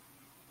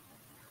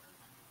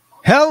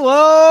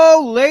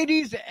Hello,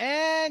 ladies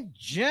and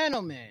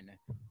gentlemen.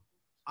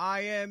 I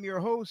am your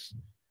host,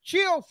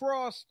 Chio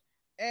Frost,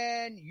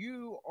 and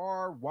you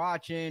are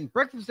watching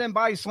Breakfast and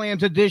Body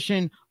Slams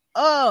edition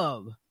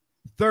of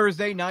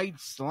Thursday Night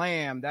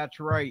Slam. That's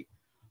right.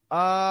 We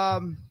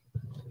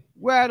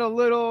had a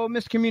little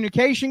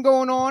miscommunication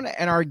going on,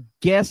 and our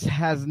guest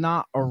has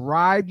not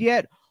arrived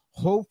yet.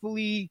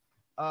 Hopefully,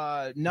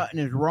 nothing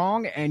is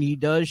wrong, and he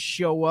does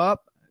show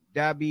up.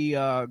 That'd be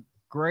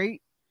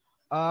great.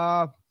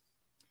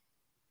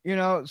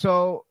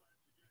 So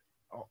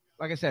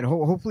like I said,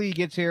 hopefully he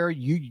gets here.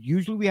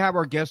 Usually we have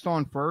our guest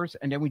on first,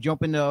 and then we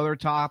jump into other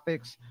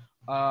topics.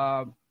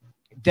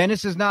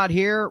 Dennis is not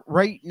here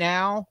right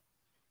now.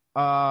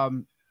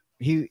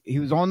 He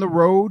was on the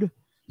road.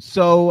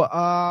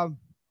 So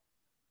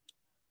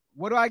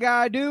what do I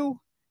gotta do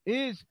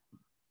is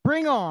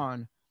bring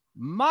on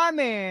my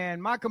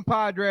man, my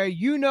compadre.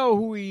 You know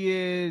who he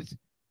is,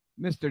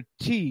 Mr.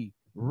 T.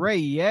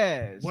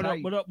 Reyes. What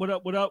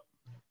up?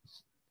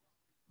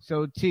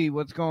 So, T,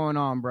 what's going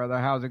on, brother?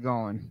 How's it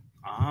going?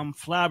 I'm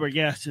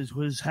flabbergasted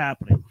what's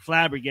happening.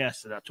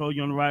 Flabbergasted. I told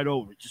you on the ride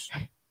over. Just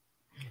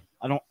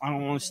I don't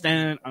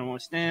understand.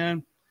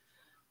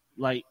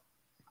 Like,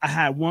 I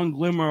had one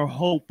glimmer of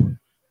hope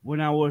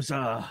when I was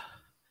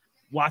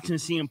watching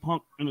CM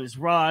Punk in his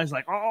rise.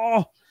 Like,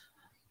 a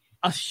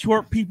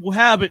short people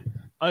have it.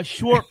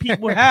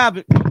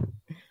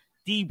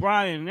 D.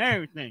 Bryan and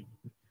everything.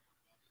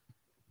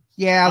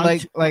 Yeah,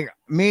 like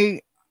me.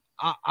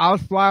 I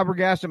was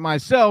flabbergasted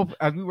myself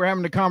as we were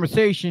having the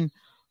conversation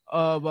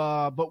of,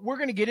 but we're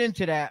going to get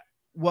into that,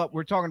 what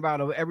we're talking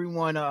about of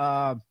everyone,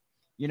 well,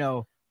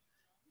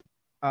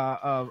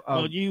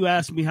 you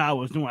asked me how I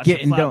was doing. I said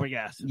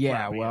flabbergasted.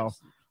 Yeah,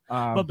 flabbergasted.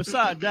 Well. But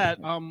beside that,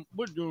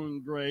 we're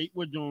doing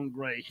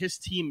great. His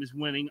team is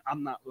winning.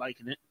 I'm not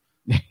liking it.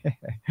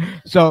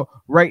 So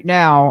right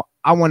now,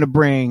 I want to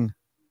bring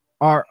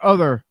our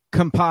other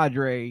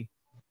compadre,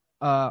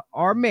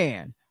 our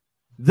man,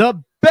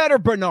 the Better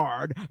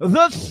Bernard,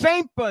 the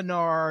Saint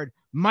Bernard,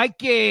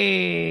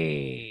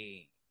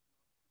 Mikey.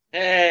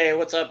 Hey,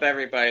 what's up,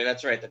 everybody?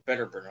 That's right, the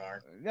Better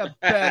Bernard. The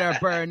Better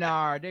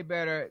Bernard. They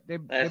better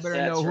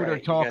know who they're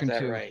talking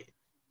to. Right.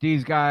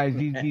 These guys,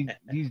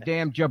 these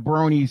damn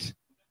jabronis.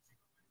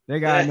 They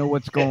gotta know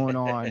what's going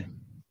on.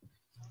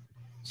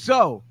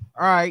 So,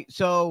 all right.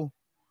 So,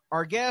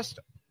 our guest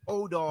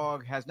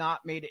O-Dog has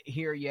not made it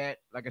here yet.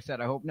 Like I said,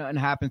 I hope nothing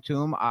happened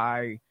to him.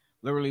 I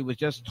literally was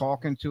just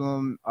talking to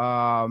him.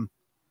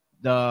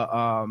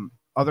 The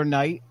other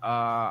night,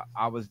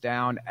 I was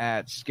down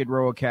at Skid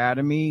Row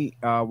Academy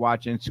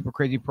watching Super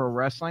Crazy Pro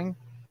Wrestling,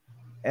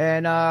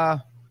 and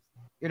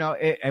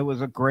it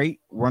was a great,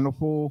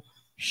 wonderful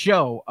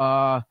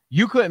show.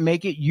 You couldn't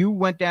make it. You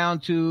went down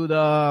to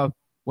the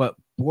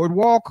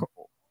Boardwalk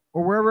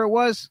or wherever it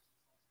was.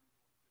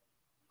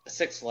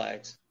 Six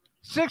Flags.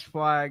 Six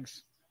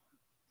Flags.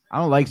 I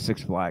don't like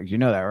Six Flags. You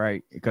know that,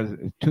 right? Because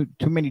too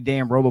many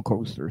damn roller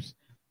coasters.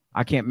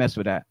 I can't mess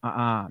with that.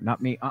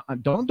 Not me.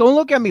 Don't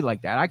look at me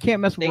like that. I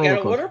can't mess with roller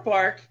coasters. They got a water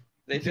park.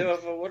 They do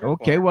have a water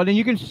park. Okay, well, then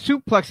you can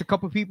suplex a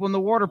couple people in the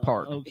water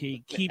park.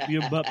 Okay, keep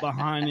your butt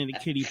behind in the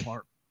kiddie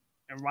park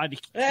and ride the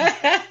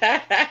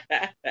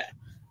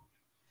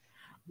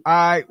All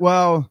right,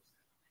 well,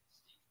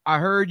 I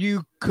heard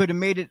you could have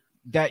made it,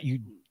 that you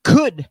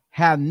could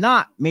have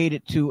not made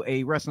it to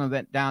a wrestling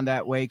event down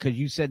that way because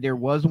you said there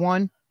was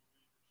one.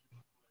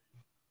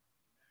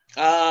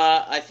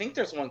 I think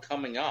there's one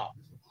coming up.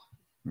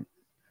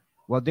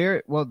 Well,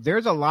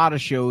 there's a lot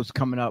of shows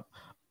coming up.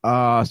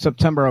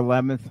 September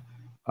 11th,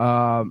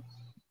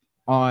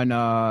 on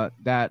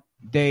that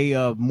day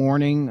of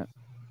mourning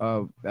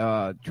of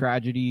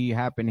tragedy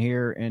happened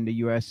here in the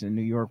U.S. in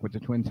New York with the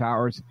Twin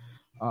Towers.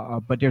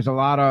 But there's a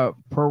lot of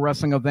pro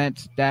wrestling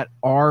events that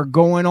are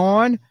going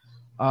on.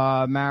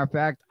 Matter of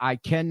fact, I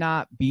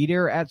cannot be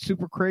there at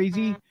Super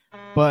Crazy,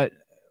 but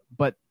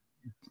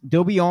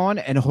they'll be on,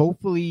 and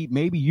hopefully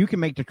maybe you can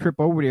make the trip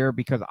over there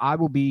because I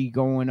will be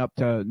going up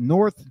to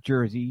North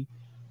Jersey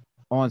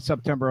on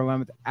September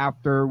 11th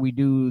after we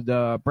do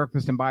the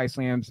Breakfast and Body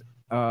Slams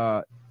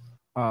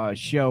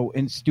show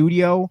in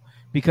studio,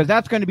 because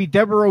that's going to be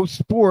Devereaux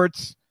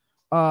Sports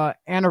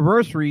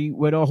anniversary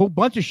with a whole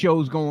bunch of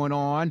shows going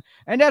on.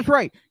 And that's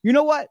right. You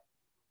know what?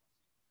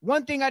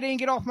 One thing I didn't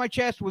get off my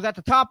chest was at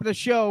the top of the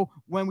show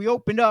when we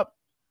opened up.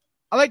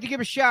 I'd like to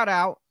give a shout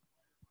out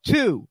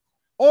to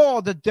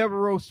all the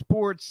Devereaux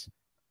Sports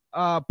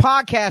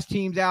podcast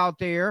teams out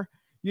there.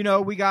 You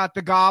know, we got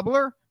the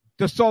Gobbler,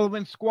 the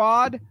Sullivan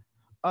Squad.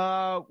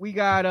 We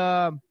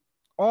got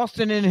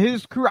Austin and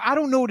his crew. I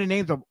don't know the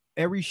names of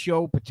every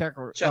show,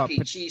 particular.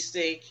 Chucky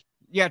Cheesesteak.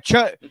 Yeah,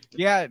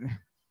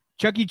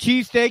 Chucky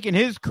Cheesesteak and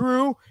his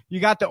crew. You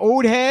got the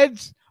old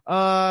heads,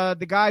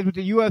 the guys with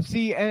the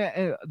UFC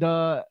and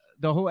the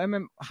whole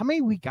MM. How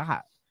many we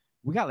got?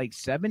 We got like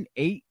 7,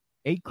 8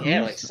 crews.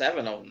 Yeah, like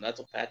 7 of them.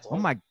 That's what Pat's on.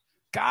 Oh my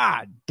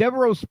God,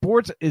 Devereaux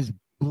Sports is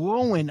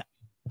blowing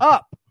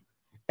up.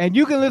 And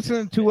you can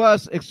listen to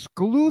us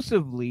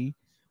exclusively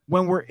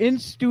when we're in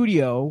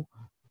studio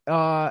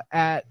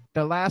at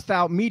the Last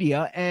Out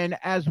Media, and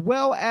as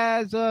well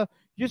as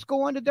just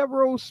go on to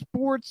Devereaux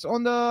Sports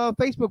on the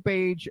Facebook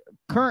page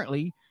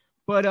currently.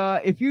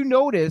 But if you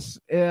notice,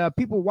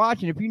 people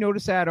watching, if you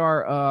notice at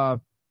our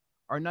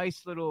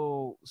nice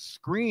little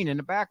screen in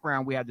the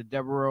background, we have the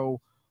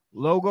Devereaux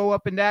logo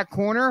up in that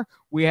corner.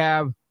 We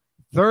have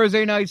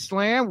Thursday Night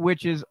Slam,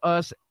 which is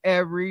us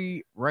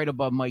right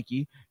above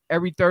Mikey,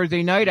 every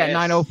Thursday night at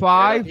 9:05.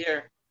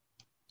 Right.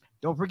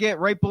 Don't forget,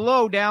 right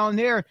below down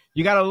there,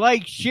 you got to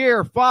like,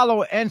 share,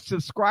 follow, and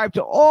subscribe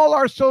to all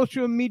our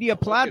social media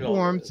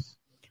platforms.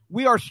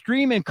 We are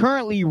streaming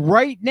currently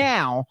right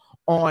now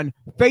on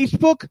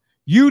Facebook,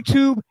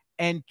 YouTube,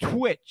 and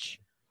Twitch.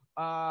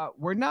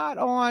 We're not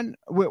on.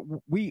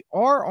 We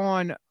are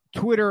on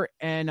Twitter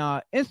and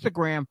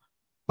Instagram,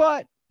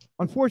 but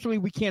unfortunately,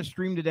 we can't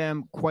stream to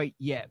them quite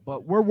yet.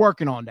 But we're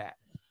working on that.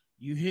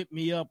 You hit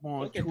me up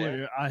on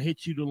Twitter. I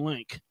hit you the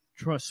link.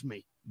 Trust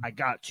me, I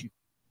got you.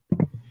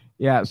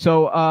 Yeah.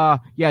 So,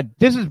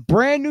 this is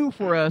brand new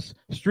for us,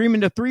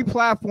 streaming to 3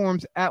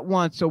 platforms at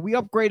once. So we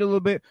upgrade a little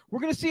bit. We're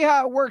gonna see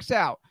how it works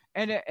out,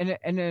 and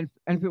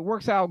if it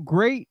works out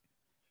great,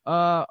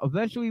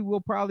 eventually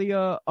we'll probably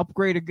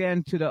upgrade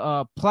again to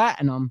the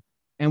platinum,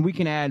 and we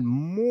can add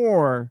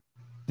more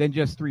than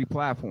just 3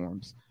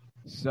 platforms.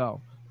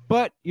 So,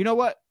 but you know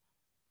what?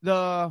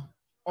 Here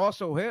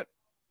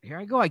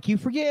I go. I keep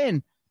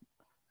forgetting.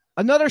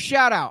 Another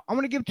shout out. I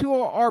want to give to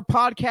our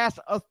podcast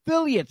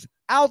affiliates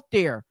out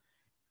there.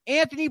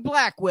 Anthony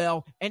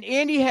Blackwell and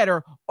Andy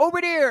Header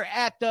over there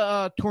at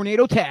the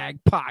Tornado Tag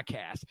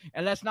podcast.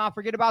 And let's not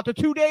forget about the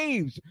 2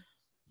 Daves.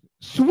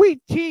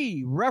 Sweet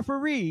Tea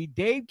referee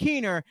Dave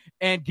Keener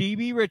and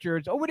DB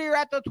Richards over there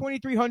at the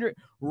 2300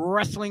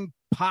 Wrestling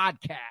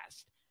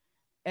podcast.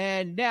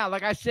 And now,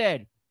 like I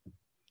said,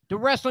 the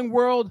wrestling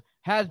world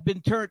has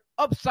been turned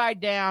upside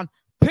down,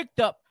 picked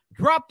up,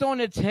 dropped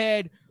on its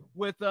head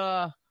with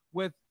no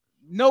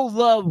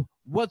love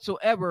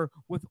whatsoever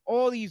with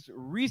all these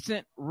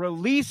recent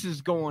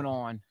releases going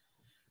on.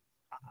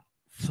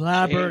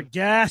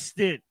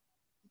 Flabbergasted.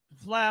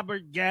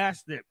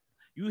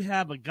 You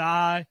have a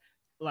guy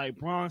like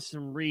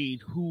Bronson Reed,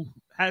 who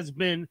has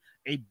been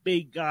a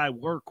big guy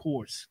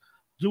workhorse,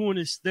 doing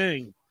his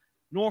thing,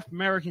 North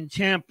American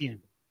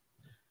champion,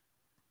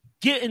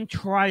 getting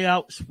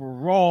tryouts for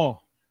Raw.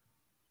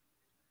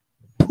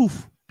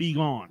 Poof, be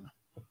gone.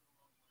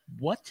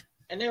 What?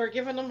 And they were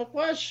giving him a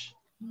push.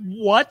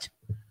 What?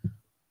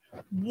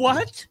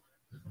 Like,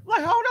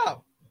 hold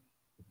up.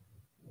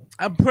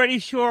 I'm pretty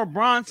sure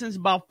Bronson's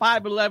about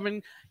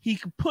 5'11". He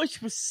could push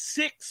for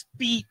 6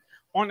 feet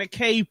on a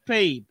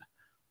kayfabe.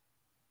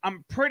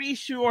 I'm pretty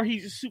sure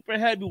he's a super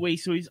heavyweight,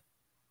 so he's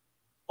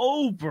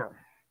over.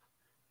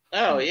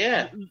 Oh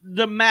yeah,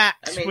 the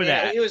max for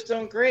that. He was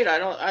doing great. I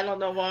don't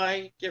know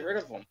why get rid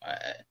of him.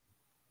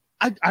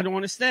 I don't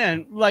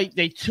understand. Like,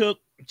 they took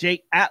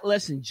Jake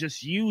Atlas and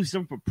just used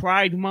him for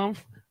Pride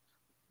Month.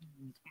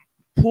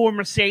 Poor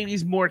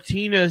Mercedes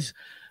Martinez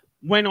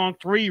went on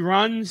 3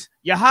 runs.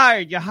 You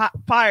hired, you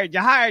fired, you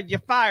hired, you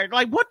fired.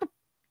 Like, what the?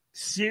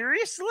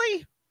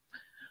 Seriously?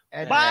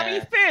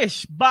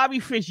 Bobby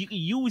Fish, you can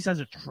use as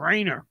a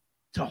trainer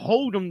to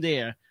hold him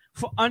there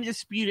for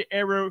Undisputed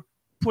Era,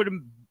 put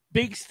him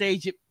big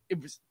stage. It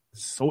was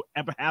so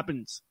ever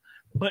happens,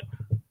 but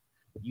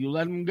you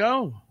let him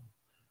go,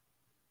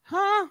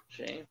 huh?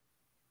 Shame,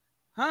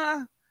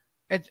 huh?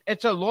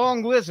 It's a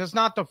long list. It's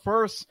not the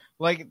first.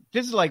 Like,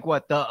 this is like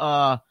what,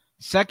 the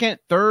second,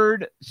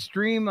 third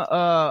stream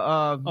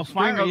of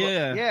fire.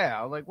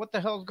 Yeah. Like, what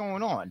the hell's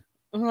going on?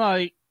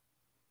 Like,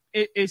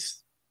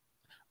 it's.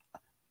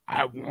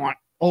 I want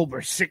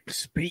over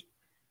 6 feet,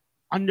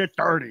 under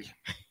 30.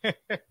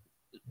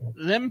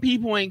 Them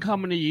people ain't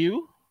coming to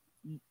you.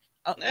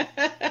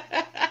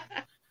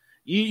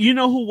 You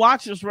know who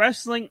watches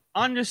wrestling?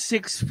 Under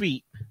 6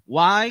 feet.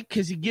 Why?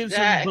 Because it gives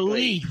them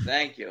belief.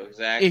 Thank you.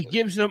 Exactly. It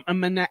gives them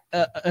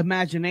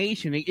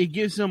imagination. It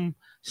gives them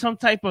some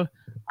type of,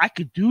 I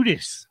could do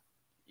this.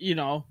 You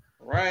know.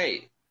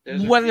 Right.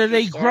 Whether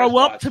they grow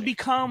up to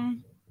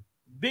become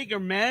bigger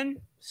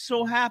men,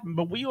 so happen.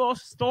 But we all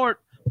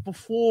start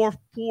before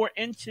 40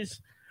 inches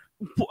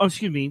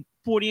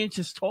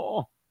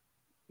tall.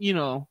 You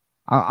know.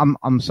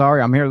 I'm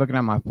sorry. I'm here looking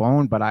at my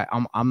phone, but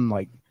I'm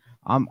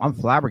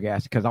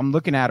flabbergasted because I'm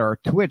looking at our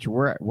Twitch.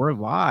 We're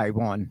live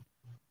on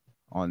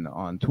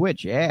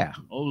Twitch. Yeah.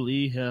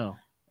 Holy hell.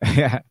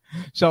 Yeah.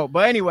 So,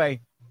 but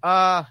anyway,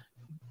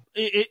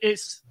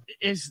 it's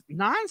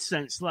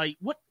nonsense. Like,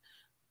 what?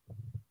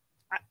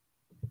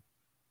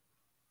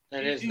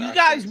 That is you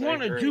guys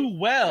want to do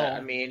well. Yeah,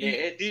 I mean,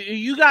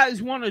 you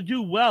guys want to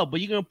do well, but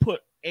you're going to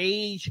put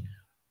age,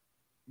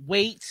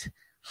 weight,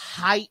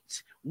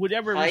 height,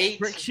 whatever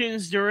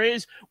restrictions there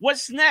is.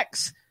 What's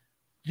next?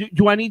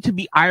 Do I need to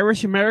be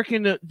Irish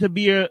American to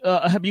be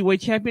a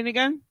heavyweight champion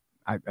again?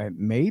 I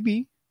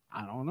maybe.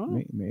 I don't know.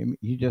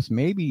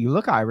 Maybe you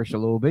look Irish a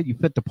little bit. You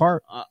fit the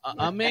part.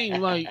 I mean,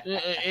 like,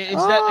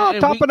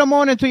 topping them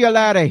on into your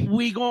laddie.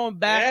 We going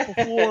back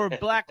before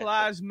Black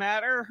Lives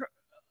Matter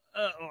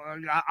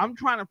I'm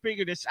trying to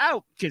figure this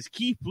out because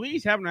Keith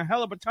Lee's having a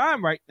hell of a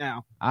time right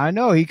now. I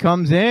know he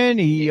comes in,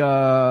 he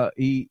does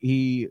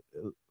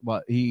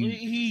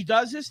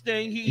his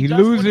thing. He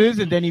loses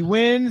and then he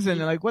wins, and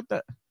like what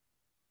the.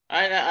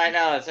 I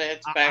know.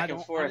 It's back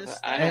and forth.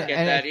 Understand. I don't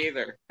get that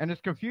either. And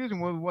it's confusing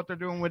with what they're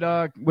doing with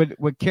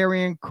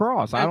Karrion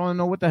Kross. I don't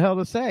know what the hell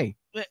to say.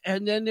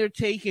 And then they're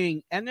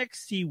taking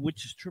NXT,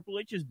 which is Triple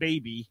H's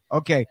baby.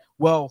 Okay,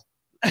 well,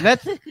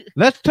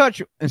 let's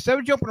touch, instead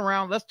of jumping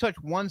around, let's touch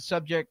one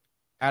subject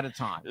at a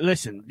time.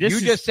 Listen, this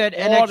you just said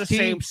all NXT, the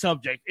same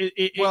subject.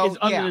 It is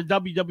under the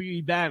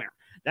WWE banner.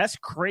 That's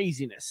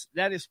craziness.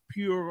 That is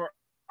pure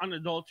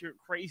unadulterated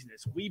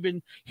craziness. We've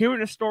been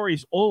hearing the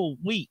stories all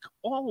week,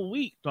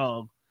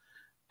 dog.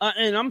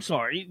 And I'm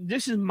sorry,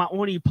 this is my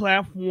only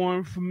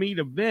platform for me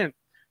to vent.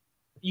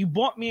 You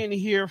brought me in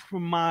here for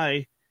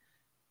my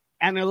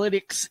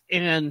analytics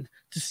and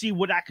to see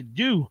what I could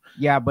do.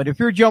 Yeah, but if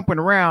you're jumping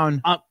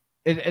around,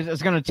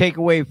 it's going to take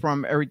away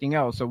from everything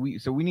else. So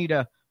we need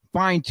to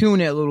fine tune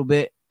it a little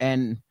bit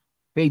and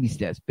baby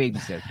steps.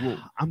 Whoa.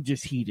 I'm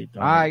just heated,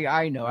 dog.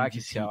 I know. I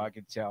can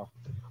tell.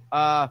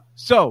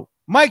 So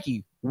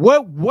Mikey,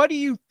 what do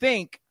you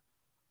think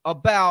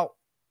about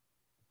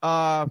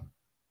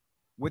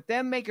with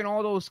them making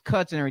all those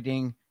cuts and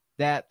everything,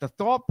 that the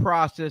thought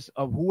process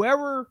of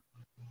whoever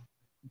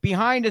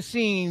behind the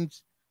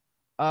scenes,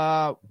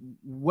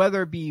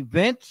 whether it be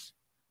Vince,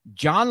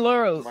 John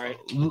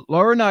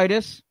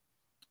Laurinaitis,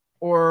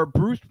 or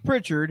Bruce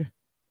Pritchard,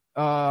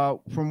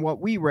 from what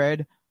we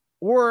read,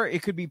 or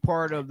it could be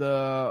part of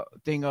the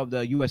thing of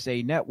the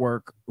USA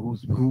Network,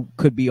 who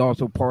could be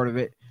also part of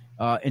it,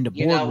 in the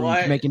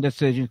boardroom making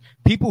decisions.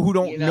 People who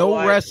don't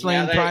know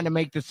wrestling trying to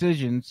make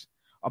decisions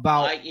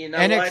about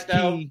NXT. What,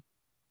 though?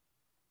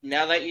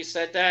 Now that you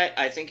said that,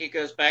 I think it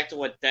goes back to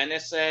what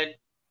Dennis said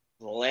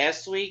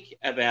last week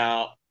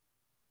about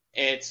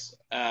it's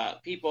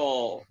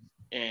people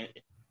in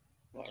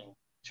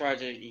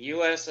charge of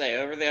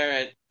USA over there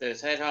at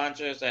those head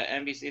honchos at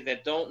NBC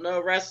that don't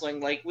know wrestling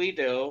like we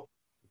do,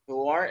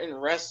 who aren't in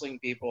wrestling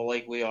people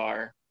like we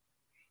are,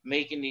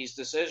 making these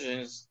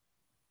decisions.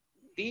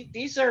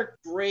 These are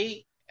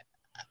great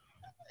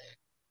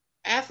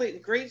athletes,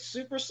 great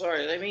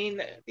superstars. I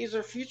mean, these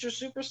are future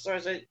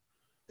superstars.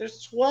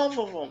 There's 12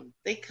 of them.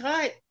 They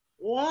cut.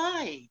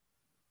 Why?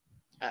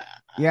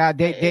 Yeah,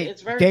 they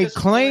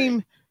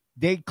claim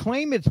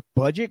it's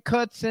budget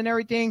cuts and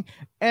everything.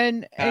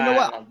 And you know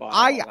what?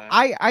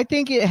 I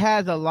think it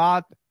has a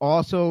lot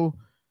also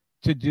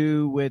to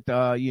do with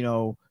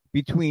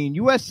between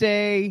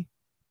USA,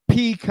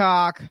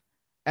 Peacock,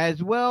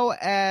 as well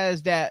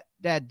as that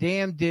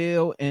damn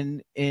deal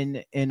in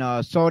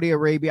Saudi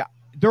Arabia.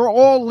 They're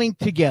all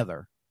linked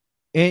together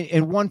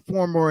in one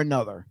form or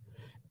another.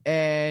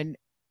 And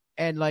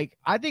like,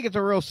 I think it's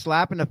a real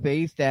slap in the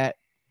face that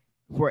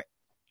for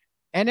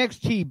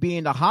NXT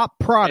being the hot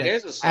product, it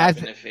is a slap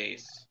in the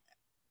face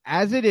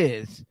as it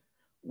is,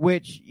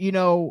 which,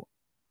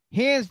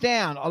 hands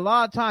down, a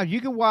lot of times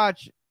you can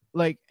watch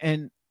like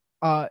an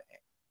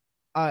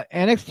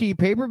NXT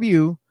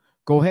pay-per-view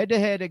go head to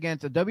head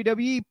against a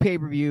WWE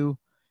pay-per-view,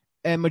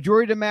 and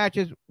majority of the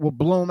matches will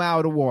blow them out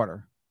of the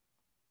water.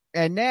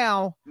 And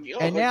now,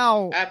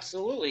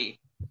 absolutely.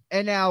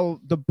 And now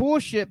the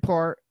bullshit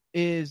part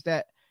is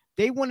that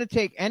they want to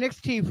take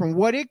NXT from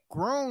what it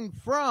grown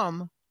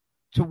from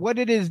to what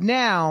it is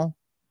now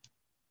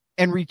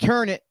and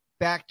return it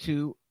back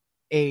to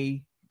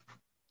a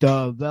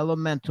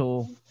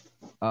developmental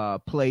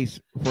place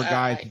for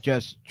guys to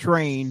just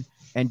train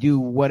and do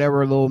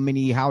whatever little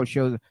mini house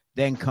shows,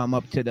 then come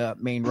up to the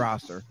main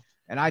roster.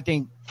 And I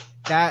think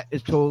that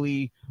is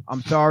totally,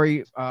 I'm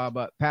sorry,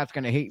 but Pat's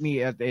going to hate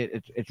me.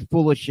 It's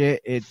full of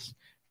shit. It's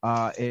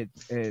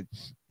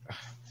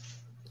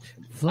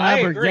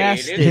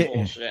flabbergasted. It is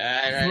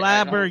bullshit.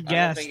 Flabbergasted.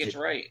 I don't think it's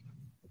right.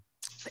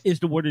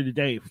 Is the word of the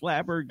day.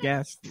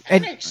 Flabbergasted.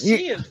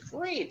 NXT is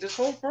great. This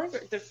whole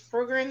program, the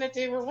program that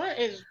they were running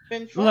has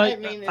been fun. I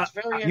mean, it's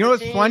very entertaining. You know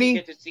what's funny? You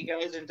get to see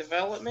guys in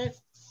development.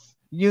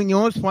 You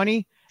know what's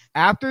funny?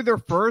 After their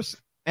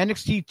first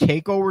NXT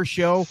TakeOver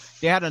show,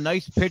 they had a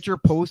nice picture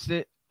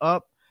posted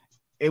up.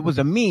 It was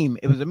a meme.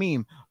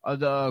 Of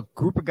the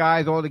group of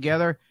guys all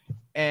together,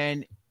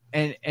 and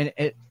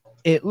it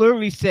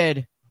literally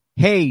said,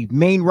 "Hey,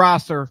 main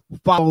roster,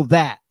 follow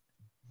that,"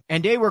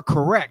 and they were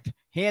correct,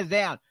 hands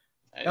down.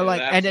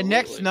 Like, and the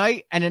next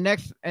night, and the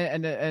next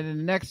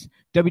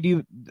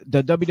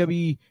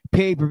WWE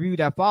pay per view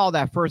that followed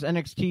that first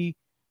NXT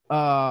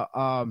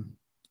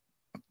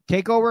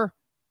TakeOver,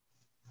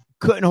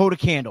 couldn't hold a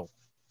candle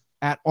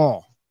at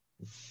all.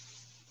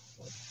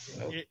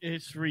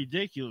 It's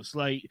ridiculous.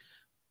 Like,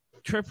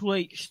 Triple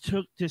H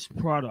took this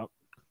product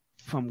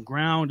from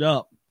ground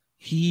up.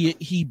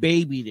 He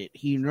babied it.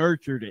 He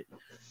nurtured it.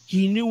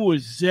 He knew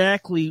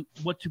exactly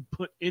what to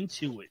put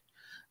into it.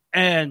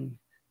 And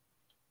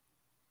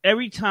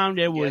every time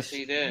there was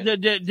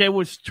there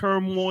was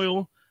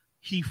turmoil,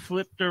 he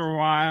flipped it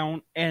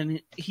around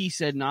and he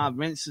said, "Nah,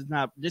 Vince is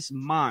not. This is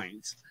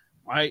mine,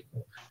 right?"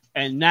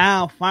 And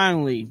now,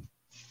 finally,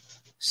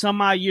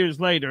 some odd years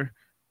later,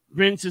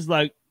 Vince is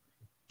like,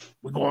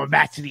 we're going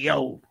back to the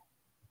old.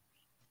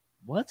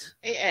 What?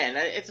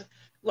 And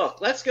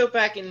look, let's go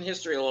back in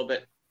history a little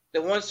bit.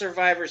 The one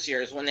Survivor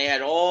Series when they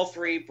had all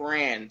 3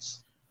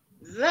 brands.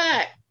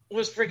 That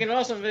was freaking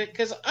awesome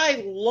because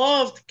I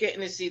loved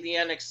getting to see the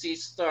NXT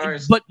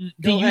stars. But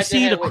do you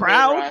see the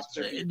crowd?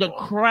 The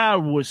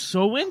crowd was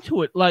so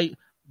into it. Like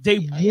they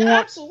want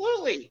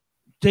absolutely.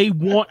 They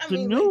want the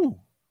new.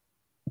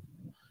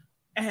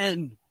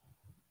 And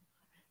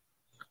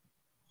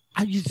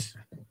I just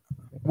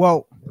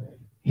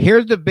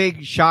here's the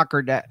big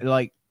shocker that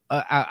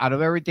out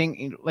of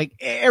everything, like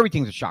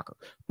everything's a shocker.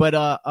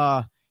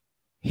 But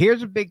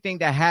here's a big thing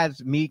that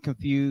has me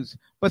confused.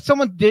 But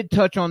someone did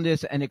touch on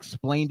this and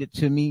explained it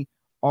to me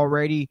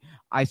already.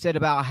 I said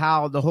about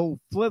how the whole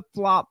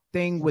flip-flop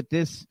thing with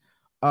this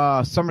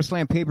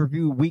SummerSlam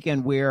pay-per-view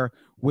weekend where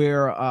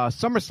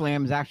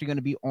SummerSlam is actually going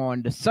to be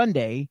on the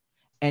Sunday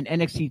and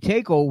NXT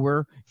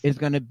TakeOver is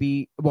going to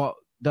be,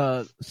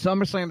 the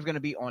SummerSlam is going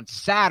to be on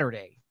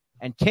Saturday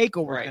and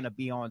TakeOver is going to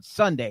be on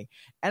Sunday.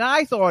 And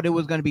I thought it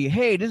was going to be,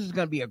 hey, this is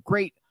going to be a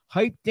great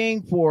hype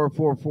thing for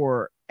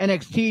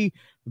NXT.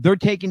 They're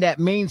taking that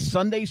main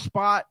Sunday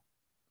spot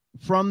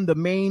from the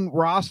main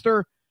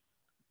roster.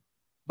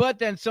 But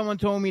then someone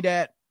told me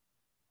that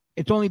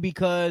it's only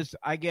because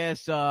I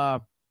guess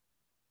the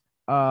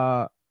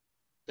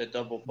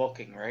double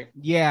booking, right?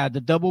 Yeah,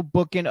 the double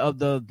booking of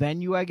the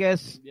venue, I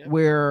guess,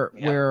 where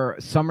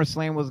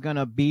SummerSlam was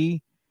gonna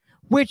be,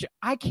 which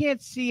I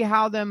can't see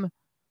how them.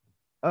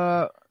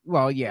 It's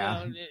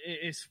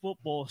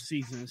football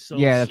season, so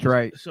yeah, that's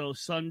right. So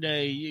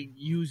Sunday,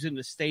 using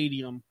the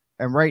stadium.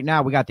 And right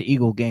now we got the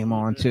Eagle game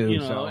on too.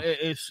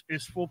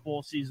 It's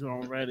football season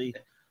already.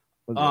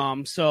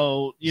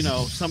 So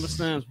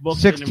SummerSlam's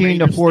booked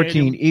 16-14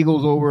 Stadium.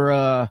 Eagles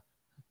over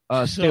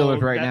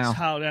Steelers right now. That's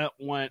how that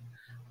went.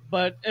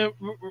 But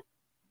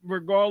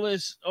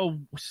regardless of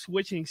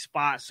switching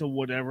spots or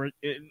whatever,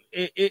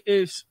 it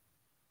is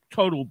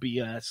total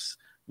BS.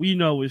 We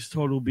know it's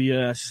total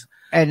BS.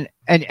 And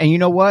you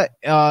know what?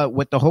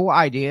 With the whole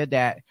idea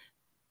that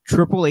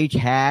Triple H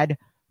had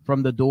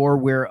from the door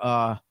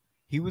where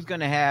he was going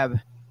to have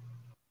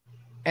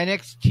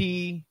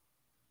NXT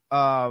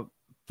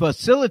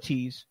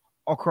facilities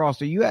across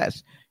the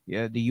U.S.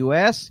 Yeah, the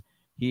U.S.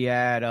 He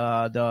had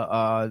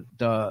the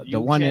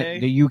one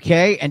in the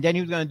UK, and then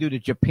he was going to do the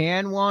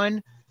Japan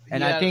one,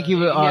 and I think he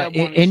was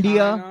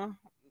India. China,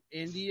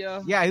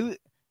 India. Yeah,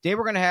 they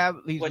were going to have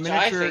these which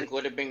miniature... I think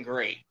would have been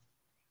great.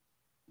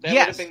 That would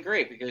have been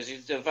great because you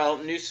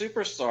develop new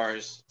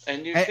superstars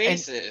and new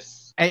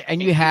faces,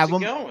 and you have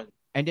them going.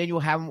 And then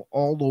you'll have them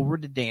all over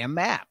the damn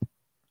map.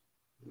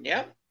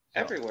 Yep,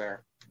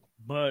 everywhere.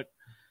 But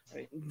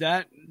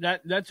that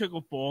took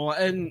a fall,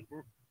 and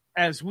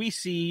as we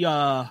see,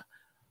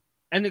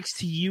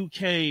 NXT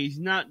UK is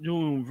not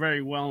doing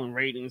very well in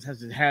ratings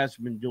as it has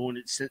been doing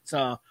it since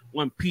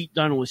when Pete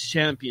Dunne was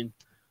champion.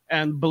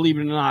 And believe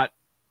it or not,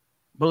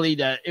 believe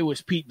that it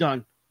was Pete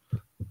Dunne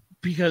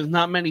because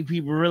not many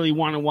people really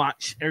want to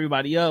watch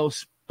everybody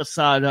else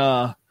beside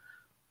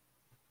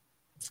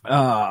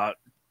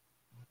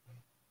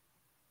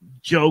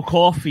Joe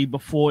Coffey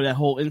before that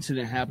whole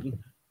incident happened.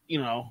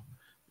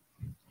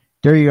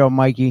 There you go,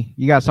 Mikey.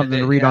 You got something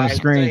to read on the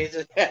screen.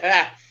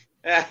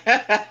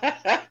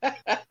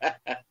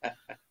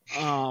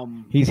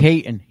 He's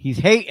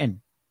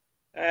hating.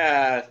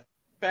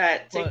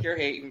 Pat, take your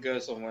hate and go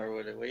somewhere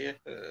with it, will you?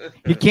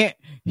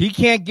 He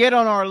can't get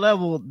on our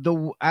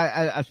level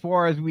as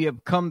far as we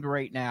have come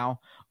right now.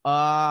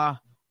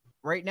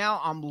 Right now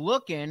I'm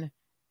looking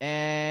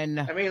and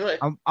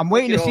I'm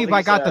waiting to see if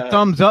I got the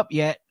thumbs up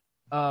yet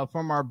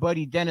from our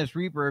buddy Dennis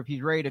Reaper if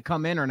he's ready to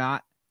come in or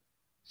not.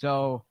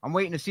 So I'm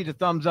waiting to see the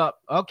thumbs up.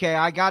 Okay,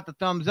 I got the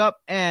thumbs up.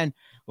 And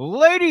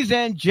ladies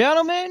and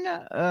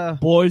gentlemen,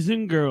 boys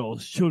and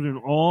girls, children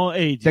all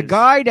ages, the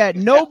guy that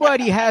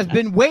nobody has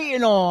been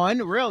waiting on,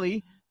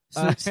 really,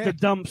 since the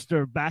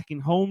dumpster back in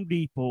Home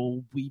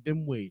Depot, we've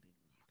been waiting.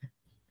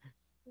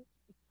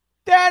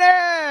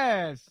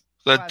 Dennis,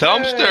 the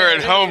dumpster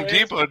at Home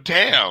Depot.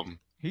 Damn,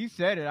 he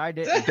said it. I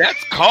didn't.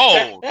 That's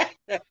cold.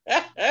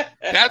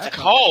 That's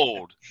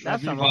cold.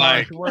 That's a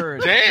harsh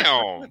word.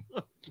 Damn.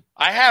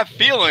 I have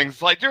feelings.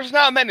 Like, there's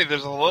not many.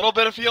 There's a little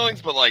bit of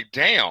feelings, but like,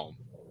 damn.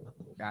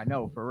 I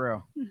know,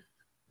 for real.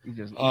 He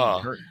just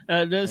hurt.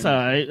 That's all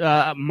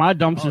right. My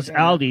dumpster's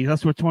Aldi.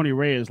 That's where Tony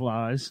Reyes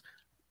lies.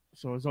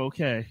 So it's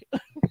okay.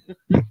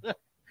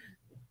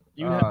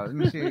 Let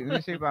me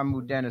see if I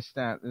move Dennis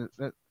down.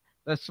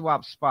 Let's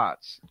swap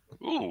spots.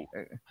 Ooh.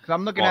 Because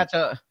I'm looking at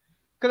the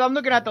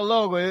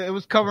logo. It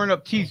was covering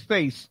up T's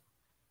face.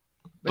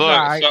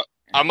 But look, so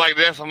I'm like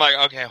this. I'm like,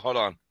 okay, hold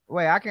on.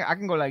 Wait, I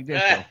can go like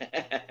this though.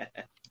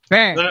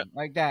 Bang,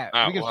 like that.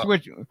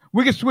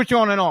 We can switch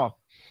on and off.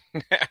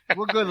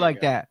 We're good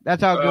like that.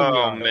 That's how good we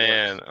are.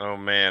 Oh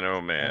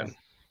man.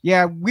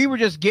 Yeah, we were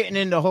just getting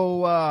in the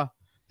whole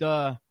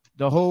the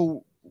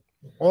whole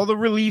all the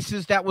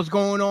releases that was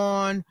going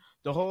on.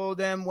 The whole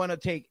them want to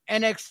take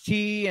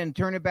NXT and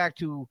turn it back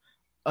to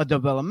a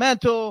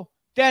developmental.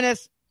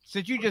 Dennis,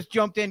 since you just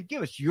jumped in,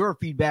 give us your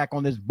feedback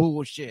on this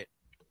bullshit.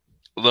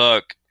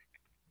 Look,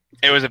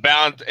 it was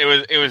bound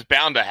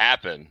to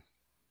happen.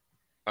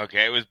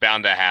 Okay, it was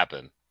bound to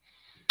happen.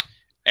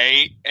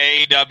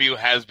 AEW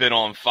has been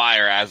on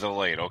fire as of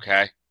late,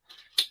 okay?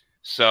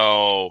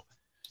 So,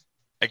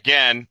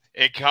 again,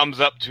 it comes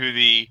up to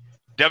the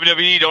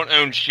WWE don't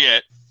own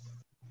shit.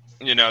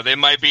 You know, they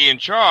might be in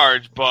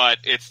charge, but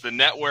it's the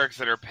networks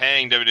that are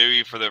paying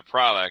WWE for their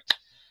product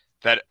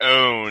that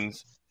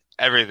owns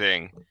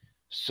everything.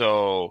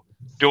 So,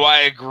 do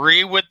I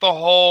agree with the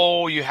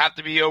whole you have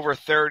to be over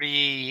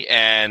 30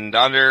 and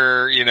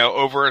under,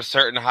 over a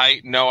certain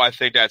height? No, I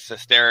think that's a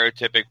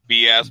stereotypic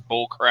BS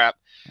bullcrap.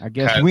 I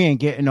guess we ain't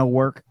getting no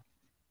work.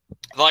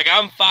 Like,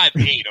 I'm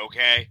 5'8",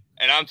 okay?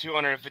 And I'm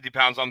 250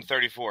 pounds. I'm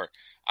 34.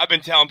 I've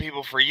been telling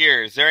people for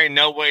years, there ain't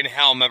no way in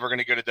hell I'm ever going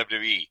to go to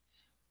WWE.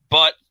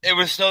 But it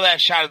was still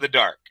that shot of the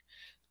dark.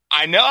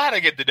 I know how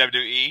to get to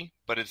WWE,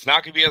 but it's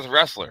not going to be as a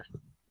wrestler.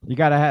 You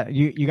gotta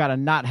you gotta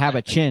not have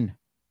a chin.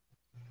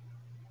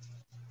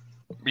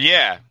 That's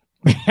Yeah,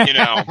 true.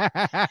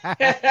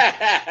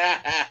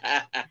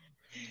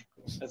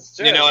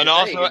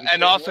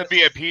 and also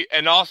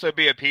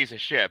be a piece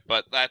of shit.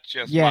 But that's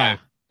just my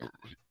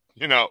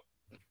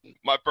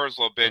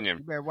personal opinion.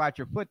 You better watch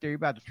your foot there. You're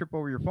about to trip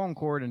over your phone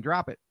cord and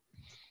drop it.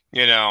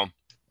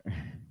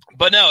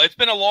 But no, it's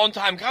been a long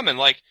time coming.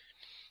 Like,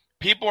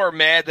 people are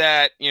mad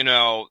that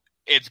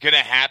it's gonna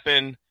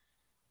happen,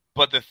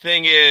 but the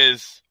thing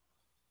is,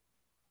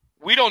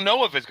 we don't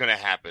know if it's gonna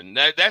happen.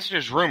 That's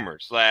just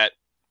rumors that.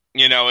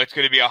 It's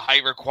going to be a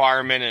height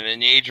requirement and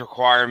an age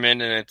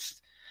requirement, and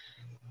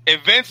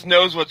if Vince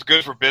knows what's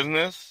good for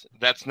business,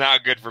 that's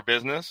not good for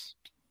business.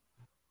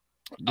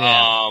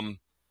 Yeah.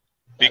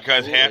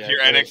 Because half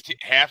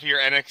your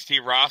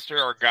NXT roster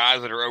are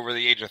guys that are over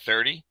the age of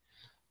 30.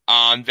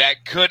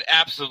 That could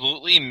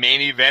absolutely main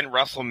event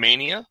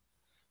WrestleMania.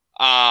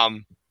 That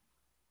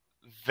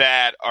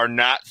are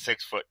not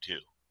 6'2".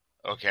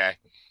 Okay,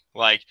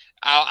 like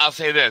I'll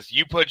say this: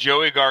 you put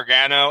Joey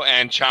Gargano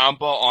and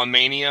Ciampa on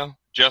Mania.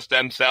 Just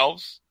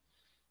themselves,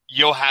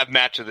 you'll have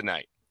match of the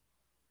night.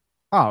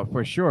 Oh,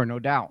 for sure, no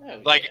doubt.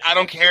 Like, I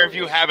don't care if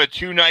you have a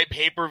 2-night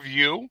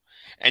pay-per-view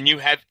and you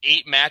have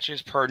 8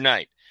 matches per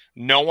night.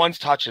 No one's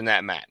touching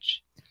that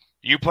match.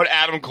 You put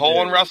Adam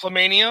Cole in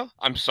WrestleMania,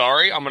 I'm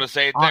sorry, I'm going to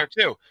say it there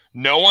too.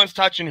 No one's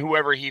touching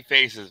whoever he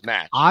faces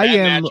match.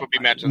 Match will be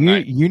match of the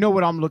night. You know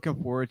what I'm looking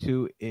forward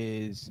to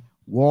is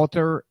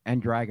Walter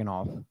and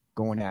Dragunov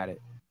going at it.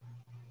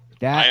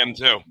 I am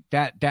too.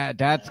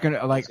 That's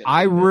gonna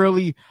I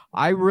really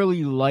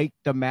like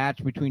the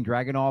match between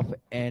Dragunov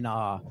and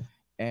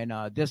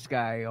this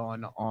guy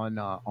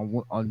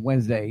on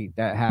Wednesday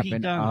that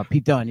happened.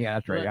 Pete Dunne, yeah,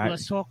 that's right.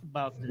 Let's talk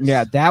about this.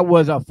 Yeah, that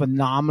was a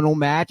phenomenal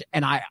match,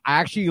 and I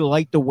actually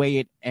liked the way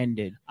it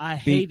ended. I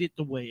hated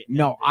the way it ended.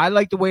 No, I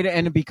like the way it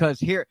ended because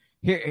here's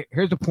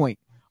the point.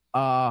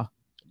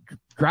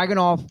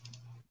 Dragunov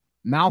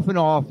mouthing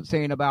off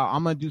saying about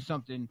I'm gonna do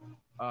something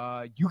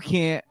you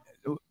can't.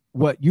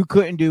 What you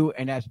couldn't do,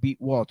 and that's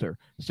beat Walter.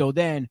 So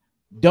then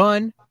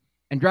Dunne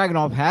and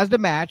Dragunov has the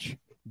match.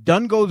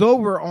 Dunne goes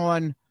over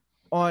on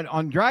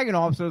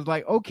Dragunov, so it's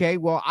like, okay,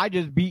 well, I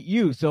just beat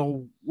you.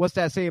 So what's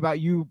that say about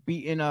you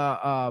beating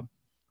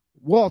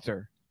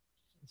Walter?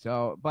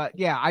 So, but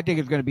yeah, I think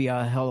it's going to be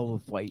a hell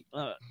of a fight.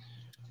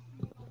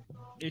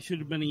 It should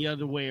have been the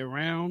other way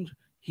around.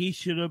 He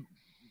should have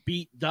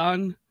beat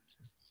Dunne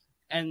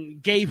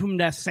and gave him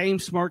that same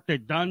smirk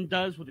that Dunne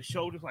does with the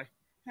shoulders like.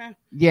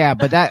 Yeah,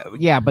 but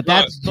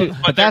that's too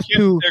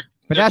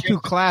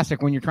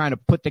classic when you're trying to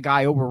put the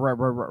guy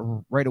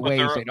over right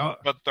away.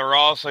 But they're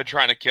also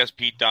trying to kiss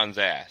Pete Dunne's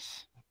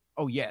ass.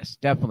 Oh yes,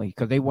 definitely,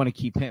 because they want to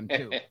keep him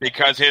too.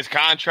 Because his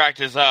contract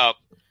is up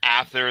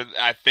after,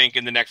 I think,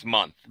 in the next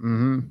month.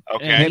 Mm-hmm.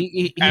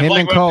 Okay, and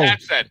like what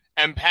Pat said,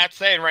 and Pat's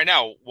saying right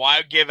now,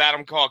 why give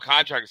Adam Cole a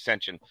contract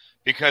extension?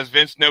 Because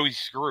Vince knows he's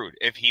screwed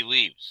if he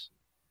leaves.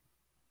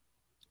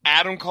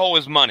 Adam Cole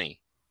is money.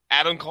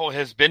 Adam Cole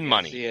has been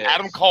money. Yes,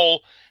 Adam Cole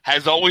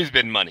has always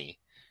been money.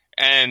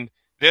 And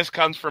this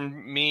comes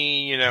from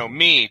me,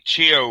 me,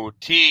 Chio,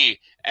 T,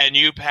 and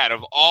you, Pat,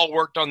 have all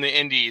worked on the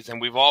indies, and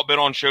we've all been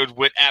on shows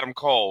with Adam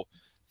Cole.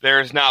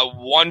 There is not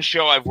one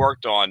show I've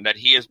worked on that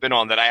he has been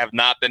on that I have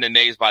not been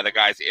amazed by the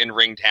guy's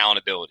in-ring talent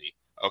ability,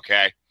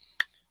 okay?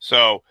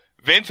 So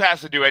Vince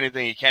has to do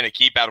anything he can to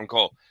keep Adam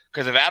Cole.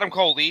 Because if Adam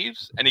Cole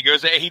leaves and he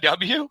goes to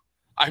AEW,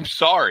 I'm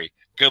sorry.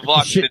 Good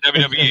luck to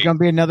WWE. It's going to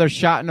be another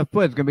shot in the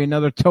foot. It's going to be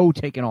another toe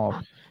taken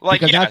off.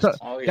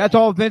 That's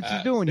all Vince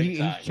is doing.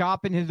 He's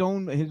chopping his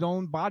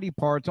own body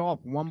parts off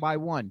one by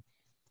one.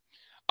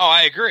 Oh,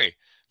 I agree.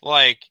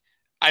 Like,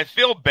 I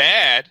feel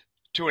bad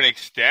to an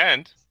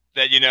extent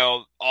that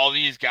all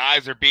these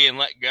guys are being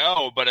let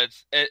go, but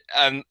it's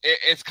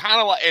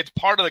kind of like it's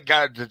part of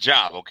the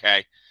job.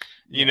 Okay,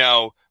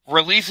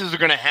 releases are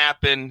going to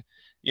happen.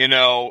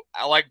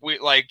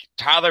 Like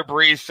Tyler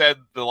Breeze said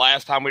the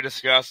last time we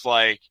discussed,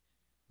 like.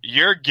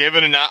 You're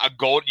given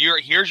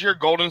here's your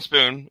golden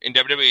spoon in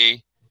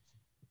WWE.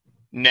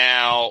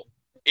 Now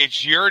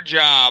it's your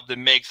job to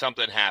make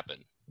something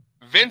happen.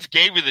 Vince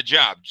gave you the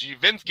job.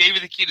 Vince gave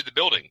you the key to the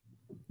building.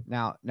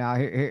 Now,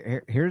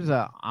 here's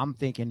I'm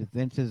thinking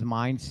Vince's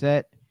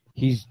mindset.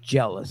 He's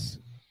jealous.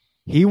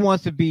 He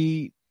wants to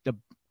be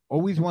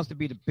always wants to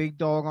be the big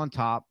dog on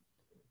top.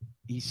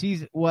 He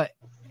sees what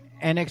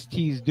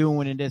NXT's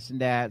doing and this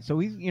and that. So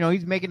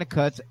he's making the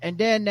cuts. And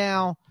then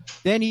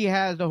he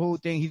has the whole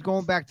thing. He's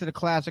going back to the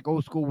classic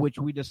old school, which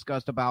we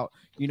discussed about,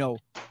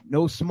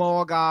 no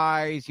small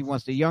guys. He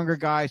wants the younger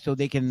guys so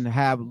they can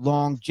have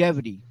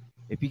longevity.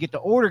 If you get the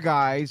older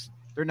guys,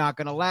 they're not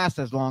going to last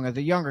as long as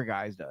the younger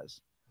guys does.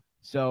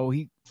 So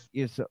he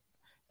is,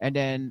 and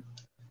then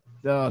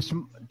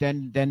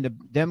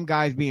them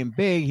guys being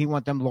big, he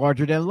wants them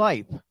larger than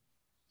life.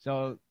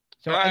 So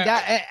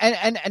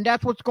and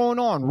that's what's going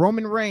on.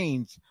 Roman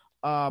Reigns,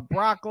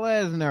 Brock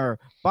Lesnar,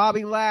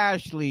 Bobby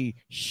Lashley,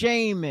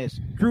 Sheamus,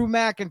 Drew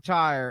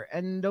McIntyre,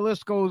 and the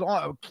list goes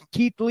on.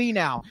 Keith Lee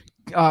now,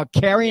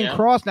 Karrion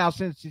Kross now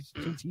since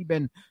he's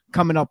been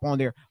coming up on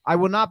there. I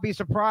will not be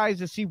surprised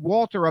to see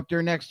Walter up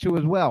there next to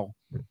as well.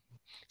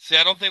 See,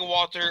 I don't think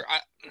Walter.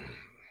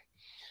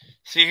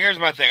 See, here's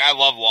my thing. I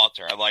love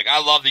Walter.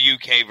 I love the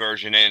UK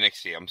version of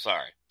NXT. I'm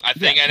sorry. I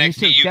think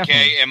NXT UK,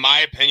 definitely. In my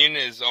opinion,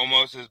 is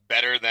almost as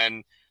better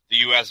than the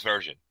US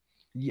version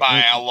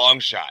by a long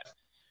shot.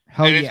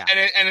 And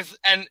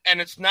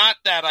it's not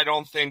that I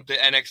don't think the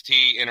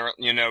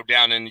NXT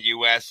down in the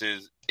US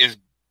is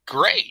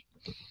great.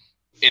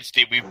 It's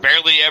we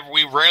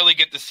rarely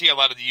get to see a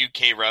lot of the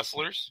UK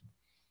wrestlers.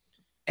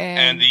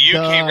 And the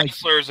UK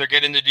wrestlers are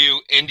getting to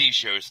do indie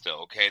shows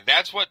still. Okay,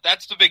 that's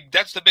the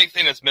big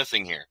thing that's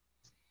missing here.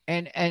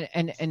 And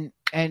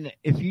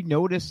if you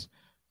notice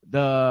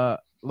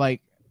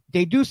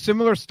they do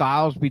similar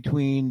styles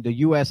between the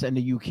US and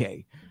the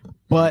UK.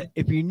 But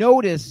if you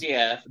notice,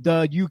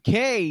 the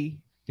UK,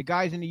 the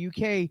guys in the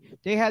UK,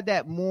 they had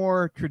that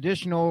more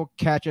traditional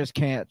catch as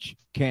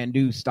can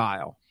do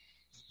style.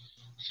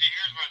 See,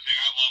 here's my thing.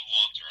 I love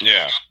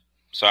Walter. Yeah.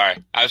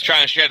 Sorry. I was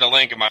trying to share the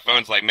link and my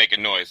phone's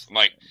making noise. I'm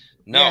like,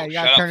 no, you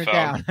gotta turn it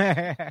down.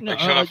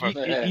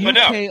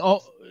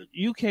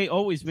 UK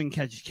always been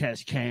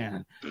catch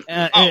can.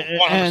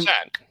 100%.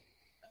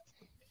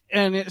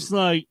 And it's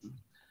like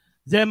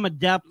them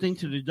adapting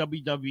to the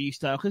WWE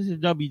style, because the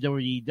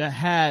WWE that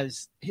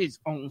has his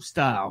own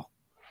style.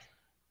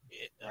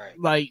 Right.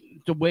 Like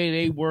the way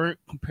they work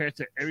compared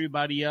to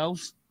everybody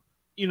else,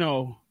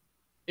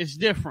 it's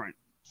different.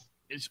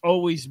 It's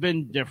always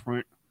been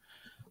different.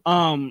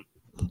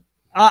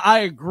 I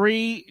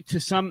agree to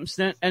some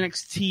extent.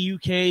 NXT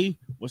UK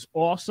was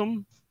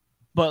awesome,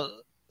 but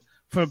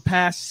for the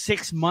past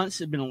 6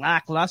 months, it's been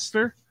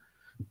lackluster.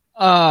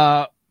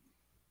 Well,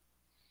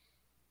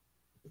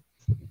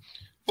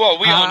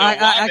 we all know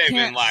why they've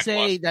been lackluster.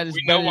 Say that is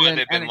better than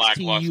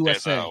NXT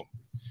USA. Though.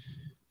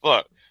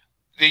 Look,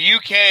 the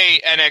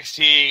UK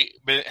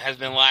NXT has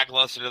been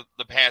lackluster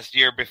the past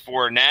year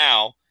before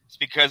now. It's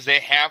because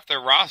half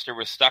their roster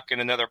was stuck in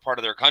another part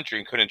of their country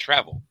and couldn't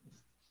travel.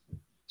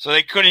 So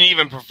they couldn't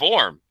even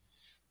perform.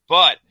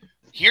 But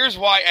here's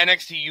why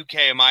NXT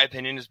UK, in my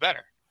opinion, is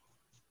better.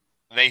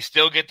 They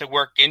still get to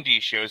work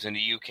indie shows in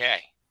the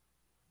UK.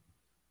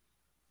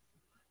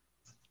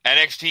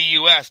 NXT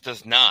US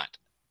does not.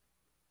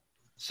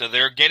 So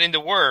they're getting to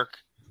work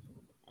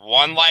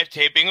one live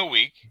taping a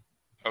week,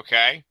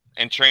 okay,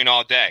 and train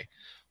all day.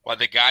 While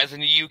the guys in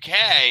the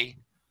UK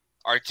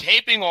are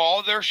taping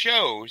all their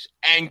shows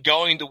and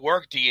going to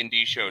work the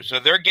indie shows. So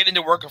they're getting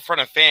to work in front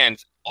of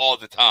fans all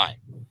the time.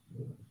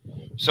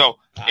 So,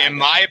 in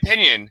my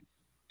opinion,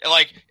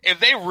 if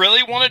they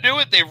really want to do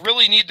it, they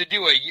really need to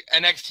do a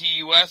NXT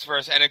US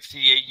versus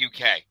NXT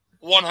UK.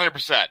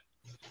 100%.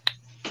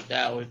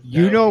 That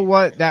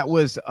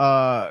was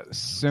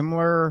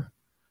similar.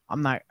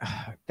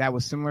 That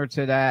was similar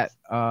to that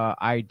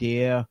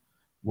idea.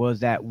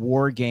 Was that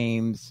War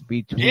Games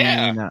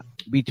between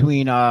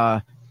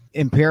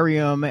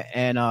Imperium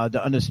and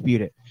the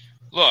Undisputed?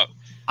 Look,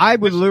 I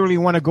would literally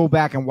want to go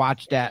back and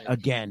watch that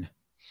again.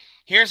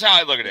 Here's how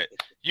I look at it.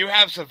 You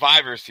have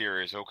Survivor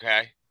Series,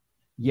 okay?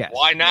 Yes.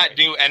 Why not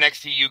do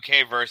NXT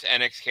UK versus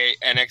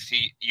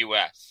NXT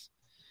US?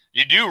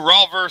 You do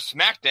Raw versus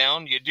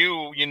SmackDown. You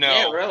do,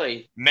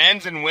 really.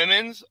 Men's and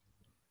women's.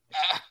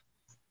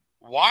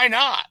 Why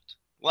not?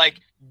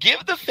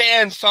 Give the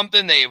fans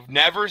something they've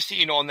never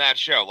seen on that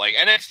show.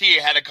 NXT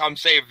had to come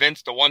save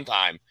Vince the one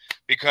time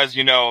because,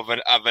 of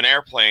an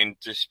airplane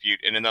dispute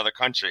in another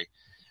country.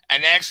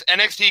 And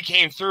NXT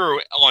came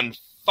through on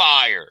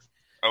fire,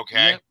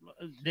 okay? Yep.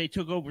 They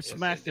took over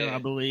SmackDown, I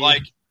believe.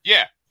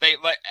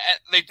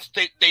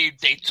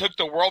 They took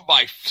the world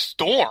by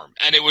storm,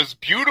 and it was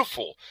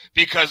beautiful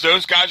because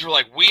those guys were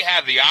like, we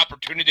have the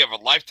opportunity of a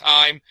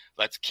lifetime.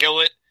 Let's kill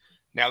it.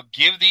 Now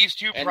give these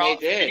two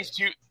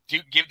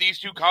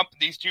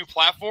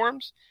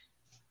platforms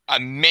a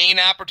main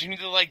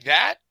opportunity like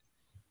that.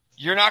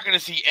 You're not going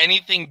to see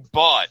anything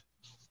but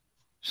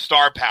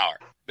star power.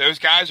 Those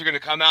guys are going to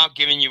come out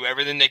giving you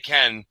everything they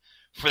can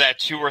for that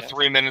 2 or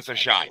 3 minutes of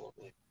shine.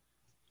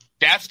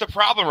 That's the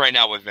problem right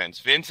now with Vince.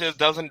 Vince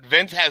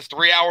has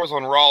 3 hours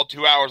on Raw,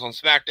 2 hours on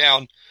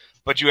SmackDown,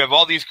 but you have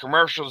all these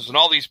commercials and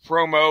all these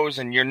promos,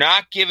 and you're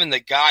not giving the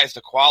guys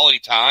the quality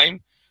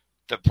time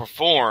to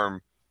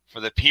perform for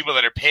the people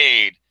that are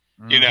paid.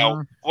 You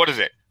know, what is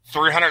it?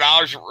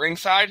 $300 at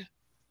ringside?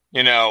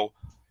 You know,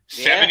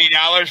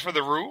 $70 for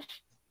the roof?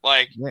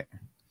 Like,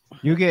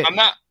 you get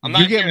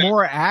you get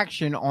more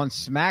action on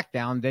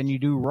SmackDown than you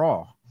do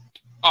Raw.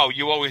 Oh,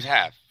 you always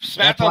have.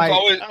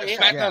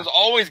 SmackDown's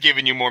always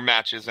giving you more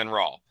matches than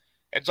Raw.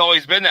 It's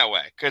always been that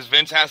way because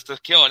Vince has to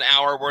kill an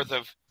hour worth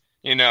of,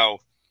 you know,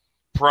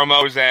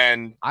 promos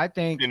and I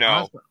think, you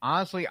know,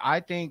 honestly, I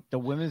think the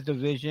women's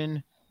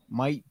division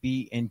might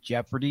be in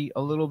jeopardy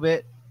a little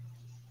bit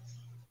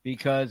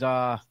because,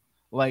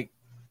 like,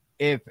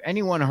 if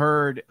anyone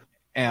heard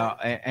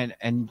and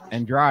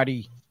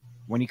Andrade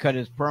when he cut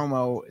his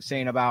promo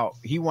saying about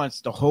he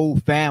wants the whole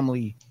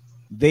family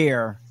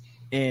there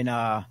in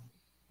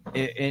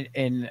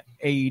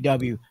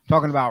AEW,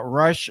 talking about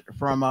Rush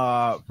from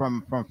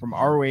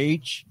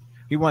ROH.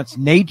 He wants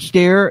Nate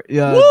there,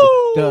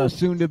 the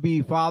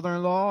soon-to-be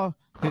father-in-law,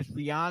 his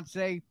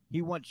fiance.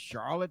 He wants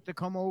Charlotte to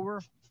come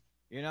over.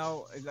 You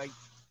know, like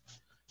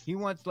he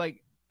wants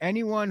like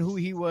anyone who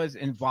he was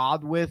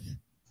involved with.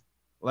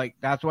 Like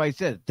that's why he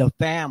says the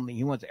family.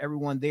 He wants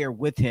everyone there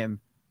with him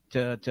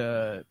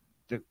to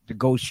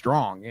go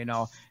strong. You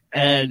know,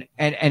 and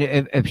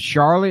if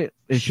Charlotte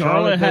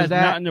has that,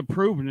 nothing to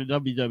prove in the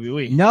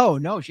WWE.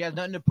 No, she has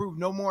nothing to prove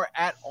no more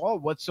at all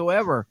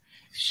whatsoever.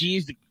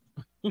 She's the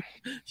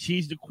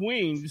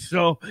queen,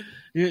 so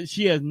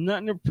she has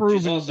nothing to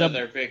prove. She's also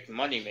their big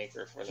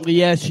moneymaker for them.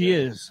 Yeah, she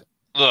is.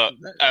 Look,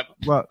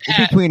 well,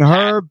 between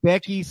her,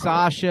 Becky,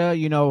 Sasha,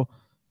 you know,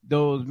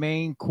 those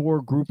main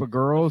core group of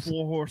girls,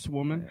 4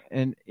 horsewoman,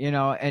 and you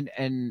know,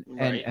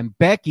 and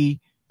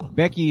Becky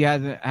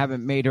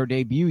haven't made her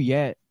debut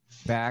yet.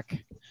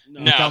 Back,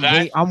 no,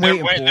 I'm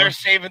waiting for. They're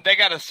saving. They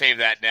got to save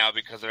that now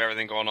because of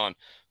everything going on.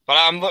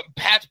 But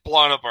Pat's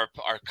blowing up our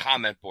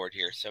comment board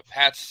here. So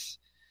Pat's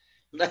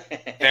that's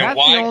the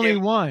only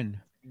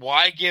one.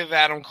 Why give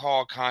Adam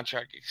Cole a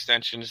contract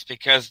extension? It's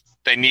because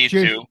they need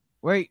to.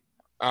 Wait.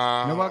 You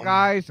know what,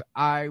 guys?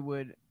 I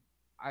was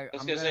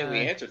gonna say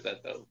we answered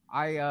that though.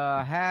 I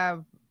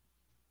have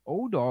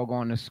O-Dog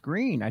on the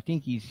screen. I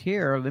think he's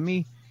here. Let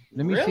me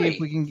see if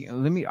we can.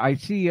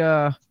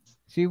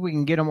 see if we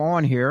can get him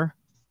on here.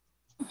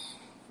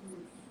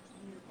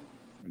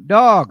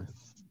 Dog,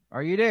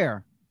 are you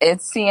there?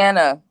 It's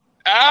Sienna.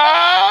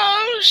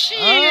 Oh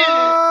shit!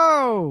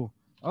 Oh,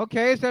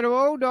 okay. Instead of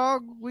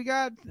O-Dog, we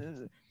got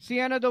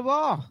Sienna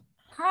Duval.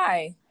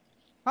 Hi.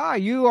 Hi,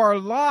 you are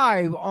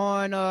live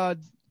on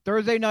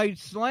Thursday Night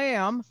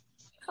Slam.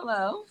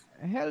 Hello.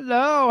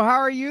 Hello. How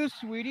are you,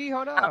 sweetie?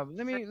 Hold up.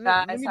 Let me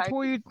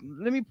pull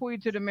you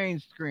to the main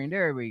screen.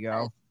 There we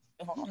go.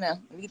 Hold on now.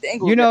 Let me get the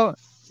angle.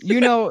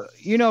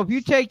 You know, if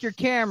you take your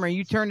camera and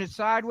you turn it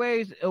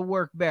sideways, it'll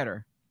work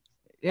better.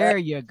 There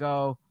you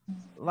go.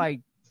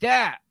 Like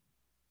that.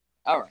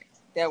 All right.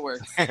 That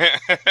works.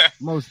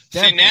 Most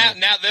definitely. See,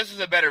 now this is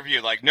a better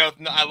view. Like, no,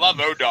 I love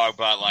O-Dog,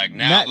 but like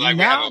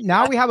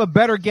now we have a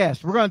better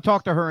guest. We're going to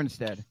talk to her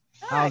instead.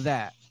 How's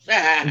that?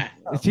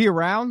 Is he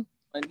around?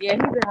 Yeah,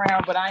 he's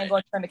around, but I ain't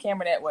going to turn the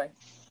camera that way.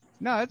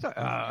 No, it's all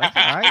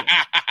right.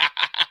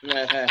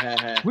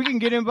 We can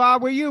get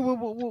involved with you.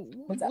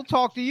 We'll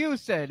talk to you,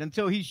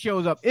 until he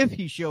shows up. If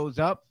he shows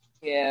up.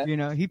 Yeah. You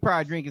know, he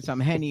probably drinking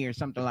some Henny or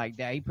something like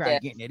that. He probably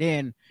getting it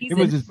in. It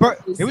was his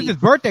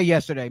birthday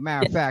yesterday,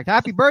 matter of fact.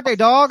 Happy birthday,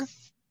 dog.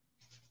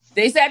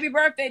 They said happy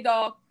birthday,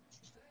 dog.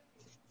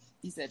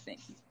 He said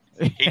thank you.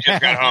 He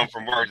just got home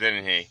from work,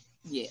 didn't he?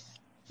 Yeah.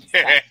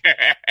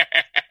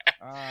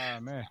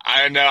 Man.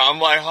 I know. I'm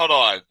like, hold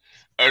on.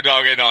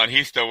 O-Dog ain't on.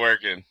 He's still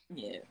working.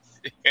 Yeah.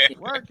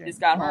 Working. Just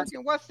got home.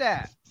 What's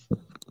that?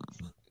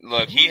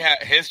 Look,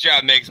 his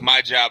job makes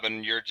my job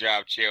and your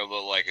job, Chio,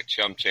 look like a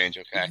chump change.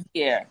 Okay.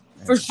 Yeah,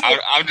 for sure.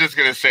 I'm just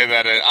gonna say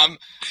that. I'm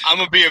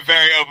gonna be a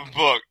very open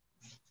book.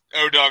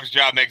 O-Dog's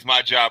job makes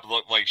my job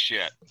look like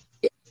shit.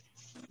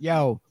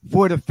 Yo,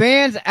 for the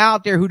fans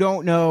out there who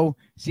don't know,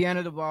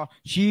 Sienna Duval,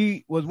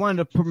 she was one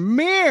of the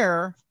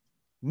premier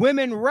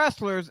women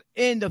wrestlers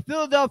in the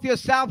Philadelphia,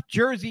 South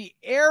Jersey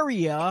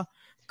area,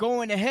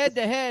 going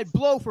head-to-head,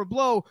 blow for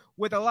blow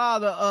with a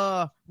lot of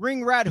the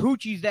ring rat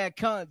hoochies that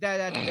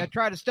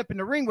try to step in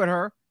the ring with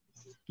her.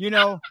 You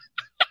know,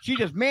 she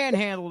just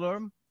manhandled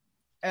them.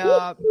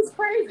 It's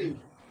crazy.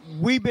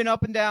 We've been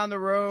up and down the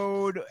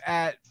road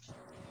at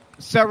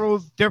several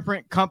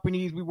different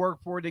companies we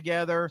worked for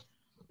together.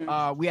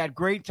 We had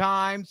great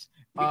times.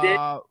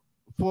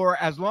 For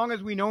as long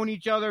as we known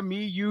each other,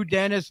 me, you,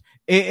 Dennis,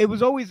 it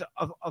was always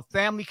a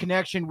family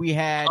connection we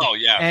had. Oh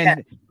yeah,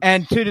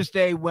 and to this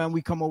day, when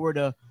we come over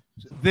to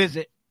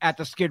visit at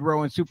the Skid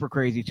Row and Super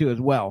Crazy too, as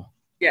well.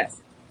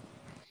 Yes.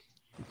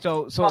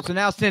 So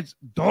now since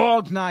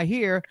Dog's not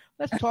here,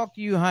 let's talk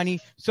to you, honey.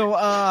 So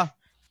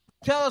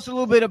tell us a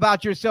little bit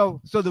about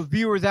yourself, so the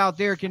viewers out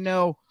there can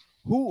know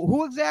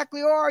who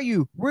exactly are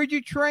you? Where'd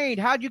you train?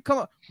 How'd you come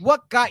up?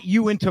 What got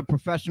you into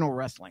professional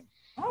wrestling?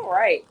 All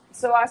right.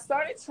 So I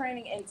started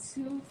training in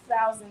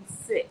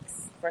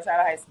 2006, fresh out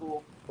of high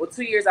school. Well,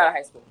 2 years out of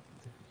high school.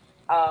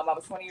 I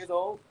was 20 years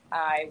old.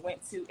 I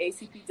went to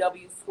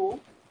ACPW school.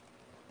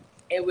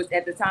 It was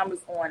at the time it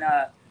was on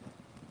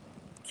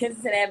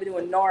Kensington Avenue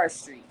and Norris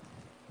Street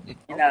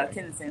in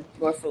Kensington,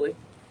 North Philly.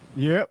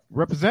 Yep,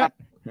 represent.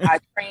 I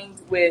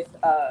trained with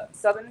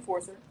Southern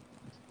Enforcer,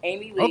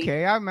 Amy Lee.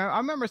 Okay, I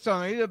remember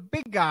something. He's a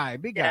big guy,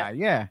 guy.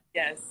 Yeah.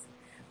 Yes.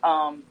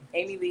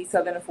 Amy Lee,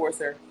 Southern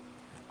Enforcer,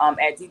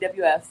 at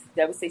DWF,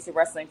 Devastation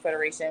Wrestling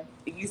Federation.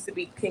 It used to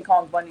be King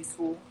Kong Bundy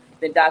School.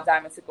 Then Doc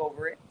Diamond took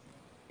over it.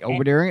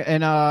 Over there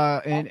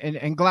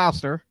in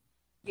Gloucester.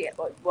 Yeah,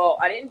 well,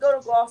 I didn't go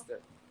to Gloucester.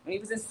 When he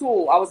was in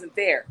Sewell, I wasn't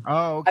there.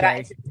 Oh, okay.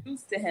 I got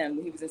introduced to him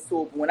when he was in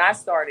Sewell. But when I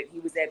started, he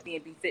was at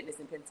B&B Fitness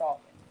in Pentalton.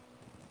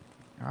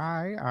 All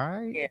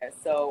right. Yeah,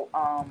 so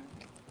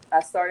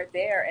I started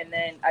there, and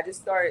then I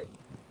just started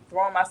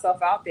throwing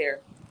myself out there.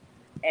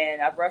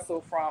 And I've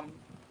wrestled from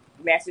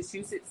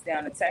Massachusetts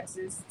down to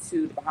Texas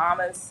to the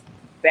Bahamas,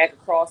 back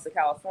across to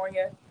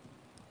California,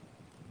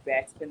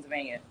 back to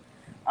Pennsylvania.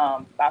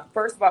 My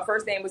first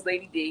name was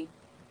Lady D,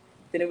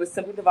 then it was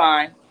Simple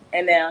Divine,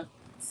 and then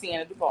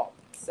Sienna Duvall.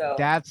 So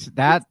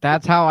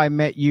that's how I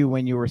met you,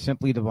 when you were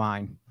Simply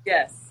Divine.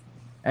 Yes.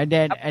 And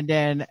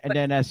then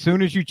as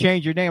soon as you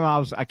changed your name,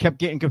 I kept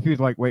getting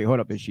confused. Like, wait, hold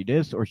up, is she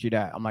this or is she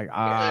that? I'm like, But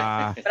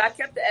I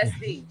kept the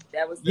SD.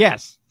 That was the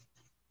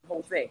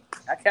whole thing.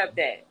 I kept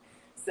that.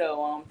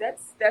 So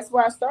that's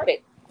where I started.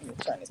 Let me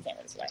turn this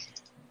camera this way.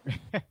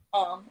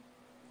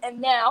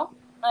 And now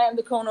I am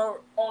the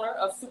co-owner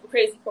of Super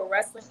Crazy Pro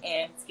Wrestling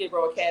and Skid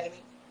Row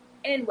Academy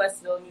in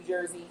Westville, New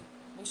Jersey.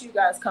 Make sure you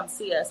guys come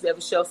see us. We have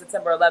a show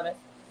September 11th,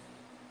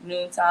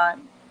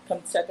 noontime.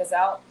 Come check us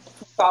out.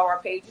 Follow our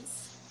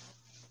pages.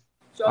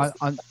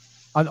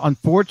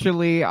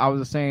 Unfortunately, I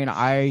was saying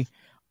I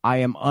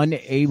am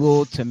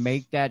unable to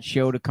make that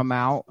show to come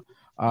out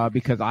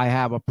because I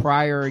have a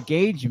prior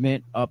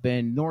engagement up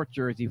in North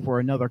Jersey for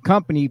another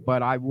company.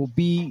 But I will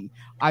be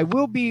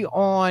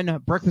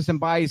on Breakfast and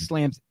Body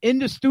Slams in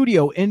the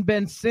studio in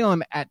Ben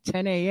Salem at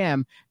 10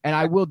 a.m. and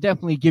I will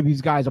definitely give you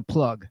guys a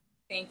plug.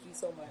 Thank you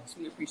so much.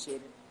 We appreciate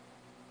it.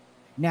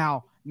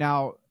 Now,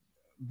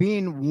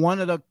 being one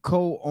of the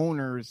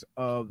co-owners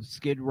of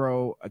Skid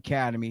Row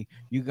Academy,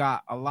 you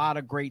got a lot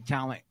of great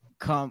talent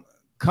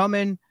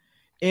coming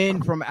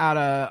in from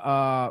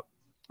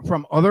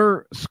from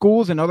other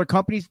schools and other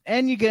companies,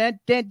 and you got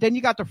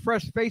the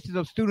fresh faces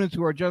of students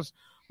who are just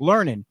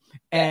learning.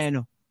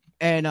 And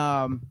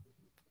I'm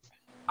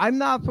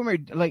not familiar.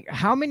 Like,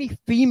 how many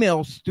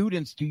female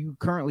students do you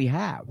currently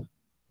have?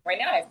 Right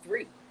now, I have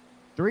 3.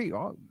 3.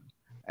 Oh,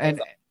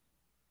 and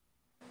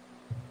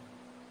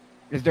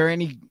is there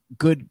any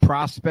good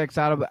prospects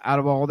out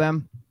of all of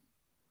them?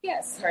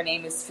 Yes, her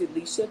name is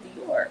Felicia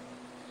Dior.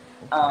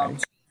 Okay.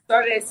 She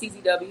started at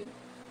CZW.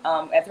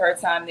 After her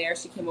time there,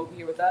 she came over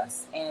here with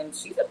us, and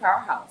she's a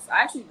powerhouse.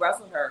 I actually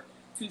wrestled her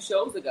 2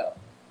 shows ago.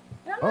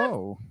 And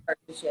I'm not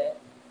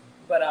yet,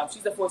 but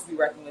she's a force to be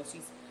reckoned with.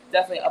 She's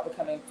definitely an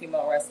up-and-coming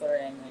female wrestler,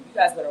 and you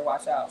guys better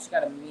watch out. She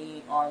got a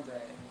mean arm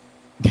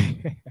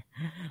drag.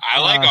 I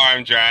like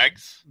arm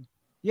drags.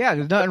 Yeah,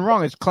 there's nothing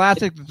wrong. It's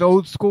classic. It's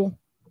old school.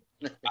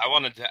 I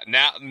wanted to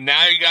now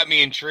you got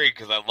me intrigued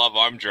because I love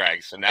arm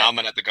drags. So now I'm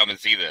gonna have to come and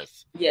see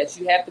this. Yes,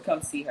 you have to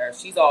come see her.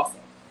 She's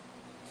awesome.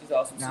 She's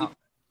awesome. She's a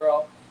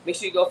girl. Make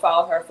sure you go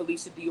follow her,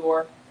 Felicia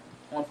Dior,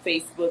 on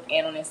Facebook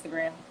and on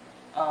Instagram.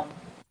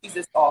 She's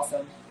just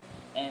awesome.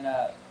 And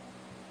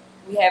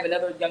we have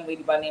another young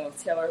lady by the name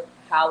of Taylor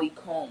Holly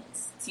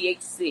Combs,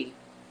 THC.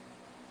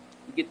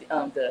 You get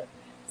the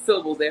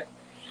syllables there.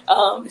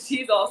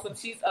 She's awesome.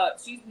 She's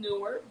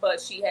newer, but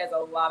she has a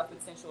lot of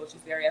potential. She's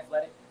very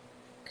athletic.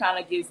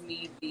 Kind of gives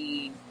me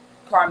the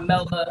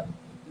Carmella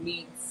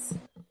meets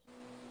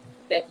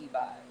Becky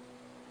vibe.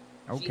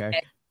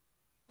 Okay.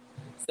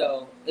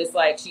 So it's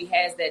like she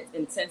has that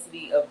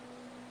intensity of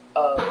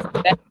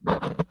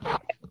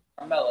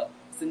Carmella.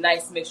 It's a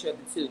nice mixture of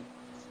the two.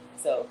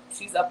 So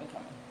she's up and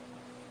coming.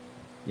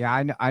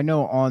 Yeah, I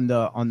know on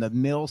the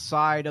male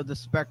side of the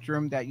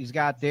spectrum that you've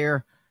got there,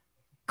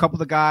 a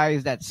couple of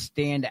guys that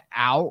stand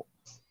out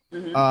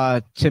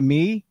to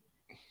me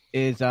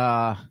is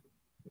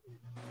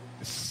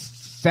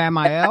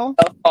Samael.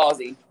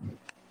 Aussie.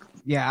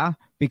 Yeah,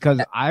 because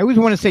I always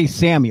want to say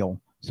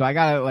Samuel, so I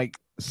gotta like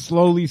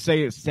slowly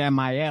say it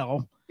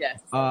Samael. Yes.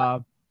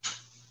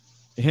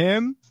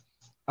 Him.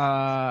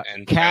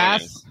 And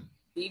Cass.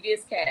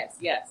 Devious Cass.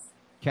 Yes.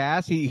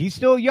 Cass. He's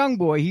still a young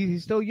boy.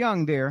 He's still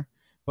young there,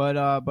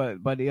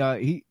 but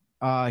he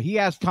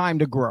has time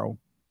to grow.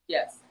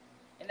 Yes,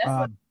 and that's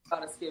what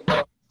about a skill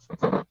level.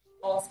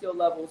 All skill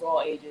levels,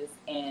 all ages,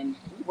 and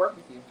we work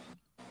with you.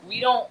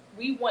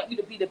 We want you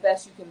to be the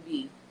best you can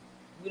be.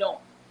 We don't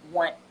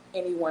want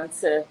anyone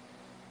to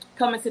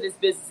come into this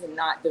business and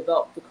not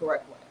develop the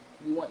correct way.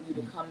 We want you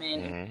to come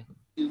in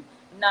to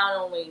not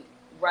only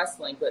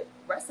wrestling, but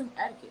wrestling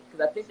etiquette,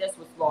 because I think that's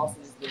what's lost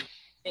in this business.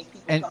 I think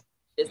people come to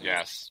this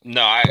business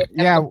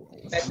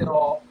expect it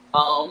all.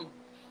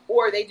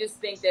 Or they just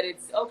think that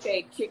it's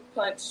okay, kick,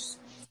 punch,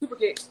 super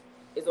kick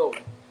is over.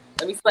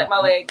 Let me select my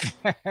leg,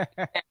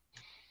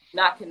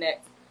 not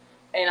connect,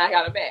 and I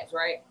got a match,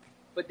 right?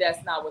 But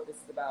that's not what this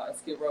is about at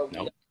Skid Row.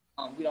 Nope.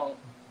 We don't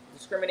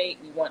discriminate.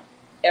 We want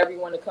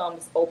everyone to come.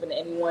 It's open to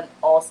anyone,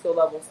 all skill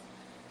levels.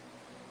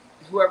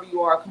 Whoever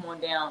you are, come on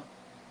down.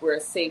 We're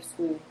a safe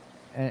school.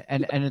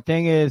 And the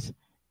thing is,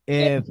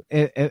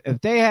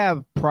 if they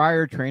have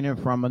prior training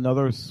from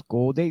another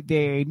school, they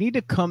need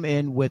to come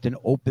in with an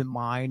open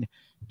mind.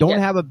 Don't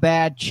have a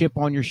bad chip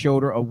on your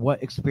shoulder of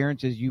what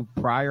experiences you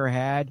prior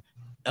had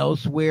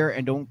elsewhere,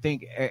 and don't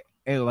think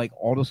like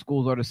all the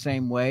schools are the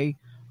same way.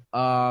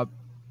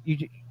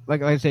 You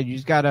like I said, you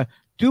just gotta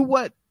do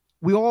what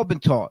we all been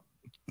taught.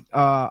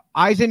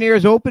 Eyes and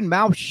ears open,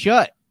 mouth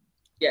shut.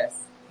 Yes.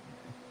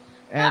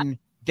 And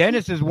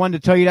Dennis is one to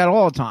tell you that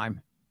all the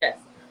time. Yes.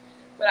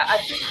 But I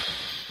think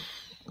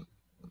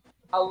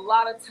a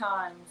lot of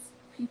times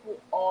people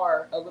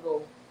are a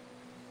little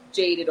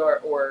jaded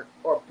or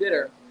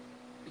bitter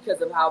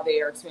because of how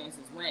their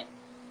experiences went.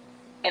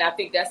 And I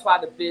think that's why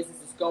the business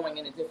is going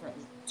in a different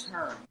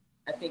turn.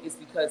 I think it's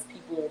because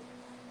people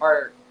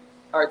are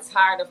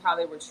tired of how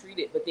they were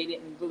treated, but they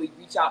didn't really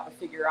reach out to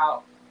figure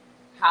out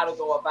how to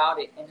go about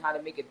it and how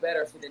to make it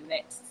better for the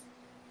next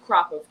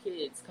crop of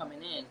kids coming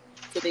in.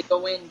 So they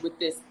go in with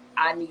this,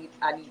 I need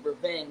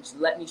revenge.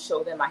 Let me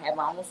show them I have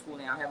my own school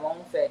now. I have my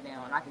own Fed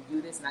now, and I can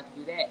do this and I can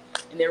do that.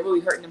 And they're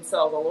really hurting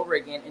themselves all over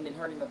again and then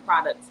hurting the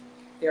product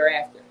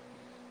thereafter.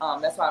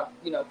 That's why,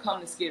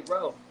 come to Skid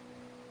Row.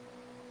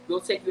 We'll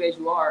take you as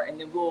you are, and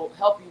then we'll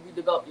help you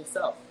redevelop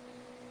yourself.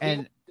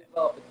 And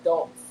develop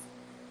adults,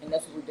 and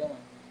that's what we're doing.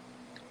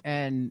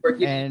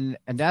 And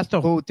that's the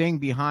whole thing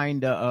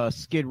behind the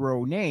Skid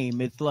Row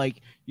name. It's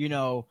like,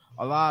 a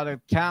lot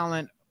of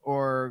talent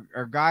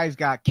or guys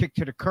got kicked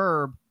to the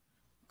curb.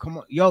 Come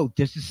on, yo,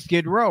 this is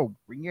Skid Row.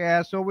 Bring your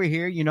ass over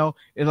here.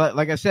 It's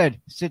like I said,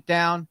 sit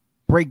down,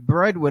 break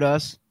bread with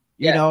us,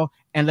 and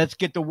let's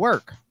get to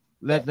work.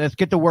 Let's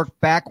get the work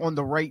back on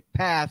the right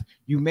path.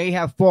 You may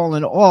have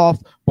fallen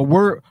off, but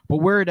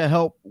we're to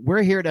help.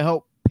 We're here to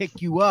help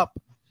pick you up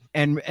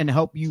and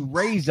help you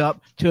raise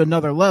up to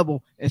another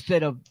level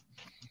instead of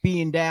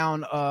being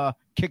down,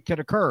 kicked to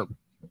the curb.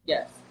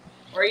 Yes.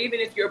 Or even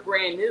if you're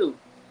brand new,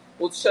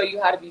 we'll show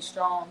you how to be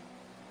strong,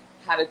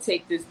 how to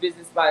take this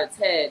business by its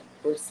head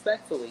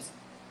respectfully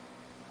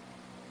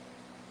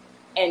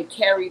and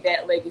carry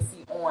that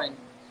legacy on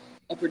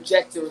and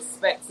project the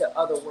respect to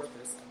other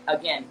workers.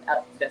 Again,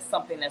 that's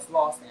something that's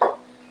lost now.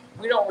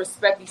 We don't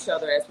respect each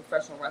other as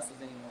professional wrestlers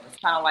anymore.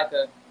 It's kind of like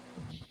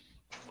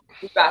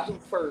who got who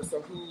first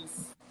or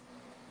whose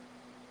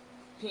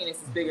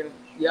penis is bigger than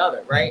the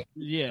other, right?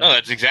 Yeah. No,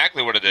 that's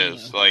exactly what it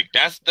is. Yeah. Like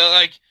that's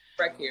the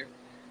right here.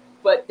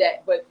 But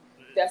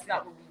that's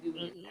not what we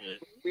do.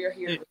 We're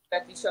here to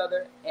respect each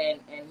other and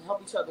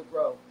help each other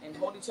grow and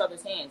hold each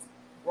other's hands.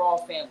 We're all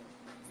family.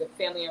 It's a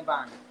family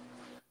environment.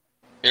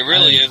 It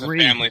really is a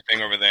family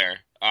thing over there.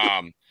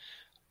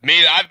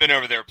 I've been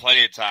over there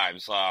plenty of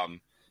times.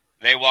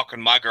 They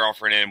welcomed my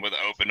girlfriend in with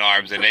open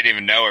arms, and they didn't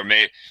even know her.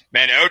 Man,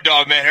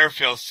 O-Dog made her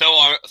feel so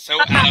out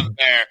of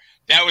there.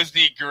 That was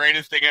the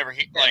greatest thing ever.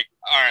 Like,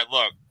 all right,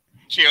 look,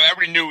 Chio,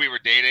 everybody knew we were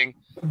dating.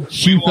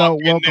 She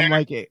felt welcome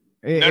like it.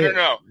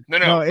 No.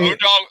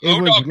 O-Dog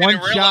was one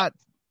shot.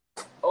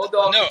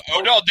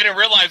 O-Dog didn't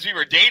realize we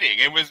were dating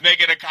and was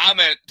making a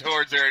comment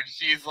towards her. And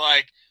she's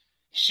like,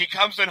 she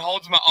comes and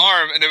holds my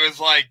arm, and it was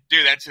like,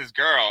 dude, that's his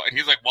girl. And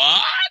he's like,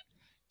 what?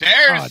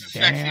 There's the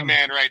sexy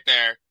man right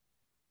there.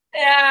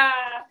 Yeah.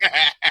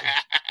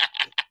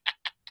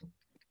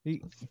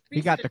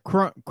 he got the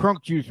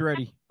crunk juice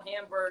ready.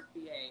 Hamburg,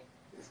 PA.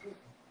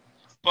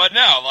 But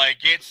no, like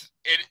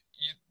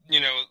the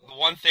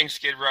one thing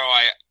Skid Row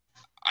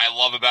I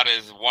love about it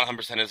is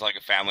 100% is like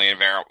a family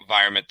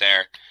environment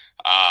there.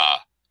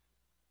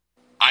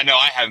 I know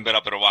I haven't been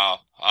up in a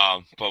while,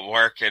 but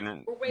work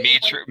and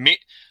me.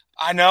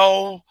 I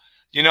know.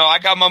 I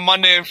got my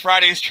Monday and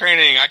Fridays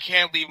training. I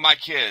can't leave my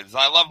kids.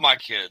 I love my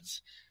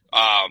kids.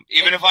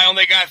 Even if I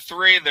only got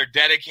 3, they're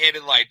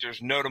dedicated. Like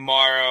there's no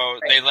tomorrow.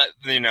 Right.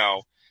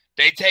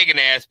 They take an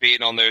ass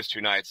beating on those 2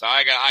 nights. So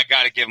I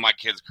got to give my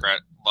kids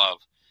love.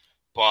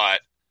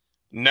 But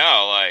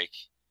no, like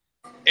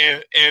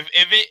if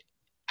it,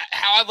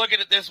 how I look at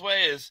it this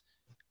way is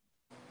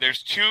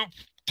there's 2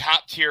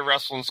 top tier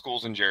wrestling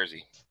schools in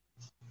Jersey.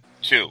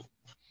 2.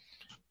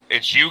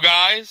 It's you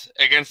guys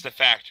against the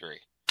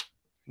factory.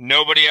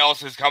 Nobody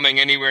else is coming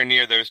anywhere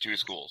near those 2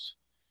 schools.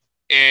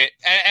 And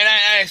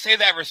I say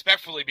that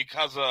respectfully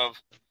because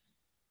of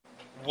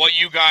what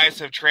you guys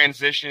have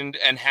transitioned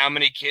and how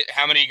many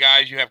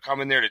guys you have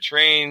come in there to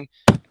train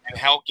and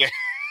help get.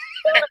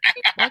 What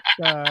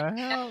the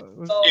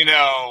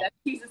hell? That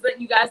piece is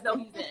letting you guys know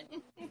he's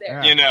in. He's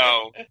there.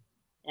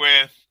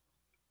 With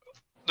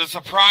the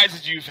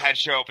surprises you've had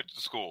show up at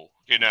the school,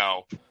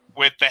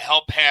 with the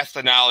help pass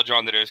the knowledge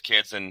on to those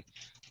kids and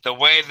the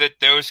way that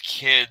those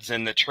kids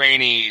and the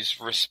trainees,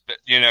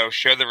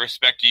 show the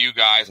respect to you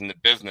guys and the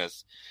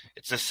business.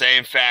 It's the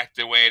same fact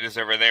the way it is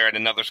over there at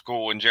another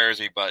school in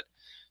Jersey, but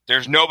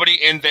there's nobody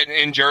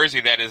in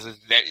Jersey that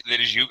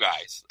is you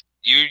guys.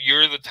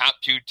 You're the top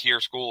 2 tier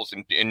schools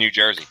in New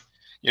Jersey.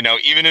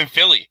 Even in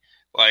Philly,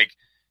 like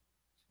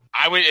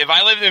I would, if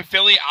I lived in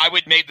Philly, I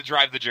would make the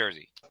drive to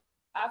Jersey.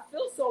 I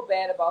feel so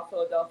bad about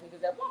Philadelphia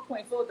because at one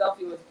point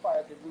Philadelphia was part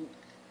of the group.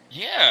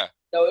 Yeah.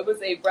 So it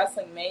was a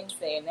wrestling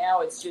mainstay, and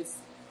now it's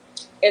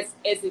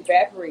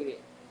evaporated.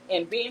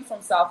 And being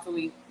from South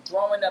Philly,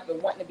 growing up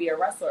and wanting to be a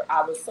wrestler,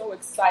 I was so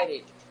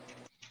excited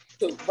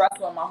to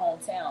wrestle in my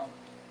hometown,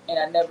 and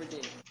I never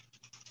did.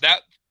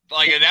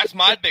 That's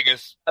my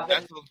biggest.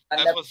 That's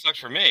what sucks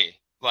for me.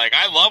 Like,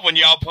 I love when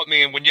y'all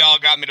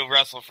got me to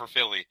wrestle for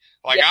Philly.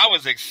 Like, yeah. I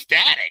was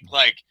ecstatic.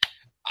 Like,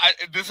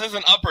 this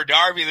isn't Upper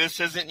Darby. This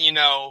isn't,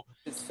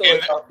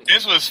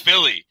 this was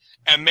Philly.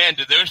 And man,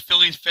 did those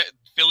Phillies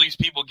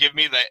people give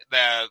me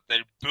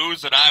the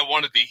boos that I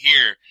wanted to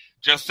hear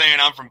just saying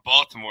I'm from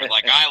Baltimore.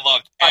 Like, I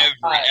loved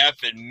every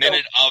effing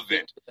minute of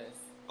it.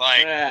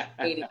 Like,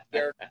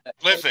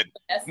 listen,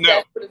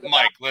 no,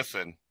 Mike,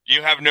 listen.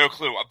 You have no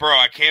clue. Bro,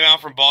 I came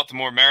out from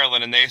Baltimore,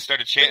 Maryland, and they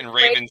started chanting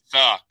Ravens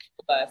suck.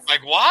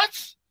 Like,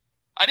 what?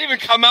 I didn't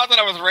even come out that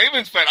I was a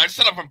Ravens fan. I just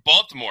said I'm from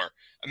Baltimore.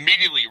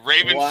 Immediately,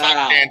 Ravens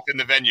suck chants in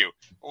the venue.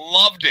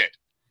 Loved it.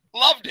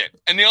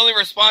 And the only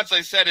response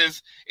I said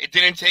is, it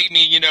didn't take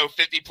me,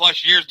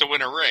 50-plus years to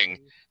win a ring.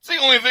 It's the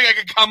only thing I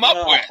could come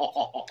up with.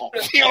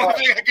 It's the only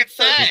thing I could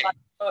say.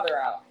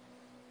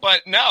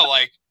 But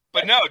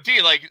no,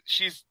 D, like,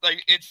 she's,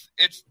 like,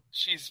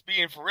 she's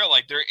being for real.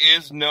 Like, there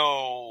is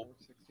no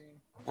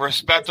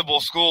respectable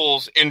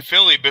schools in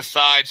Philly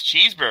besides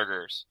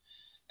Cheeseburgers.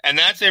 And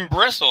that's in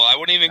Bristol. I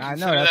wouldn't even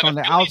consider that on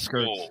the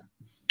outskirts. School.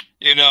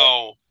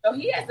 So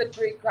he has a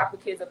great crop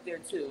of kids up there,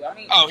 too. I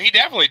mean, he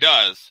definitely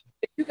does.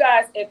 If you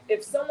guys,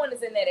 if someone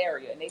is in that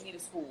area and they need a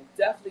school,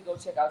 definitely go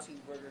check out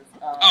Cheeseburgers.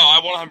 I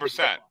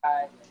 100%.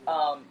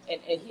 And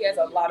he has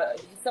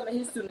some of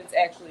his students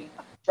actually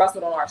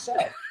wrestled on our show.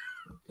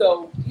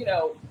 So,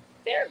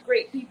 they're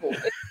great people.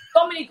 There's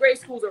so many great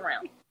schools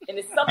around. And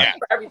it's something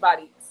for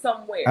everybody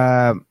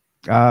somewhere.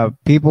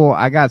 People,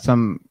 I got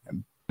some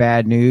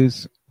bad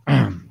news.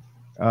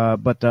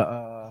 But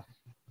the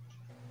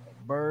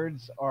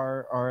Birds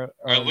are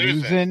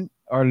losing.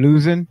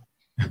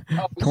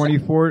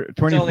 24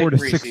 to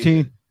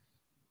 16.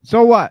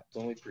 So what? It's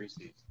only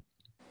preseason.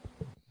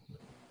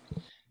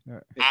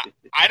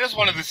 I just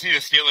wanted to see the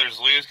Steelers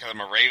lose because I'm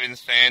a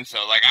Ravens fan.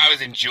 So, like, I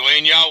was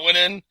enjoying y'all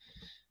winning.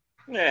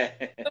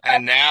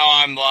 And now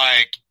I'm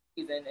like...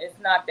 It's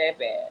not that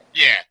bad.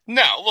 Yeah.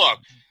 No, look.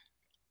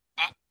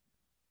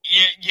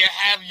 You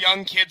have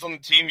young kids on the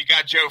team. You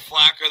got Joe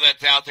Flacco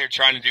that's out there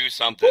trying to do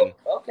something.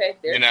 Okay.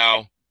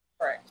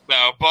 Right.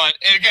 So, but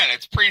again,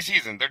 it's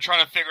preseason. They're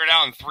trying to figure it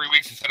out in 3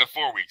 weeks instead of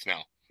 4 weeks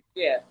now.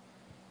 Yeah.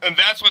 And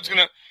that's what's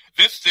gonna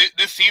this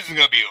season's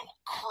gonna be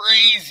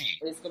crazy.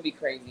 It's gonna be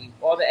crazy.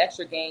 All the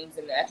extra games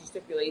and the extra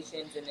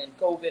stipulations, and then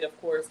COVID,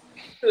 of course.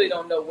 Really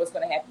don't know what's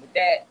gonna happen with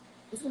that.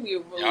 It's gonna be a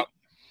really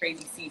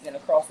crazy season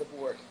across the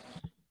board.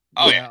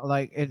 Oh yeah,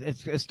 like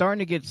it's starting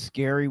to get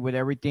scary with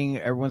everything.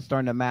 Everyone's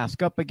starting to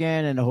mask up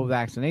again, and the whole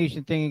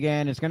vaccination thing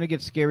again. It's going to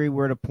get scary.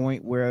 We're at a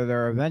point where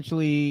they're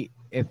eventually,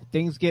 if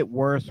things get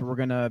worse, we're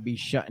going to be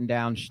shutting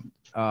down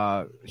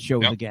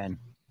shows again.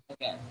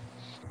 Okay.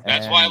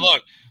 That's why.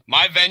 Look,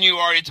 my venue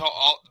already told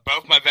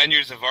both my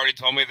venues have already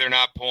told me they're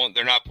not pulling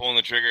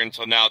the trigger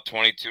until now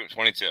 22.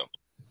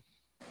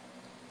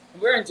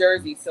 We're in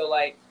Jersey, so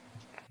like,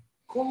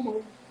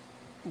 cool.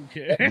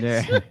 Okay.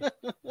 Yeah.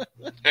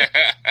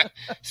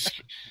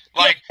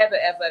 Like, have an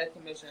athletic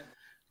commission.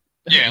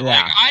 Yeah,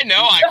 like I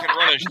know I could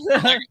run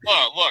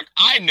a look.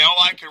 I know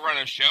I could run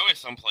a show at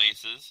some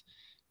places.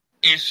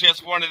 It's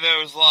just one of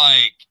those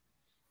like,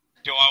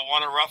 do I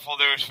want to ruffle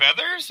those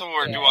feathers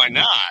or do I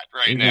not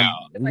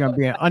now? We're gonna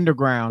be an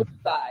underground.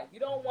 You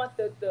don't want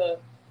the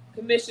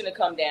commission to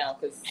come down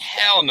because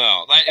hell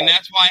no. And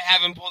that's why I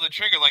haven't pulled the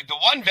trigger. Like the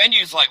one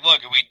venue's like, look,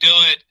 if we do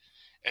it.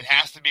 It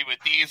has to be with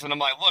these, and I'm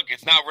like, look,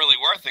 it's not really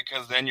worth it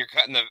because then you're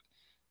cutting the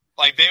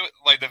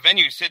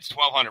venue sits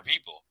 1,200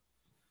 people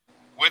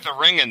with a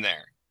ring in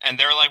there, and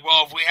they're like,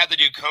 well, if we had to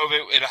do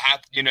COVID, it'll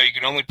have to, you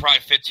can only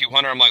probably fit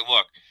 200. I'm like,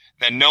 look,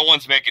 then no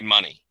one's making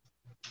money,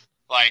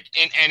 like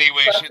in any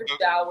way. Plus the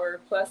shower,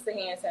 plus the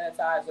hand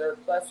sanitizer,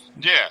 plus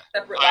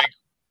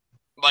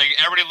like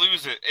everybody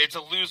loses. It's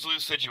a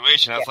lose-lose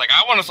situation. I was like,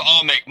 I want us to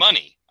all make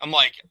money. I'm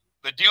like,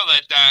 the deal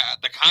that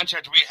the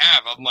contract we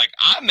have, I'm like,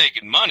 I'm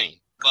making money.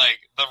 Like,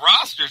 the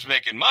roster's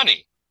making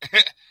money.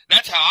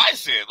 That's how I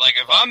see it. Like,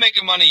 if I'm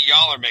making money,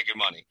 y'all are making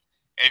money.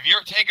 If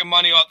you're taking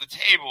money off the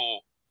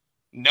table,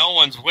 no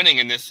one's winning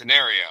in this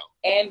scenario.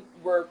 And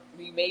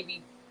we may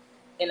be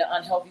in an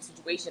unhealthy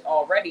situation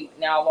already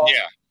now.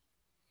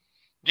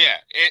 Yeah.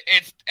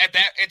 It's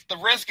the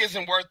risk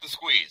isn't worth the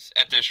squeeze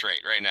at this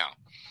rate right now.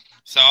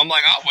 So I'm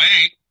like, I'll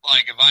wait.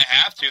 Like, if I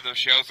have to, the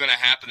show's going to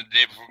happen the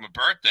day before my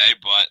birthday,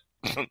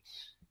 but...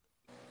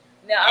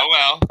 Now,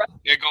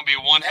 it's gonna be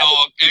one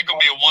big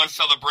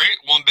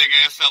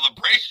ass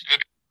celebration.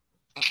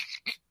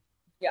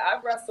 Yeah, I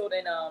wrestled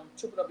in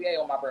Triple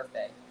WA on my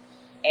birthday,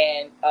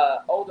 and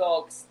Old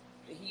Dogs,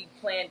 he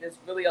planned this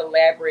really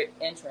elaborate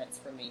entrance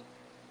for me.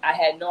 I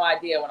had no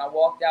idea when I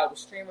walked out with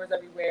streamers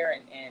everywhere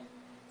and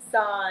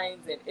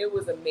signs, and it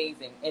was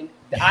amazing. And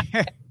I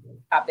haven't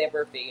topped that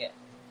birthday yet.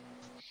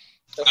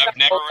 So I've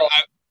never.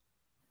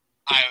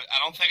 I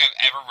don't think I've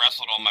ever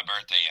wrestled on my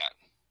birthday yet.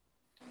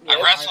 Yeah,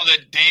 I wrestled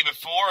the day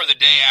before or the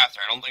day after.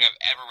 I don't think I've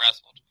ever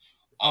wrestled.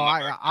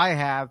 I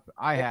have.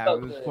 So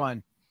It was good.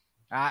 fun.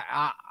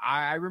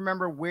 I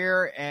remember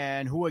where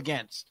and who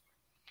against.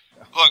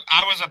 Look,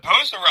 I was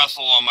supposed to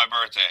wrestle on my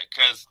birthday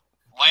because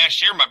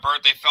last year my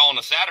birthday fell on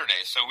a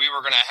Saturday, so we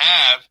were going to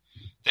have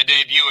the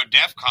debut of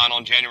DEF CON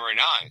on January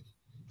 9th,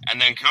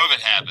 and then COVID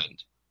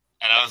happened.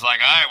 And I was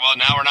like, all right, well,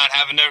 now we're not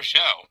having no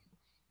show.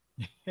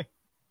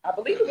 I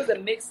believe it was a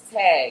mixed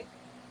tag.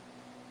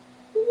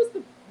 Who was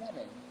the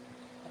woman?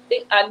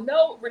 I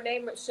know Renee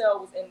Michelle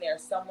was in there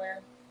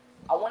somewhere.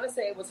 I want to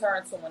say it was her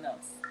and someone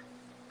else.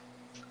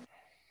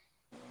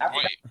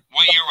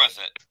 What year was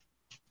it?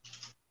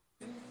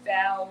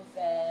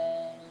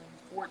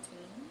 2014.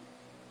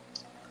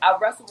 I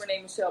wrestled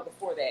Renee Michelle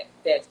before that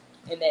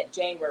in that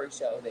January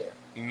show there.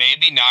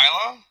 Maybe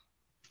Nyla?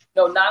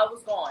 No, Nyla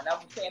was gone. I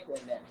was champion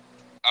then.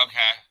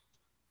 Okay.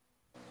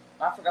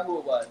 I forgot who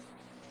it was.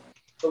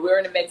 But we were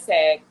in the mixed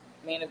tag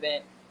main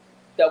event,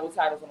 double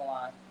titles on the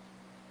line.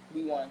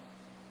 We won.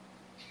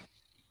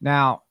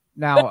 Now,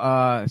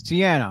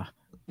 Sienna.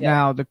 Yeah.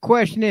 Now the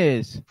question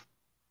is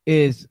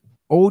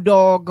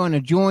O-Dog going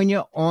to join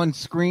you on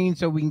screen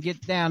so we can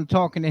get down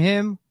talking to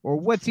him, or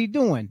what's he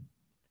doing?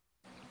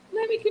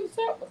 Let me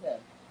consult with him.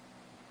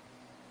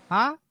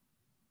 Huh?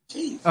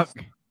 Jeez.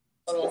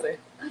 Hold on a second.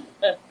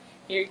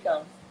 Here he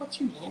comes. What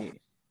you want?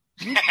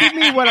 You give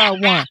me what I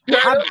want.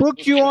 I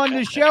booked you on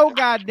the show,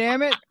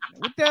 goddammit.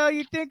 What the hell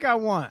you think I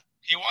want?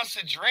 He wants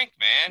to drink,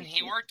 man.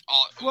 He worked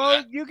all.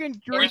 Well, you can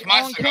drink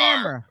my on cigar?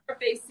 camera.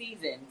 Birthday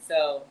season,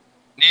 so.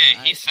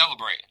 Yeah, he's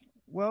celebrating.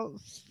 Well,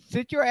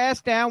 sit your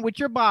ass down with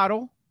your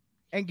bottle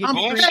and get I'm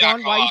your boom drink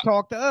on shakalaka. while you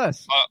talk to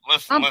us.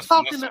 I'm Listen.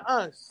 talking to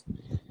us.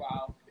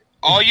 Wow.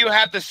 All you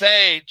have to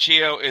say,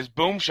 Chio, is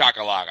boom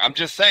shakalaka. I'm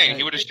just saying,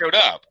 he would have showed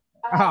up.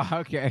 Oh,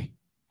 okay.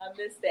 I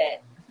missed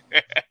that.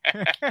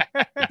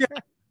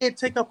 It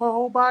take up her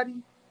whole body.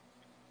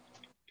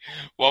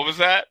 What was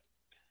that?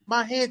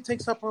 My head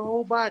takes up her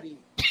whole body.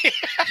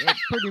 Yeah,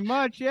 pretty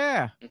much,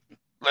 yeah.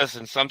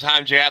 Listen,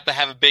 sometimes you have to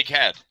have a big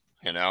head,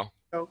 you know?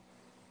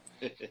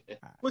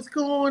 What's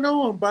going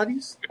on,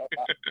 buddies?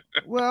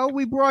 Well,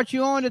 we brought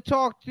you on to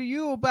talk to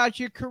you about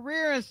your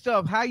career and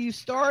stuff, how you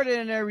started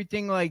and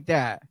everything like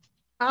that.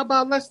 How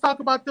about let's talk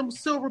about them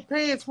silver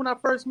pants when I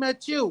first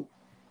met you?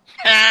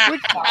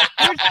 Which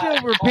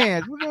silver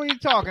pants? What are you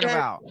talking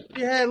about?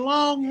 You had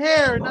long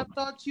hair, and I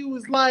thought you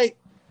was like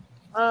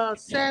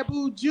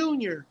Sabu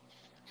Jr.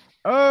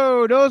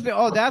 Oh,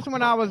 that's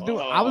when I was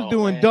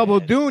doing double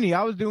dooney.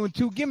 I was doing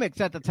 2 gimmicks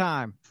at the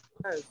time.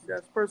 That's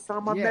the first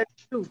time I met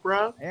you,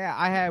 bro. Yeah,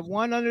 I had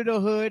one under the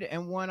hood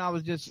and one I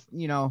was just,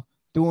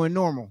 doing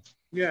normal.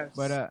 Yes.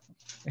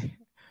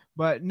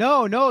 But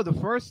no, the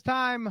first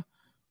time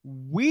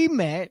we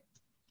met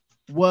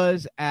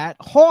was at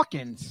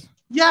Hawkins.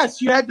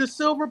 Yes, you had the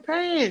silver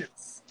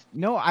pants.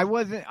 No, I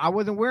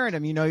wasn't wearing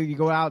them. You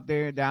go out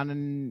there I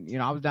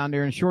was down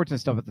there in shorts and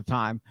stuff at the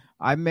time.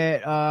 I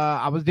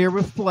was there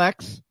with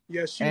Flex.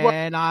 Yes, you were.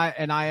 And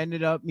I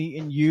ended up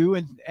meeting you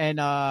and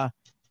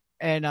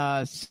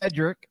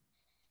Cedric.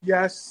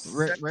 Yes.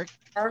 Rick.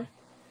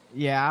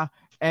 Yeah.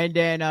 And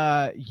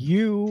then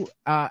you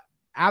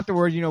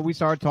afterwards, we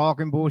started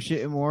talking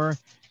bullshit and more,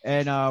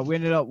 and we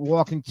ended up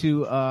walking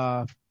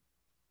to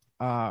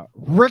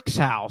Rick's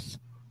house,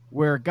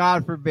 where,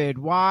 God forbid,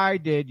 why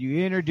did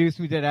you introduce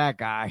me to that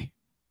guy?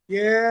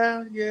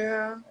 Yeah.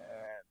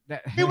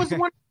 He was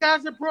one of the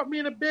guys that brought me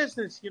into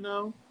business,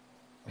 One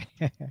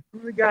of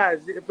the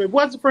guys. If it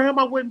wasn't for him,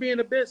 I wouldn't be in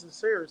the business,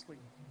 seriously.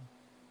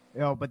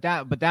 But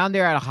down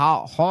there at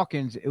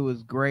Hawkins, it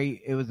was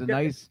great. It was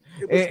nice.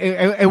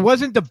 It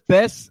wasn't the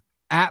best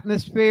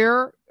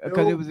atmosphere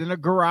because it was in a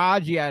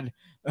garage. You had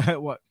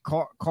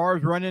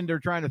cars running. They're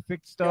trying to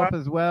fix stuff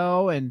as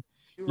well, and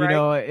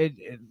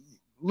it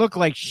looked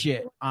like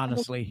shit,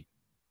 honestly.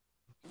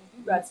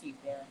 You got teeth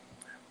there.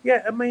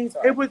 Yeah, I mean,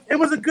 it was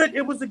a good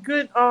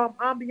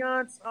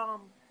ambiance.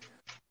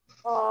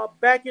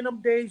 Back in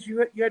them days,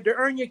 you had to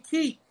earn your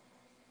keep.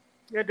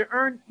 You had to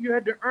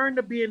earn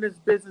to be in this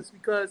business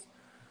because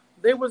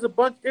there was a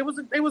bunch. It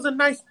was a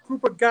nice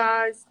group of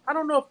guys. I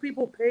don't know if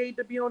people paid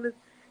to be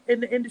in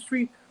the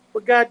industry,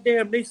 but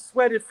goddamn, they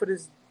sweated for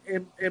this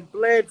and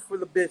bled for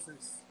the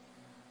business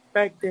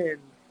back then.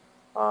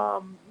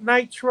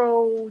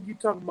 Nitro, you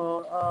talking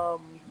about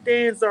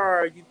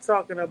Danzar, you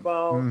talking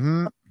about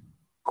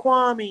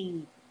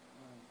Kwame,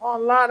 a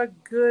lot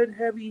of good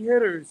heavy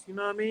hitters. You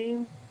know what I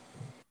mean?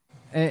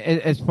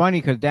 It's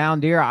funny because down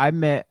there I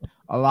met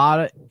a lot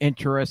of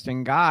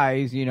interesting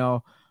guys.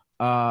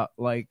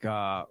 Like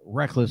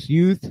Reckless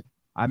Youth.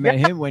 I met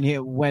him when he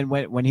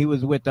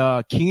was with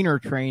Keener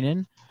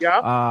training.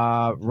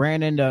 Yeah.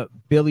 Ran into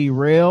Billy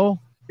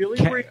Rail.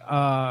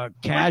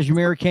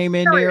 Cashmere came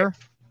in there.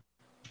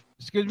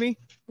 Excuse me?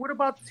 What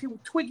about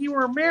Twiggy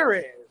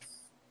Ramirez?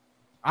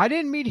 I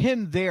didn't meet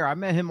him there. I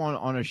met him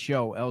on a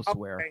show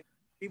elsewhere. Okay.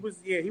 He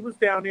was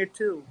down there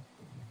too.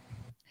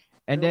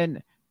 And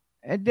then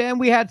And then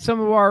we had some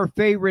of our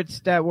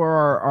favorites that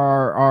were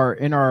our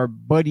in our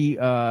buddy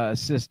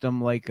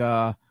system, like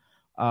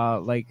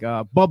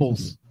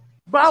Bubbles.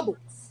 Bubbles.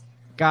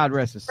 God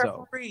rest his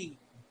soul. Referee.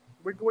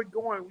 We're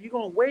going. You're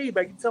going way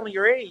back. You're telling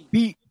your age.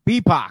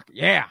 B-Pop.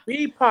 Yeah.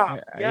 B-Pop.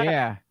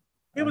 Yeah.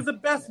 He was the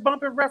best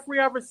bumping referee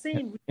I've ever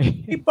seen.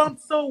 He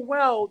bumped so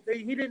well that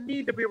he didn't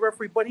need to be a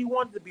referee, but he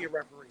wanted to be a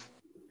referee.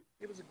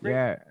 He was a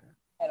great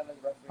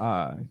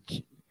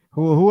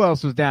Who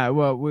else was down?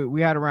 Well,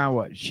 we had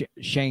around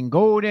Shane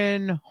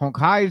Golden, Honk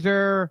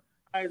Heiser.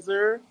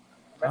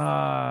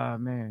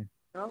 Man.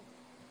 No?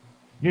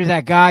 Here's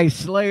that guy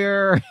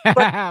Slayer.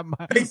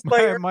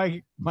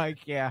 Mike.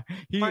 Yeah.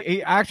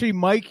 He actually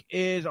Mike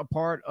is a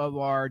part of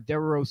our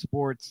Devereaux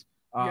Sports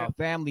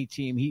family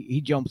team.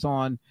 He jumps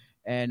on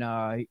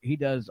and he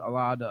does a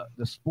lot of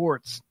the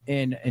sports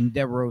in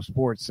Devereaux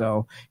Sports.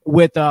 So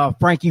with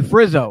Frankie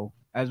Frizzo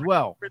as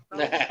well.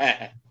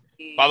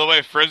 By the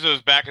way,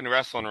 Frizzo's back in the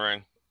wrestling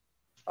ring.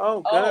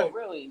 Oh, good. Oh,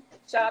 really?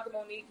 Shout out to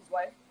Monique, his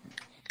wife.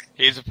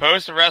 He's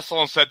supposed to wrestle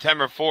on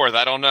September 4th.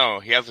 I don't know.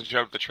 He hasn't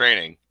showed up to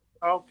training.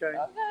 Okay.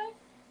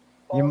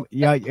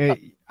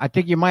 I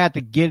think you might have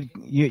to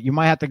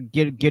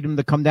get him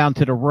to come down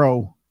to the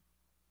row.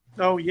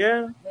 Oh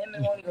yeah. Him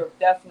and Monique are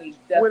definitely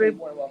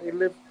more welcome. They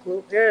live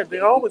close. Yeah,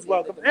 they're always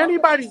welcome.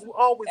 Everybody's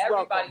always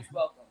welcome.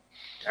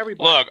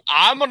 Everybody. Look,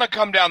 I'm gonna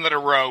come down to the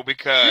row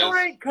because you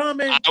ain't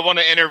coming. I want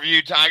to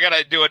interview. I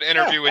gotta do an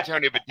interview with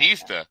Tony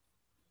Batista.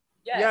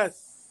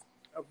 Yes.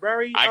 I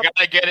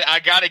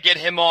gotta get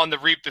him on the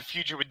Reap the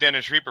Future with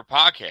Dennis Reaper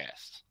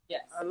podcast.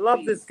 Yes. I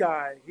love this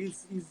guy.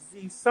 He's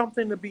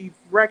something to be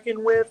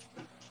reckoned with.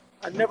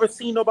 I've never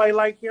seen nobody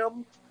like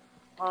him.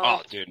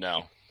 Oh, dude,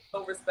 no.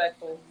 So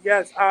respectful.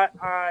 Yes,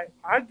 I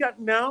got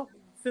now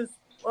since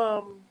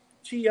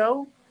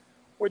Chio,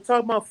 we're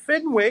talking about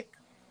Fenwick.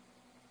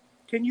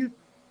 Do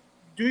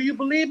you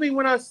believe me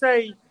when I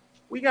say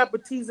we got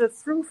Batista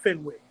through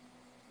Fenwick?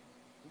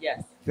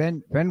 Yes.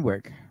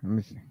 Fenwick. Let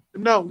me see.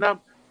 No,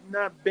 not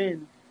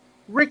Ben.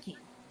 Ricky. He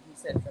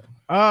said so.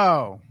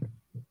 Oh.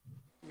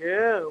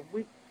 Yeah,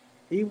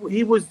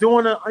 he was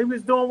doing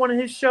one of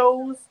his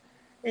shows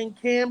in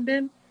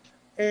Camden,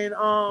 and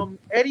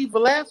Eddie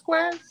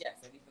Velasquez. Yes,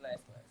 Eddie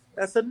Velasquez.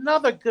 That's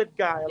another good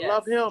guy. Yes. I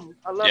love him.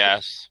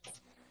 Yes.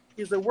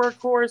 He's a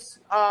workhorse.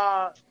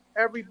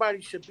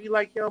 Everybody should be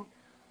like him.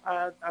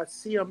 I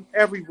see him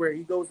everywhere.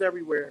 He goes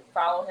everywhere.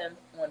 Follow him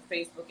on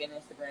Facebook and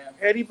Instagram.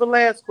 Eddie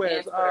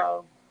Velasquez.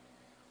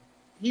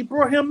 He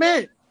brought him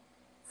in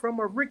from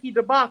a Ricky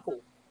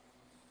debacle.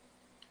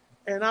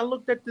 And I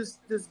looked at this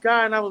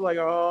guy and I was like,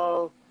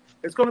 oh,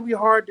 it's going to be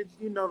hard to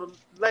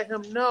let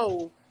him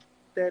know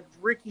that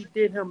Ricky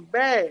did him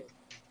bad.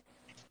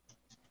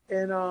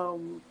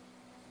 And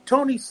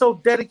Tony's so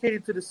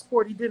dedicated to the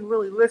sport, he didn't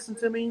really listen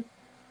to me.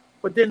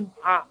 But then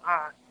I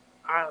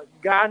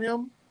got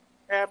him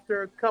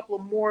after a couple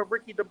of more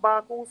Ricky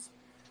debacles.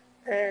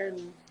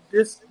 And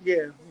I'm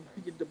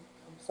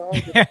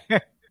sorry.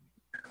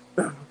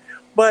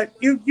 But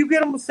you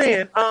get what I'm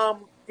saying.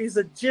 He's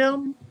a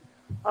gym.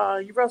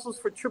 He wrestles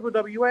for Triple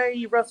WA.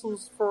 He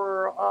wrestles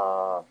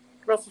for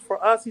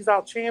us. He's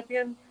our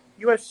champion,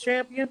 U.S.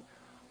 champion.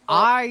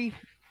 I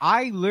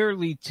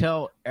literally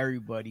tell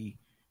everybody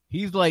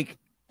he's like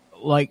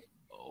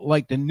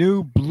the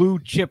new blue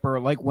chipper.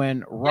 Like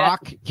when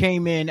Rock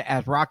came in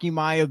as Rocky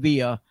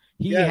Maivia,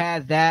 he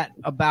has that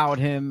about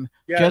him.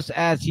 Just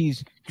as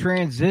he's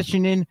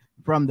transitioning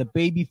from the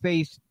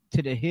babyface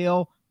to the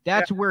heel,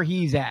 that's where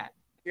he's at.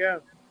 Yeah.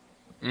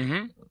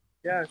 Mm-hmm.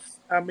 Yes,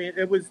 I mean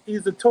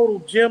he's a total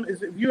gem.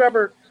 If you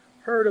ever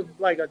heard of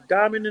like a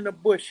diamond in the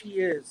bush,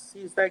 he's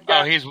that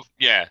guy.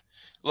 Oh,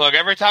 Look,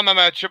 every time I'm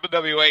at Triple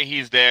WA,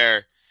 he's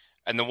there.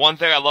 And the one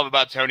thing I love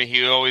about Tony,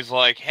 he always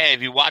like, hey,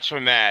 if you watch my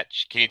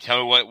match, can you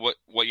tell me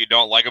what you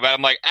don't like about it?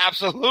 I'm like,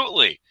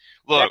 absolutely.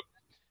 Look,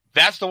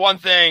 that's the one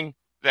thing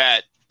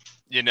that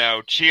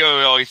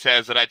Chio always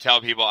says that I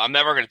tell people, I'm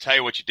never going to tell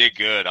you what you did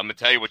good. I'm going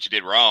to tell you what you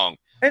did wrong.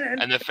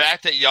 And the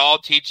fact that y'all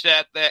teach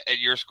that at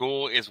your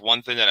school is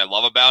one thing that I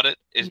love about it,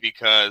 is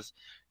because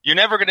you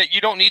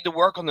don't need to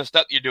work on the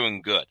stuff you're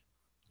doing good,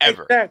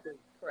 ever. Exactly.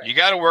 You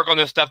got to work on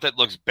the stuff that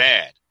looks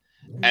bad.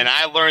 And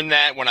I learned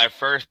that when I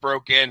first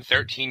broke in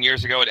 13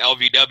 years ago at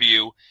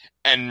LVW,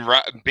 and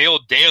Bill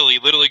Daly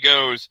literally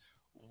goes,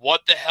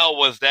 what the hell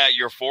was that?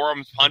 Your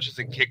forearms, punches,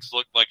 and kicks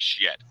looked like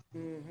shit.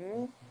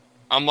 Mm-hmm.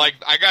 I'm like,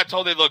 I got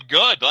told they looked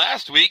good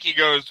last week. He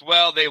goes,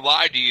 well, they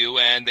lied to you,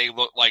 and they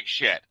look like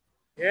shit.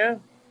 Yeah.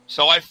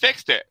 So I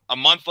fixed it. A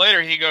month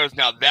later, he goes,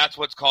 now that's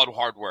what's called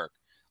hard work.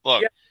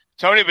 Look,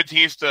 Tony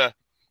Batista,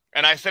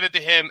 and I said it to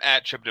him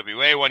at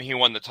AAA when he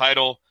won the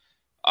title.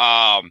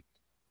 The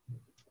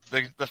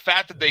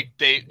fact that they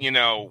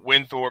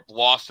Winthorpe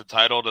lost the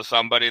title to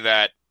somebody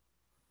that,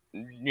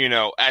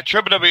 at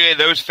AAA,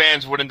 those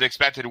fans wouldn't have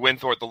expected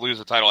Winthorpe to lose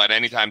the title at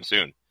any time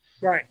soon.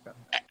 Right.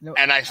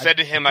 And I said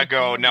to him, I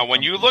go, now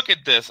when you look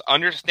at this,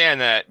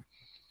 understand that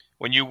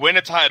when you win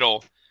a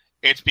title,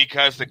 it's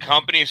because the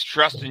company is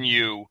trusting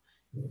you,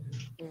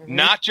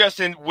 not just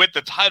with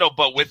the title,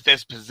 but with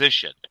this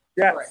position.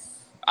 Yes.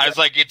 I was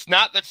like, it's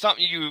not that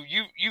something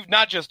you've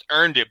not just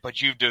earned it,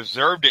 but you've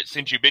deserved it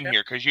since you've been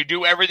here because you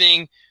do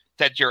everything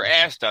that you're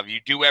asked of. You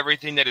do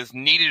everything that is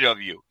needed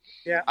of you.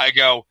 Yeah. I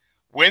go,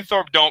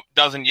 Winthrop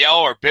doesn't yell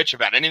or bitch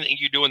about anything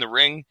you do in the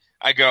ring.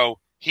 I go,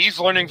 he's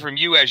learning from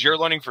you as you're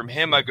learning from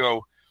him. I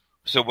go,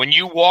 so when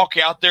you walk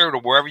out there to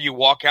wherever you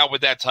walk out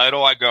with that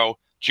title, I go,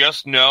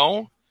 just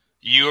know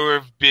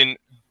you've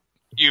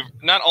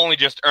not only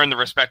just earned the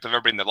respect of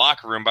everybody in the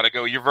locker room, but I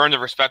go, you've earned the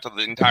respect of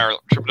the entire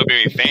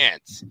WWE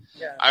fans.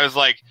 Yeah. I was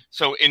like,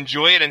 so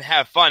enjoy it and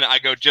have fun. I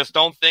go, just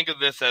don't think of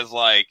this as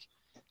like,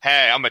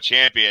 hey, I'm a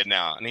champion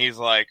now. And he's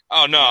like,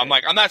 oh no. I'm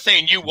like, I'm not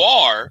saying you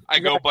are. I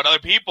go, but other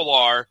people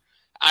are.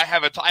 I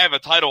have a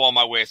title on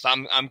my waist.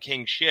 I'm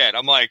king shit.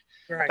 I'm like,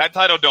 that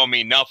title don't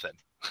mean nothing.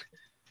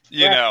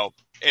 you know,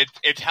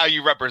 it's how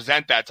you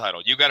represent that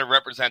title. You got to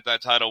represent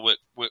that title with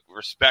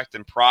respect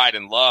and pride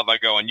and love. I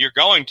go, and you're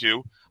going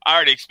to. I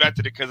already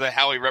expected it because of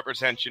how he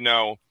represents, you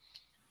know,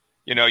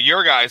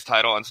 your guy's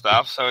title and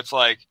stuff. So it's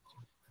like,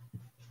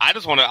 I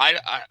just want to.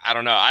 I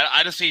don't know.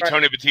 I just see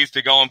Tony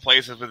Batista going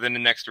places within the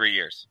next 3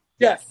 years.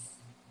 Yes.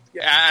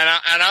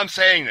 And I'm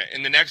saying that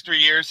in the next 3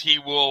 years, he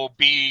will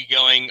be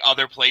going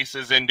other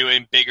places and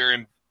doing bigger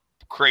and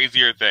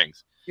crazier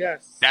things.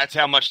 Yes. That's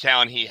how much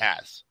talent he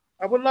has.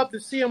 I would love to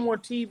see him on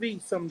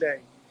TV someday.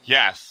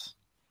 Yes.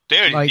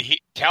 Dude,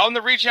 tell him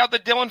to reach out to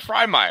Dylan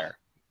Freimeyer.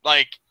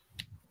 Like,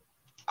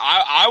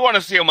 I want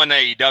to see him on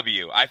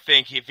AEW. I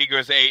think if he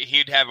goes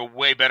he'd have a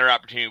way better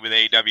opportunity with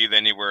AEW than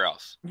anywhere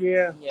else.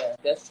 Yeah. Yeah,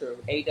 that's true.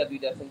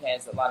 AEW definitely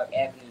has a lot of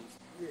avenues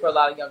for a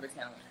lot of younger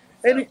talent.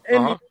 So.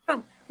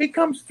 And he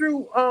comes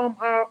through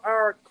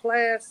our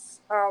class,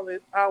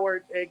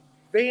 our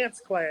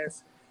advanced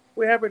class.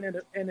 We're having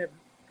an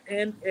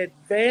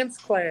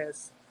advanced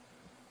class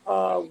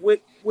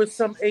with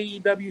some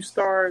AEW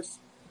stars,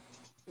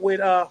 with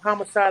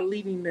Homicide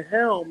leading the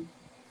helm,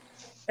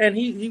 and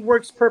he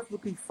works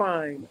perfectly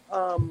fine.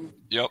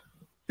 Yep.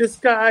 This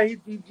guy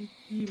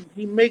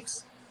he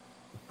makes.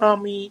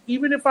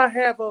 Even if I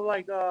have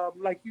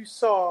like you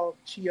saw,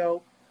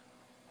 Chio,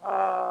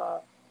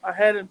 that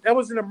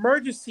was an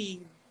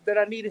emergency that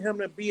I needed him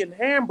to be in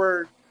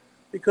Hamburg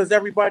because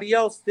everybody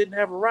else didn't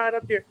have a ride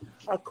up there.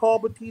 I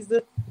called Batista.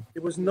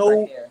 There was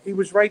no. He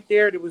was right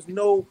there. There was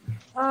no.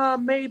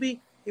 Maybe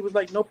he was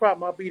like, no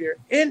problem. I'll be there.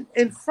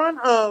 In front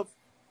of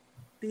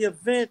the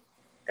event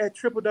at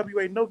Triple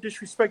WA. No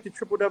disrespect to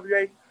Triple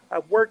WA.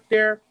 I've worked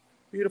there.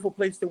 Beautiful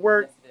place to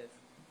work. Yes,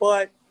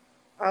 but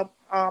I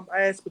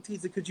asked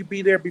Batista, could you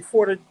be there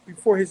before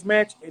his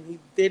match, and he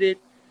did it.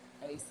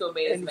 And he still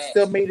made his match.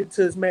 Still made it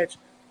to his match.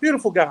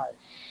 Beautiful guy.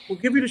 We'll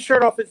give you the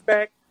shirt off his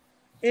back,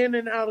 in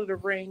and out of the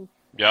ring.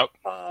 Yep.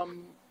 I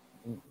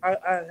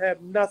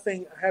have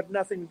nothing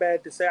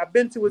bad to say. I've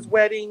been to his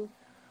wedding.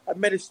 I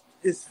met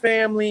his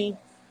family,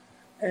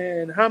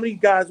 and how many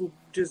guys will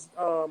just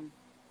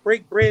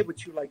break bread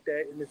with you like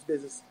that in this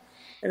business?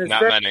 And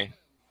not many.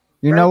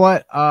 You know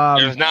what?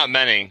 There's not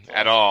many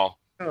at all.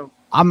 No.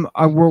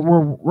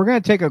 We're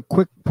gonna take a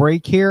quick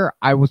break here.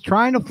 I was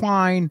trying to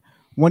find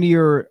one of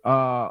your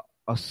a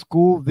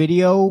school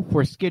video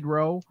for Skid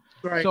Row.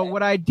 Right. So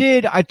what I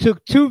did, I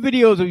took 2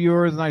 videos of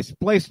yours and I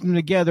spliced them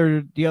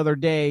together the other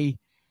day,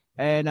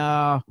 and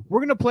we're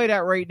gonna play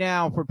that right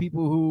now for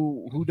people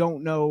who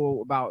don't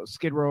know about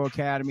Skid Row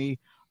Academy.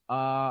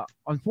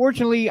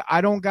 Unfortunately,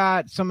 I don't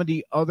got some of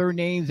the other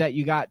names that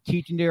you got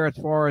teaching there, as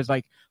far as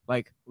like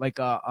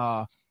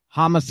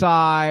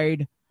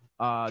Homicide,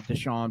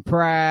 Deshaun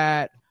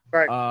Pratt,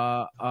 right.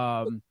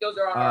 Those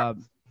are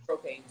on our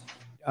page.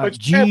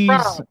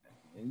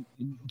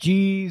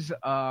 G's,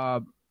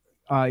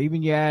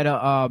 even you had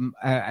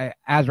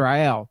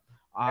Azrael.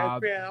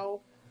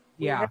 Azrael.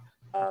 Yeah.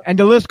 And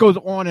the list goes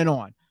on and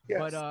on. Yes.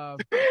 But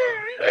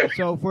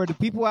so for the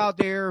people out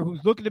there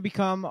who's looking to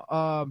become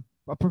a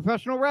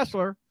professional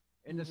wrestler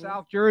in the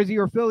South Jersey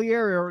or Philly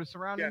area or the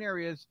surrounding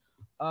areas,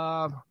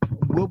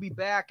 we'll be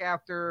back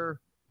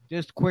after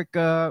this quick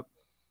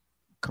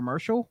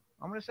commercial,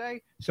 I'm going to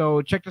say.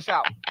 So check this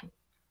out.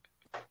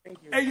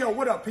 Hey, yo,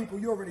 what up, people?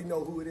 You already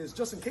know who it is.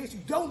 Just in case you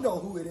don't know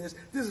who it is,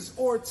 this is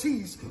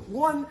Ortiz,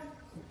 one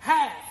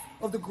half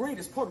of the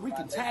greatest Puerto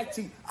Rican tag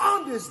team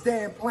on this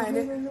damn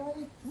planet,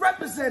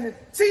 representing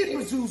Team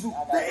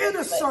Pazuzu, the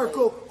Inner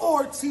Circle,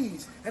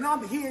 Ortiz. And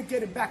I'm here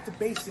getting back to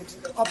basics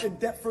up in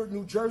Deptford,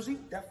 New Jersey.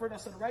 Deptford, I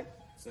said it right?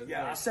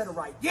 Yeah, I said it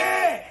right.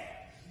 Yeah!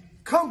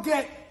 Come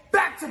get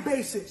back to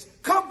basics.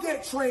 Come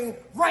get trained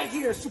right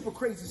here at Super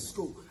Crazy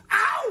School.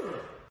 Ow!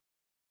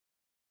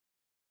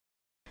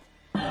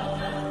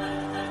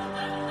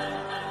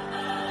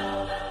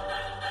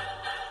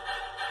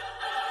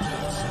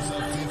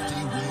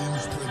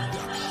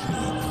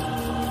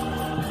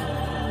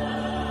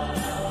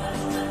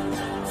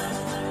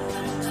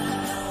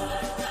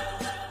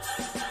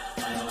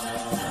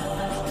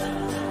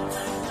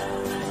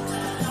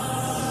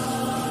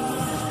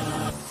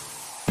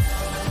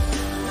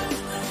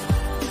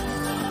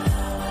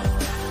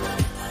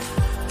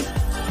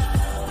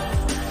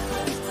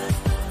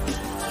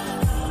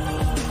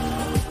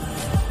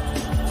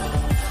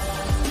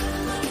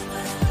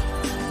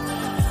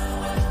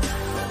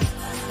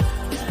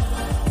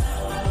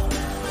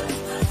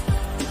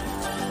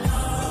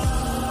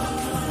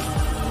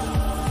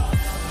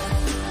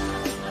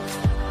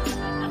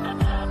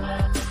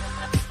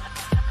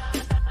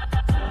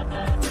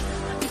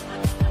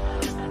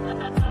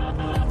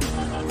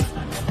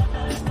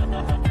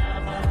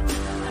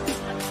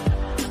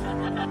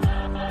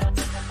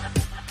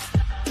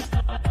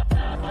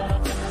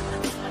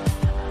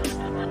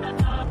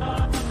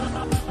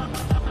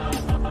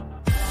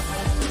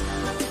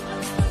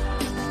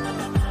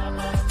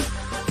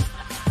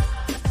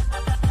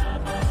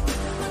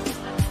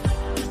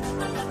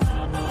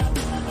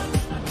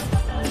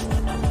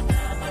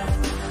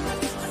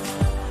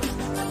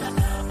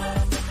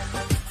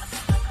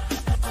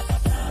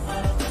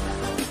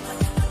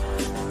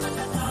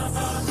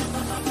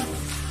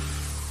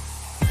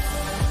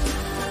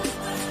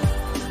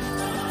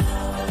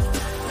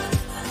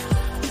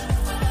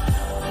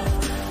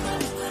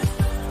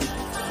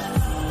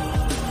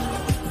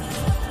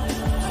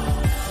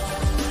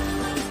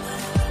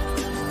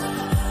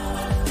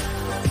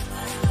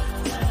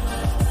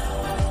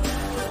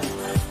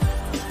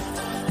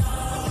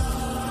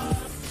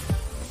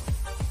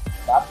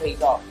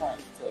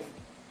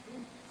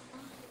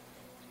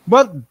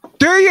 But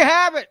there you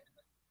have it.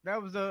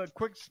 That was a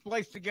quick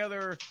splice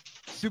together,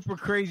 super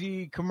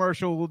crazy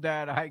commercial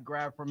that I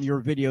grabbed from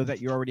your video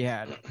that you already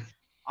had.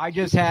 I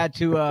just had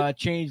to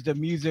change the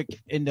music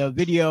in the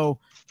video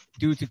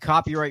due to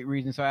copyright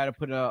reasons, so I had to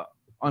put a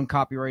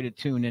uncopyrighted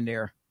tune in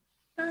there.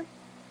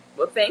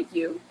 Well, thank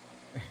you.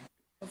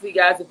 Hopefully,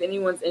 guys, if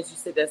anyone's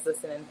interested that's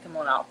listening, come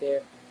on out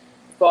there.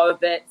 For all the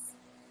vets,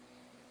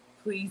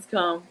 please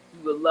come.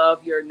 We would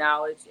love your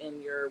knowledge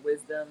and your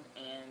wisdom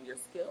and your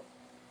skill.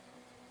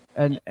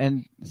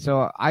 And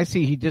so I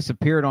see he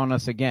disappeared on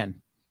us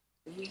again.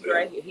 He's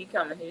right here. He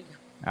coming here.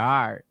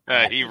 All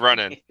right. He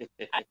running.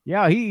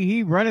 Yeah,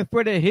 he running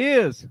for the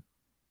hills.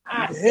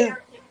 Yeah.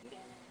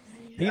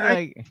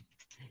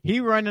 He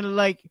running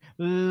like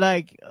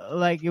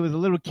it was a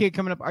little kid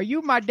coming up. Are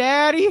you my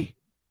daddy?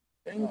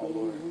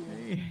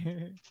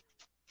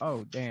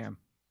 Oh damn.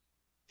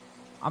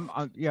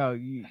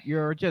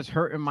 You're just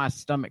hurting my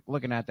stomach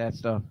looking at that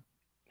stuff.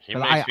 He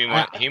makes me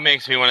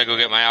want to go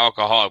get my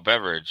alcoholic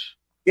beverage.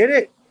 Get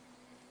it?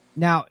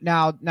 Now,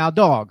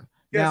 dog.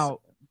 Yes. Now,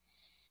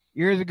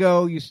 years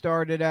ago, you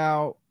started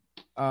out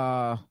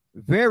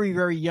very,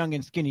 very young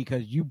and skinny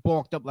because you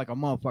bulked up like a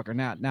motherfucker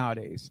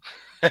nowadays.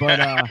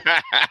 But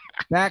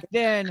back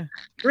then,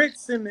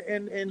 grits and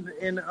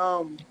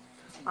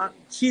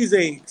cheese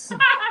eggs.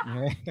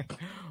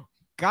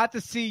 Got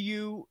to see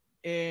you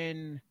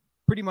in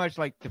pretty much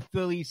like the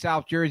Philly,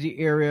 South Jersey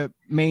area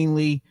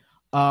mainly.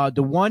 The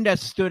one that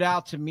stood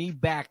out to me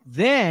back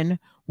then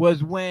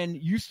was when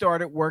you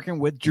started working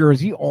with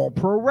Jersey All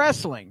Pro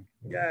Wrestling.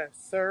 Yes,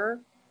 sir.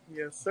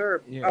 Yes,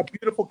 sir. Yeah. A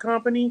beautiful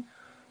company.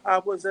 I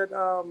was at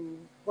well,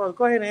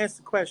 go ahead and answer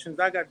the questions.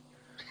 I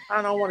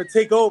don't want to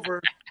take over.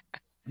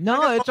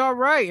 No, it's all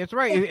right. It's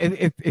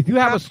right. If you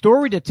have a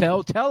story to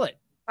tell it.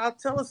 I'll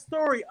tell a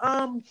story.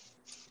 A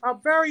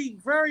very,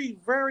 very,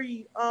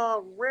 very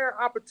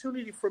rare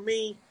opportunity for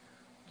me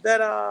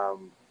that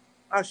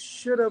I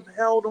should have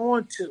held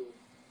on to.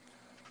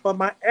 But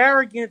my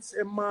arrogance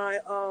and my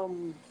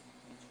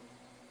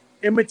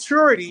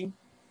immaturity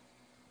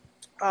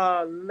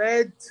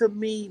led to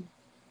me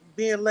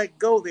being let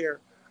go there.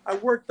 I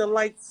worked the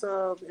likes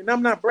of, and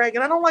I'm not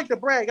bragging. I don't like to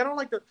brag. I don't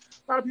like to, a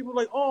lot of people are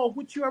like, oh,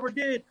 what you ever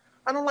did.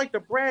 I don't like to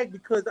brag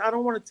because I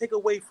don't want to take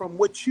away from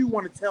what you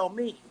want to tell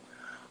me.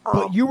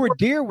 But you were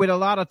there with a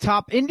lot of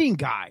top Indian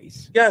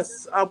guys.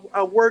 Yes,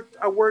 I worked.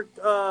 I was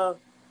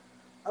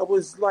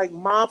like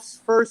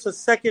Moff's first or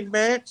second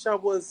match.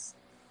 That was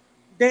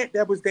Dan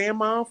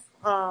Moff.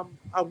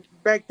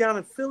 Back down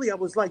in Philly, I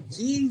was like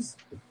G's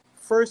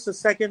first or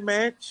second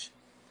match.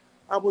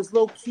 I was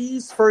Low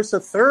Key's first or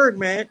third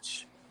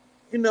match.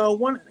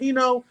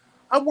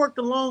 I worked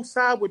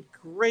alongside with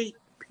great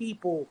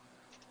people,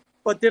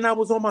 but then I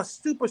was on my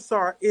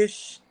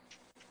superstar-ish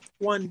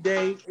one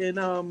day, and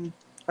I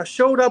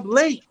showed up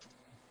late,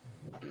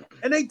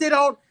 and they did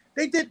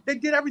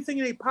everything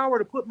in their power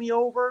to put me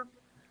over,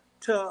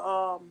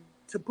 to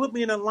put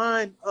me in a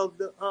line of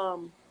the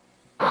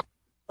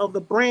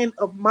brand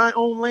of my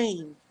own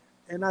lane,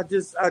 and I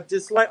just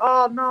like,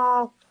 oh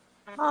no,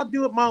 I'll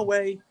do it my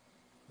way.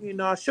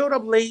 I showed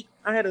up late.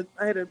 I had a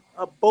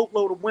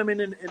boatload of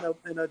women in an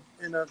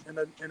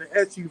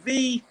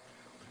SUV.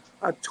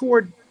 I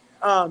toured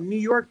New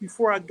York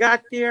before I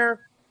got there,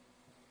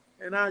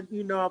 and I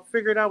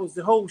figured I was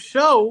the whole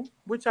show,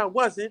 which I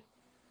wasn't,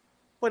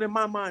 but in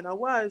my mind I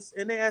was.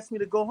 And they asked me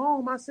to go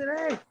home. I said,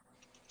 hey,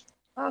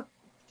 I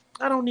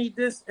don't need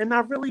this, and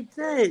I really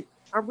did.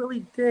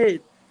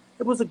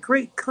 It was a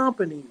great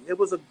company.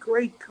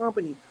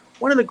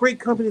 One of the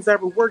great companies I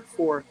ever worked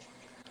for.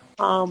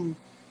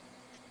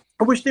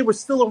 I wish they were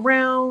still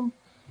around.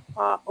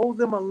 Owe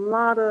them a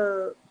lot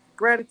of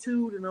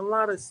gratitude and a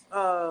lot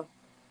of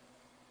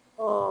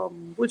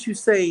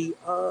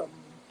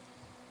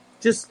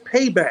just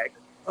payback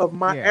of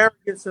my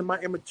arrogance and my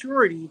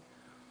immaturity.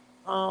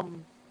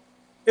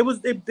 It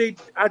was they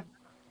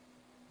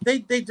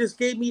just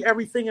gave me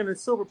everything in a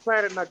silver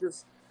platter, and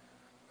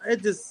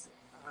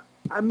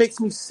it makes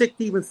me sick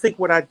to even think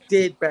what I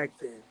did back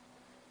then.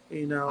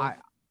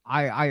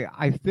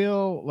 I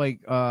feel like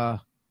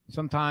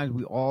sometimes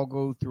we all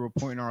go through a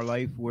point in our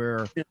life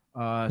where,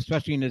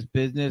 especially in this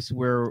business,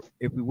 where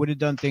if we would have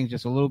done things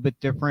just a little bit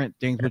different,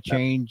 things would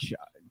change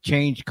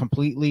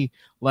completely.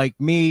 Like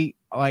me,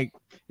 like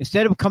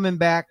instead of coming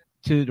back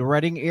to the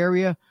Reading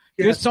area,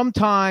 there's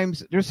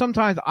sometimes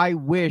I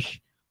wish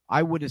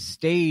I would have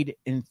stayed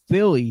in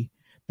Philly,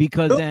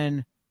 because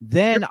then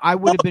I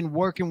would have been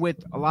working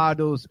with a lot of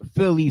those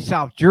Philly,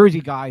 South Jersey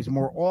guys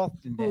more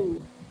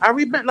often. I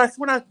remember, like,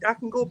 when I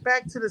can go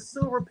back to the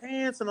silver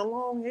pants and the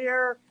long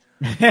hair.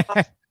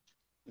 I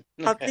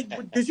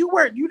think. Did you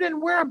wear a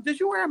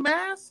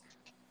mask?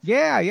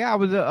 Yeah. I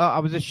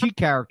was a Sheik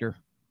character.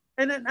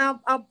 And then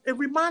it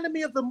reminded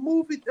me of the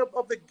movie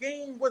of the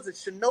game. Was it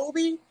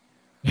Shinobi?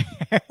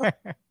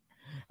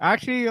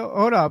 Actually,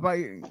 hold up.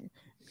 I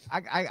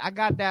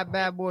got that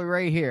bad boy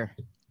right here.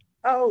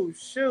 Oh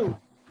shoot.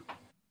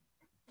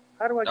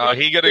 How do I? Oh,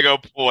 he gonna go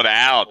pull it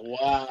out.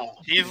 Wow.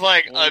 He's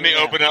like, let me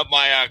open up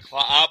my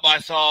I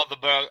saw the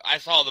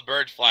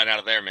birds flying out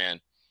of there, man.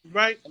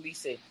 Right. At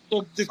least see.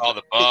 All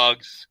the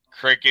bugs,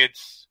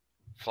 crickets,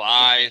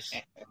 flies.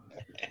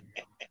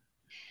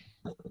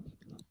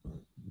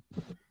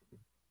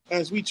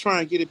 As we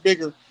try and get it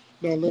bigger,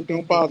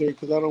 don't bother it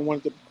because I don't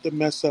want it to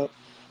mess up.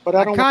 But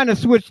I kind of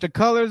switched the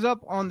colors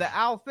up on the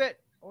outfit.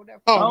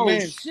 Oh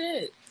man,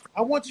 shit!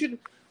 I want you to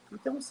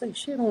don't say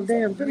shit on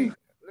damn thing.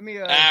 Let me.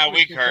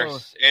 We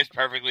curse. It's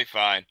perfectly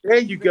fine. There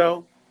you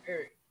go.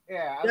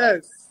 Yeah.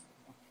 Yes.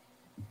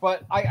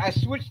 But I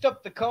switched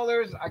up the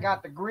colors. I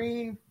got the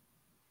green.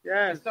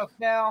 Yeah. Stuff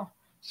now.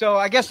 So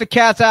I guess the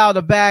cat's out of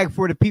the bag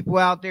for the people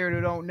out there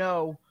who don't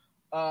know.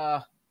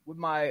 With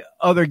my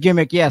other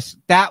gimmick, yes,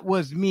 that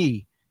was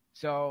me.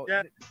 So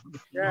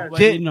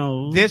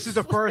this is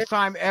the first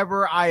time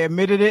ever I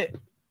admitted it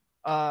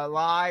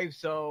live.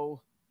 So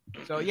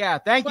yeah,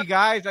 thank you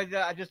guys.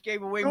 I just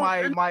gave away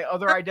my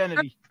other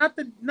identity.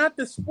 Not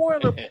the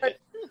spoiler, but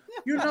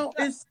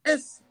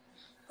it's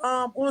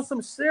on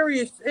some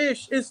serious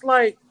ish. It's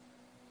like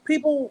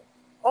people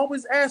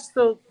always ask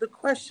the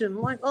question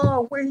like,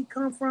 oh, where he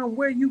come from,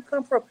 where you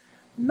come from.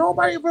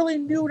 Nobody really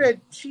knew that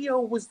Chio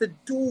was the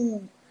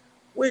dude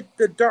with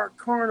the Dark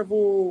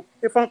Carnival.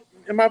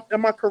 Am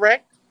I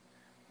correct?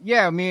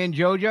 Yeah, me and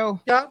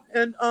JoJo. Yeah,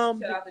 and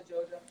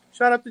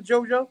shout out to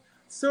JoJo.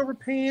 Silver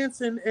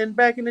Pants and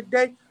back in the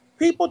day.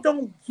 People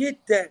don't get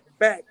that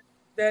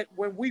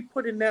when we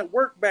put in that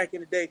work back in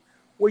the day,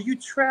 where you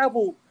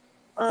travel,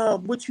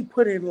 what you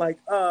put in like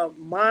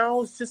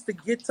miles just to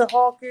get to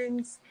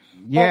Hawkins.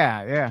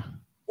 Yeah.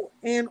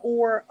 And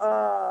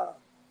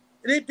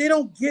they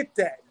don't get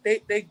that.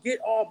 They get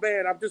all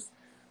bad. I'm just,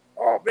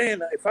 oh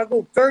man, if I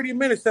go 30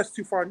 minutes, that's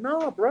too far.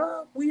 No,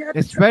 bro, we had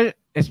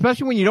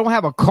especially when you don't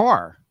have a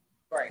car.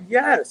 Right.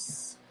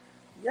 Yes.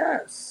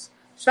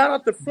 Shout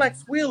out to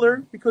Flex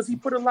Wheeler because he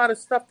put a lot of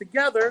stuff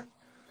together.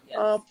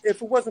 Yes.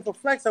 If it wasn't for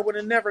Flex, I would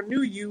have never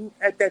knew you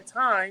at that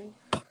time.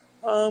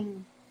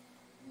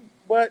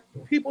 But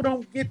people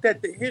don't get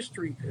that the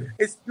history.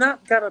 It's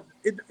not about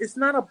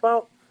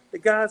the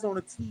guys on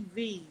the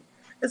TV.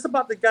 It's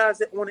about the guys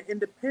that on the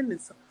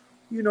independents.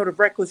 The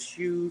Reckless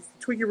Youth,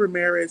 Twiggy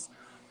Ramirez,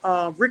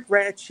 Rick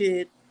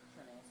Ratchet,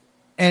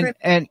 and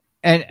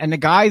the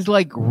guys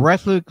like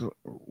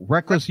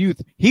Reckless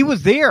Youth. He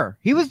was there.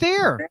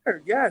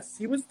 Yes,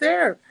 he was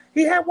there.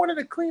 He had one of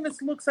the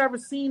cleanest looks I've ever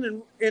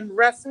seen in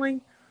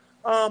wrestling.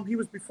 He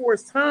was before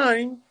his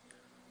time.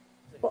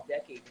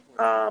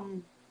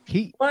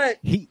 He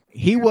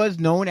was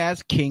known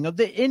as King of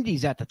the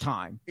Indies at the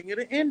time. King of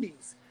the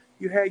Indies.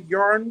 You had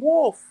Yarn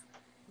Wolf.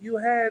 You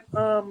had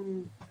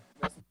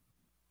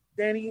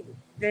Danny.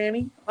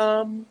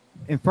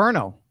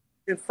 Inferno.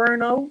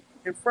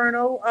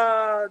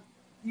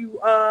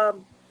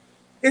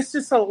 It's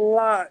just a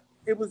lot.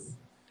 It was,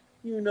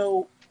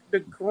 the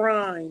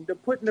grind, the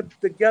putting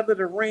together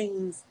the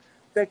rings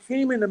that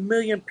came in a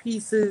million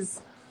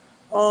pieces.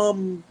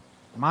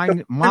 My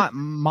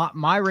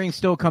ring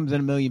still comes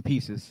in a million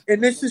pieces.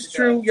 And this is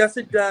true. Yes,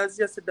 it does.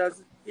 Shout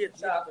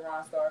out to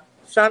Ron Starr.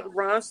 Shout out to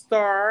Ron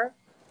Starr.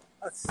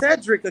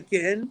 Cedric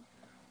again.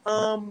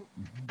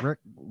 Rick.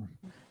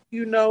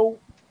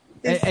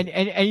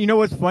 And you know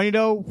what's funny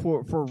though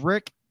for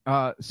Rick,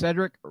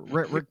 Cedric,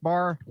 Rick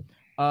Barr,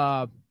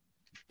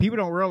 people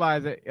don't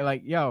realize it.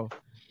 Like,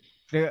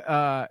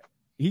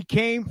 he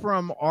came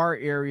from our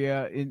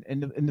area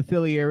in the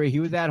Philly area. He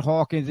was at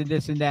Hawkins and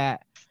this and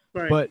that.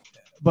 Right.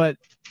 But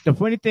the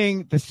funny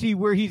thing to see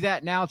where he's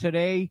at now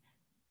today,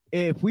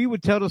 if we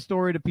would tell the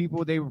story to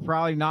people, they would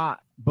probably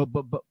not. But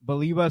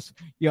believe us,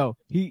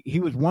 he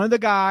was one of the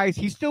guys.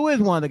 He still is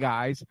one of the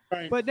guys.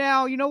 Right. But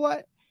now, you know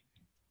what?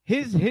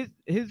 His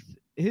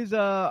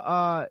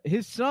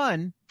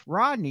son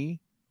Rodney,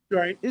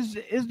 right, is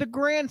the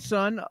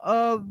grandson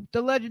of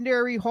the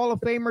legendary Hall of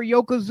Famer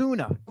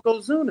Yokozuna.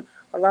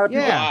 A lot of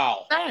people.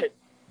 Wow.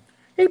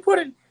 He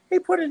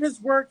put in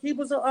his work. He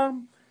was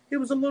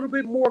a little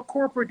bit more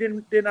corporate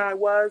than I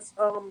was.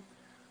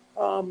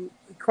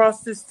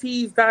 Crossed his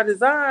T's, dotted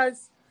his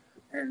I's,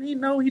 and he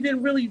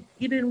didn't really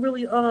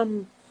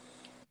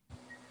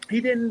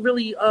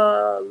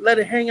let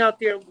it hang out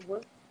there.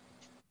 What?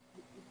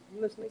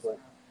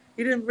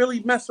 He didn't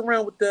really mess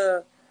around with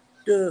the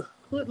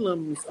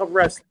hoodlums of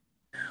wrestling.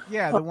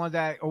 Yeah, the ones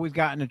that always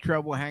got into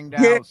trouble, hanged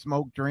out,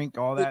 smoked, drink,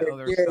 all that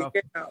other stuff.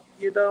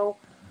 Yeah.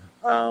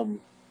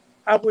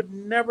 I would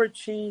never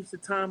change the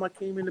time I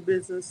came into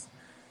business.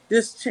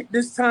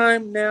 This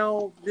time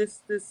now,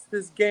 this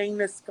gang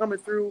that's coming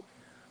through,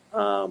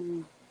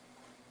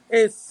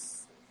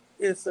 it's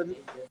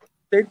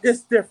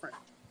different.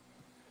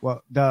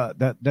 Well,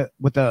 the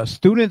with the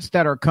students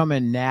that are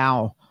coming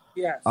now,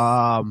 yes.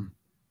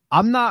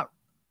 I'm not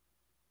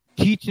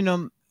teaching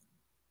them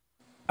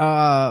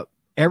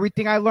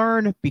everything I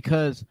learned,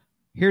 because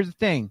here's the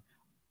thing.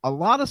 A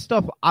lot of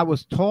stuff I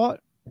was taught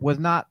was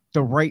not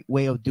the right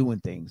way of doing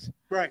things.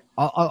 Right.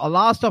 A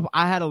lot of stuff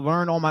I had to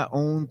learn on my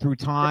own through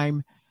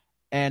time,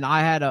 and I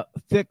had to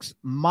fix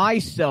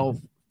myself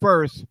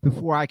first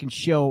before I can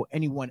show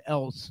anyone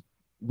else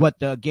what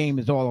the game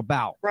is all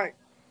about. Right.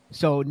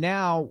 So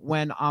now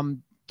when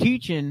I'm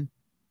teaching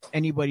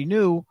anybody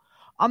new,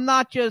 I'm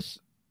not just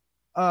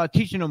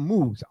teaching them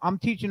moves. I'm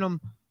teaching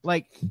them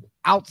like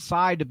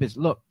outside the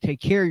business. Look, take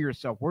care of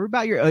yourself. Worry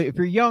about if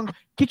you're young,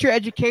 get your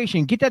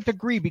education, get that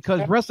degree,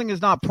 because wrestling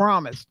is not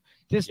promised.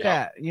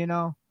 That, you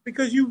know.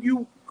 Because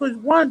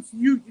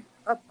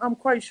I'm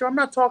quite sure, I'm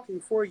not talking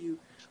for you,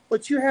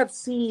 but you have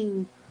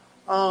seen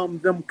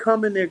them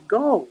come and they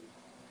go.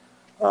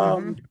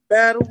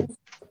 Battles,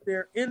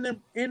 they're in the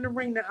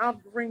ring, the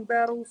out the ring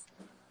battles,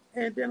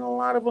 and then a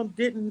lot of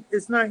them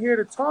is not here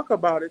to talk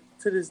about it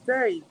to this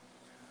day.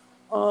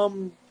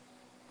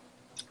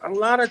 A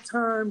lot of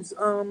times,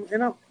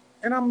 and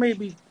I may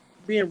be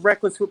being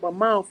reckless with my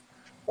mouth,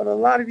 but a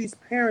lot of these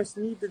parents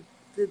need to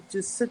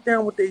just sit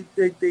down with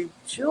their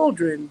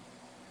children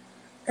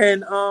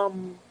and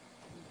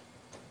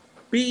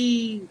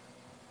be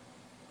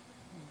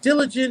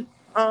diligent,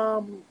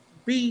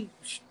 be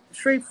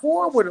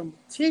straightforward with them,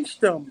 teach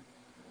them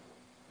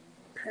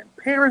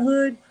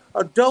parenthood,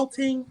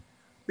 adulting,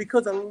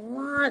 because a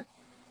lot.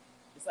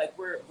 It's like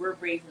we're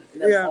raising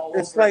them all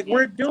it's over like again.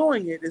 We're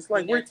doing it. It's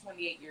like we're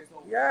 28 years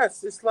old.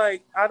 Yes, it's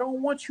like I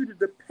don't want you to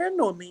depend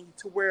on me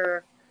to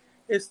where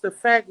it's the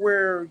fact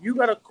where you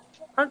gotta.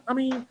 I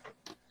mean,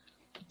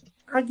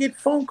 I get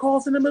phone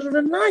calls in the middle of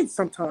the night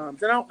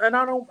sometimes, and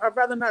I'd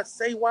rather not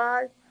say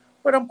why,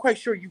 but I'm quite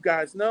sure you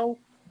guys know.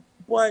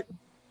 But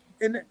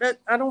that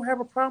I don't have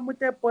a problem with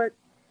that. But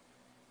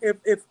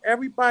if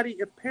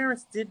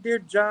parents did their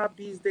job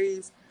these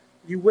days,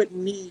 you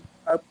wouldn't need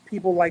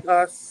people like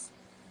us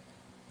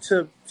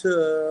to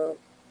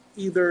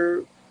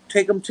either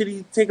take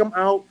them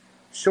out,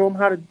 show them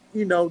how to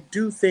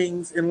do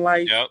things in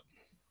life. Yep.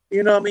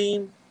 You know what I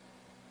mean?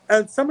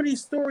 And some of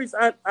these stories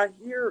I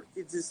hear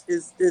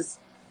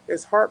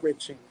is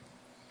heart-wrenching.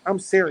 I'm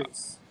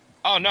serious.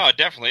 Oh no, it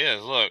definitely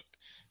is. Look,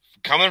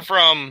 coming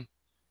from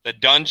the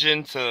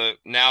dungeon to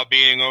now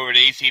being over to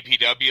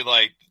ACPW,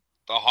 like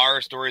the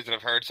horror stories that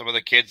I've heard, some of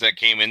the kids that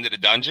came into the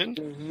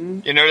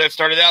dungeon, that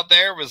started out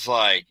there was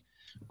like,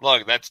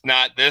 look,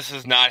 this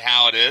is not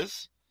how it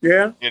is.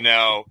 Yeah.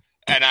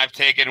 And I've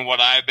taken what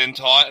I've been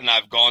taught and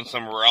I've gone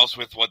somewhere else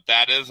with what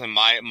that is and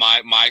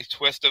my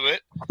twist of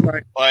it.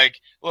 Right. Like,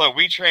 look,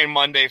 we train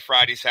Monday,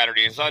 Friday,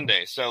 Saturday, and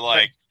Sunday. So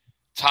like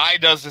Ty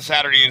does the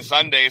Saturday and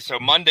Sunday. So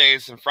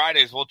Mondays and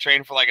Fridays we'll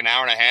train for like an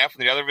hour and a half,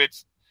 and the other of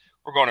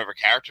we're going over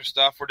character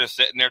stuff. We're just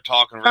sitting there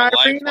talking real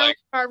life. Like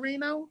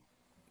Tyreno?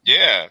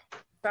 Yeah.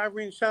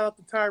 Tyreno, shout out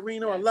to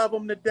Tyreno. I love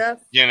him to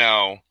death.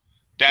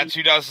 That's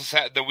who does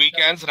the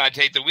weekends, and I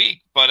take the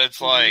week. But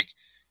it's like,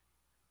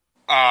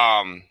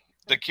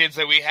 the kids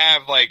that we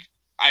have, like,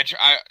 I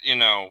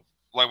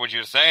like what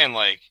you're saying,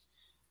 like,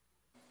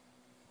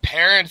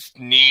 parents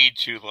need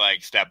to,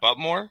 like, step up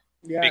more.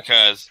 Yeah.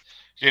 Because,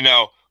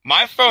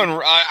 my phone,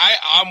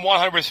 I'm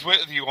 100%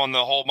 with you on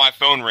the whole my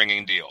phone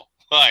ringing deal.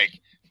 Like,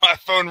 my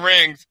phone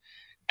rings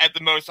at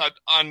the most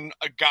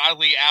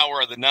ungodly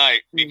hour of the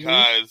night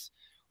because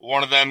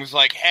one of them is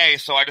like, hey,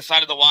 so I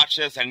decided to watch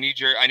this. I need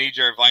your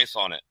advice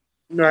on it.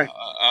 Right.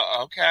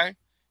 Okay.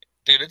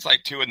 Dude, it's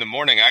like 2 a.m.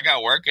 I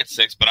got work at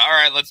 6, but all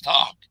right, let's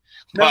talk.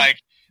 No.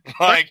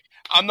 Like,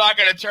 I'm not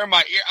going to turn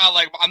my ear out.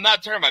 Like, I'm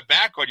not turning my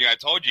back on you. I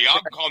told you,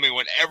 y'all can call me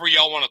whenever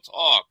y'all want to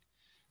talk.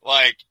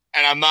 Like,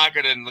 and I'm not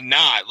going to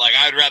not. Like,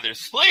 I'd rather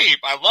sleep.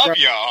 I love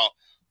y'all.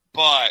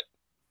 But,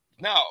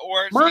 no,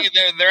 or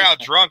they're out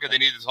drunk and they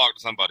need to talk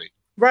to somebody.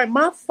 Right.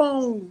 My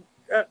phone,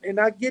 and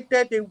I get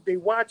that. They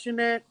watching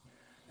that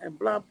and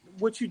blah,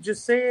 what you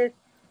just said.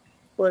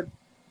 But,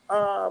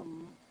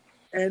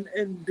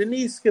 and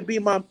Denise could be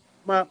my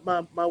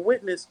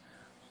witness.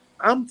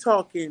 I'm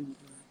talking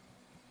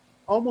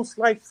almost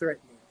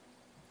life-threatening.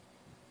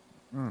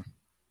 And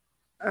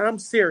I'm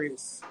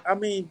serious. I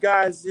mean,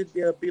 guys,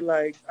 it'll be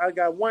like, I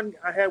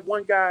had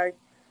one guy,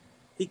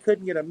 he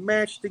couldn't get a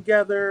match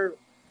together.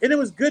 And it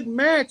was a good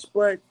match,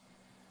 but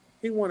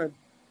he want to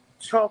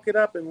chalk it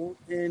up and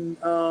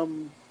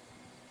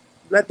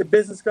let the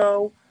business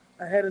go.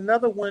 I had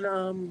another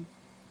one,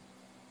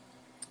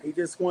 he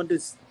just wanted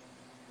to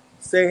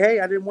say, hey,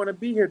 I didn't want to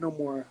be here no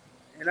more.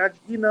 And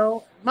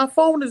my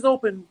phone is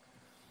open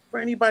for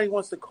anybody who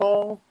wants to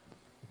call,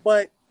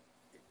 but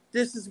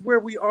this is where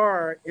we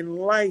are in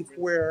life,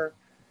 where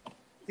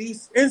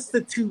these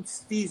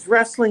institutes, these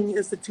wrestling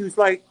institutes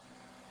like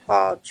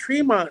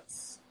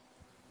Tremont's,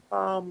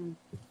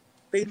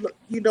 they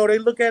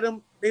look at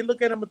them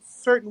a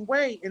certain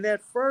way. And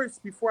at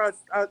first, before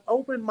I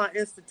opened my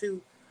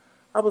institute,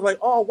 I was like,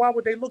 oh, why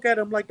would they look at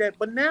him like that?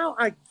 But now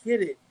I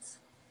get it.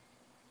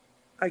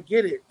 Like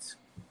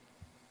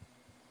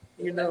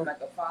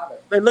a father.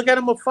 They look at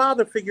him a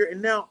father figure,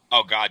 and now.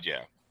 Oh God,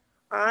 yeah.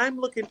 I'm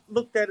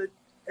looked at it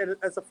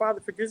as a father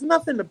figure. There's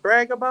nothing to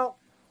brag about,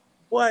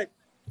 but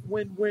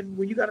when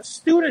you got a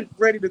student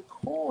ready to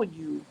call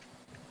you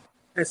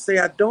and say,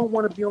 I don't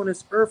want to be on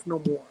this earth no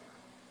more,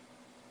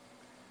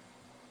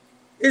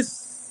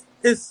 it's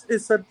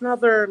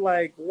another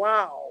like,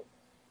 wow.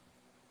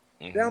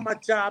 Now my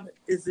job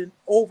is in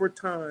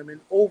overtime and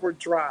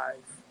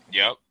overdrive.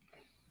 Yep.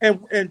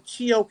 And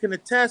Chio can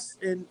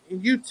attest, and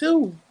you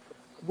too.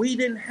 We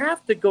didn't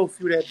have to go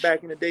through that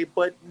back in the day,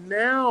 but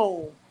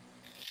now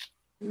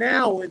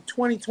now in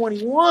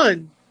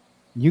 2021,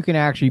 you can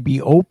actually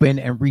be open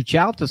and reach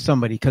out to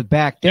somebody. Because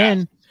back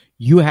then,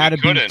 you had to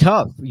be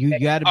tough. You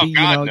got to be, you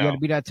got to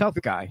be that tough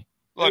guy.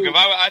 Look, if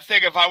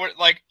I would,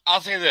 like,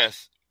 I'll say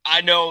this.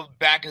 I know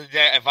back in the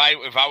day, if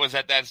I was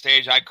at that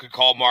stage, I could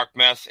call Mark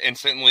Mess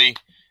instantly,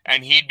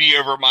 and he'd be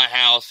over at my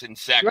house in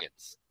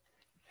seconds.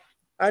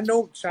 I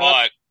know,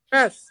 but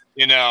yes,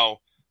 you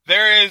know,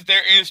 there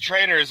is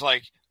trainers,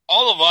 like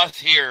all of us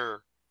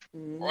here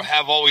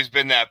have always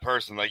been that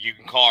person. Like, you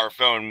can call our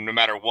phone no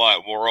matter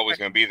what, we're always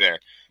going to be there.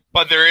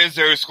 But there is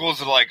those schools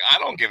that are like, I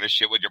don't give a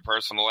shit what your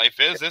personal life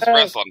is. It's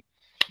wrestling.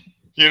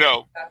 You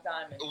know,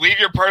 leave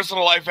your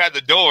personal life at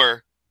the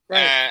door. Right.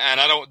 And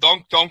I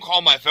don't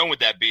call my phone with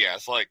that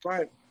BS. Like,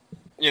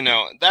 you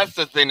know, that's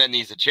the thing that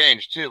needs to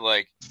change too.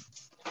 Like,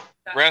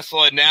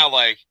 wrestling now,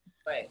 like,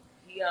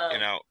 you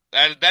know,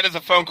 that is a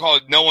phone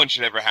call no one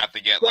should ever have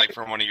to get. Like,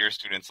 from one of your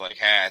students, like,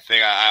 hey, I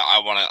think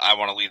I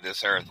want to leave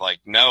this earth. Like,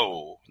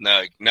 no.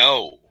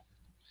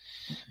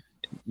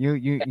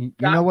 You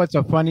know what's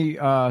a funny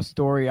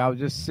story? I was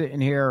just sitting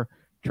here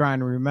trying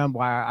to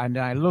remember, and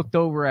I looked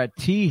over at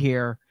T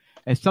here,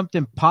 and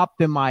something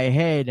popped in my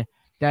head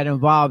that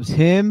involves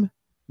him,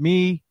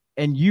 me,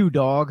 and you,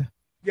 dog.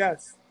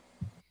 Yes.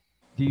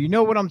 Do you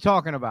know what I'm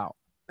talking about?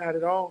 Not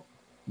at all.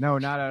 No,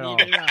 not at all.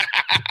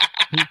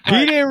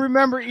 He didn't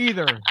remember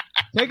either.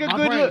 Take a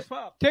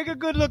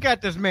good look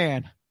at this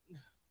man.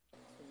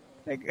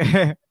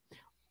 There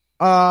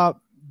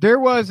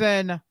was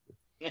an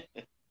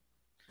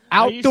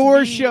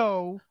outdoor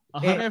show.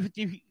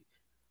 150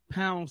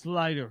 pounds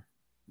lighter.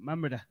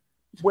 Remember that?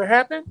 What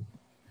happened?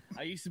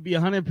 I used to be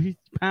 100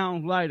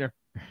 pounds lighter.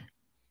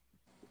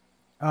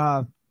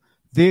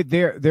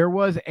 There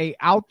was a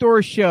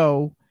outdoor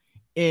show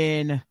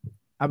in,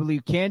 I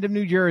believe, Camden,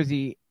 New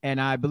Jersey,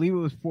 and I believe it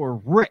was for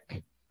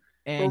Rick,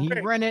 and he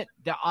rented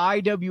the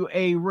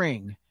IWA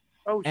ring.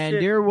 Oh, and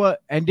shit.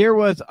 there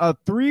was a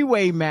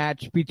 3-way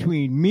match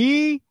between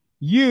me,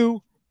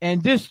 you,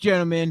 and this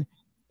gentleman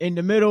in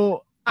the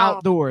middle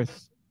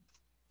outdoors,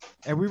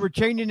 and we were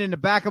changing in the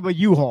back of a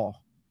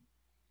U-Haul.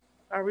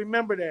 I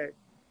remember that.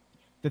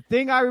 The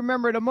thing I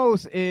remember the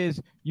most is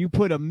you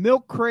put a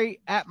milk crate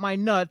at my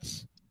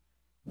nuts,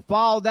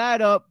 follow that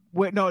up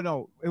with,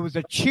 no, it was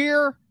a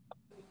chair.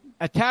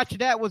 Attached to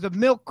that was a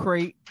milk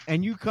crate,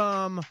 and you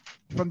come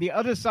from the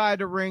other side of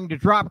the ring to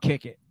drop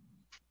kick it.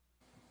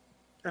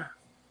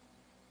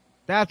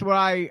 That's what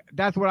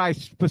I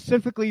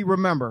specifically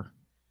remember.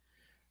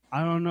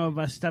 I don't know if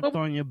I stepped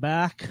on your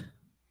back.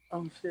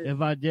 Oh, shit.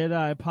 If I did,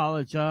 I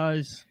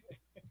apologize.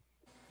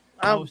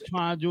 I was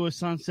trying to do a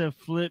sunset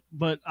flip,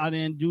 but I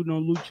didn't do no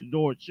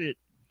luchador shit.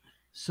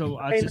 So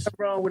I just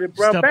wrong with it,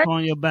 bro. stepped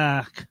on your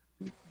back.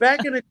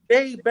 Back in the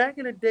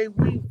day,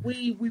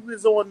 we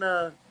was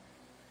on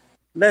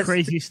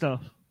crazy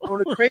stuff. On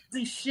the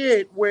crazy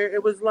shit where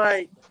it was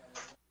like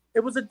it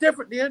was a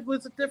different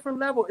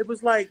level. It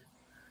was like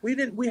we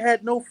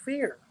had no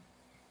fear.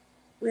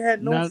 We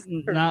had no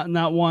fear.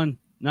 Not one,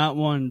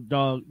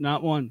 dog,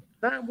 not one.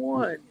 Not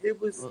one. It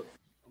was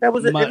that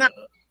was it.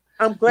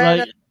 I'm glad.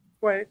 Like,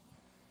 right.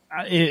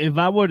 If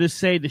I were to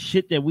say the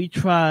shit that we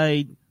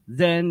tried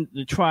then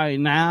to try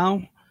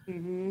now,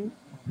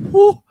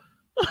 whew.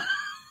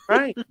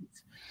 Right?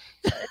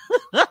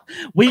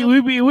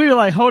 we were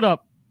like, hold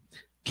up,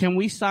 can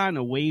we sign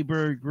a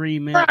waiver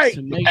agreement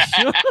to make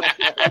sure?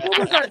 What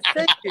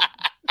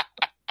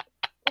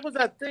was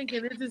I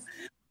thinking? It just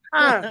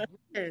man.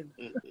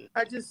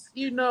 I just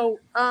you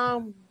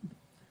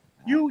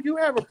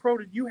have a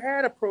you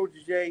had a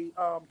protege,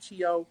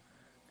 Chio.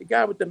 The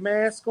guy with the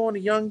mask on, the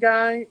young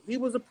guy, he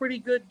was a pretty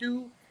good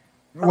dude.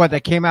 What,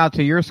 that came out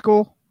to your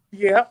school?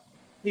 Yeah.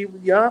 You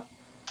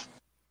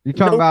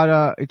talking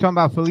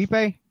about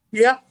Felipe?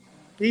 Yeah.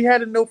 He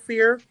had a no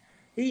fear.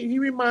 He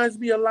reminds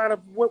me a lot of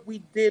what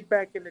we did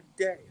back in the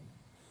day.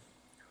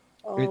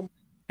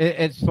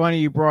 It's funny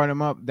you brought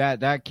him up.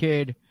 That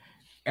kid,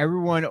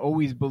 everyone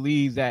always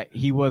believes that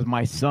he was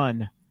my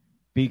son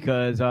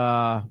because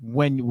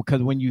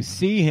when you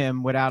see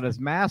him without his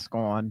mask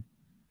on,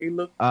 he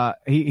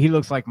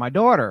looks like my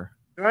daughter,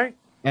 right?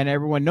 And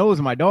everyone knows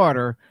my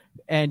daughter.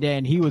 And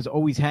then he was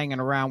always hanging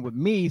around with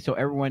me, so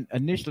everyone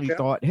initially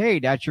thought, "Hey,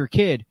 that's your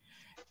kid."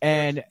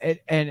 And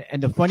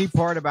the funny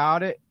part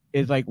about it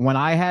is, like, when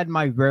I had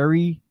my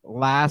very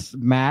last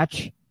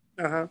match,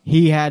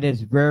 he had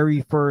his very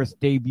first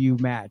debut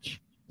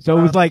match. So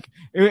it was like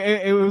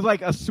it was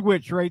like a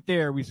switch right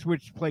there. We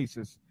switched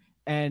places,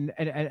 and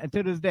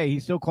to this day, he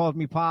still calls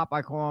me Pop.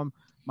 I call him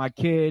my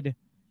kid.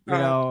 You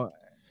know.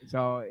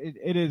 So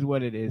it is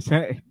what it is.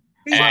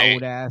 My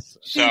old ass.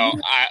 So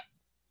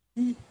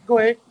go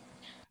ahead.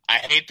 I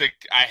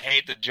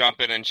hate to jump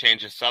in and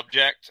change the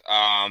subject,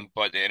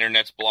 but the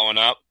internet's blowing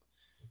up.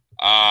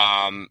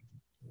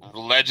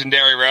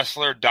 Legendary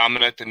wrestler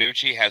Dominic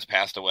DeNucci has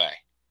passed away.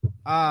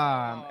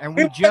 And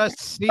we just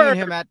seen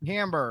him at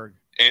Hamburg.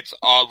 It's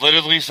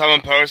literally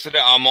someone posted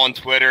it. I'm on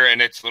Twitter,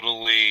 and it's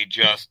literally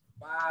just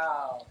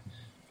wow.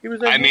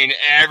 I mean,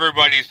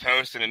 everybody's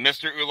posting it.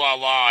 Mr. Ooh La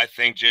La, I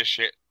think, just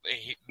shit.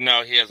 He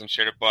hasn't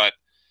shared it, but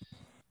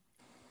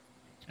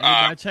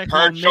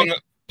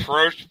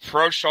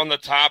Prosh on the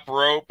top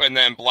rope, and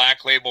then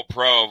Black Label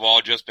Pro have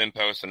all just been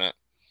posting it.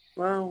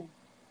 Wow.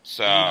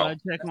 So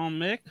check on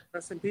Mick.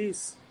 Rest in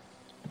peace.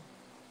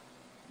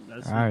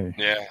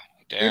 Yeah.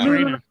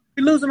 We're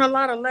losing a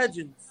lot of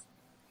legends.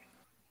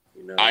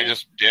 You know, we're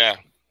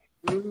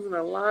losing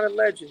a lot of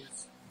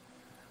legends.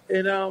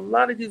 And a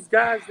lot of these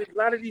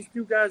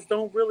new guys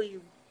don't really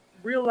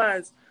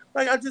realize.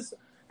 Like at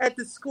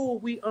the school,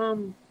 we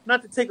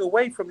not to take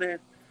away from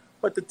that,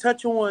 but to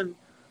touch on.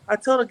 I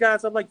tell the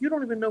guys, I'm like, you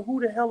don't even know who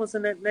the hell is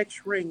in that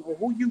next ring or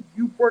who you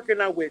working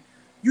out with.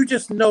 You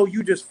just know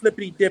you just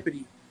flippity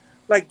dippity.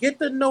 Like, get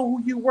to know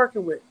who you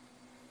working with.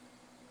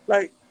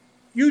 Like,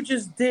 you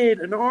just did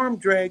an arm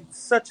drag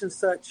such and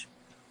such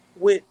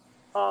with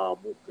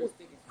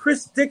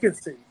Chris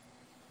Dickinson.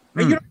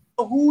 And you don't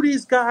know who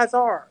these guys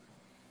are.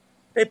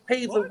 They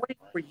paved the way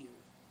for you.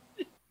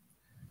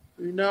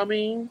 You know what I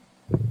mean?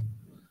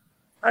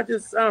 I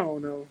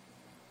don't know.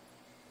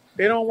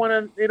 They don't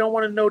want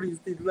to know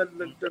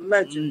the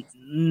legends.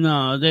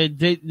 No, they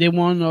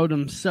want to know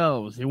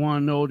themselves. They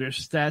want to know their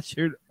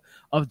stature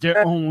of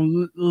their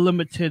own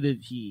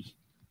limitedity.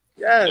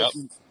 Yes,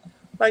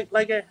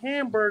 like at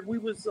Hamburg, we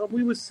was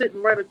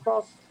sitting right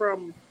across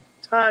from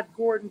Todd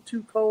Gordon,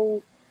 Too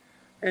Cold,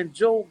 and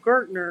Joel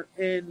Gertner,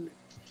 and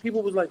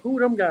people was like, "Who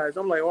them guys?"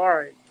 I'm like, "All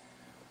right,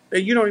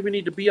 you don't even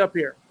need to be up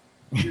here."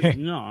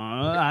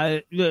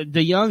 No,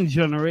 the young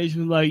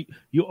generation, like,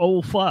 you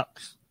old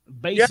fucks.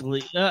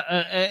 Basically,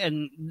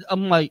 and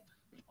I'm like,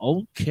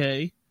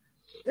 okay,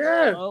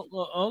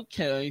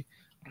 okay.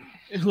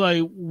 It's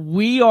like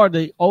we are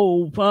the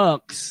old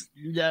fucks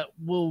that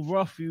will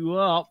rough you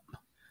up,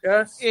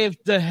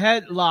 if the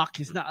headlock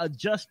is not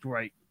adjusted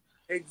right.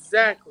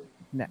 Exactly.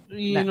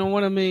 You know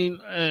what I mean?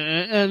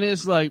 And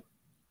it's like,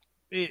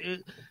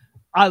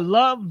 I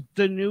love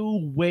the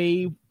new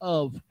wave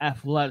of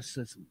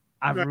athleticism.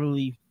 I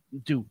really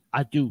do.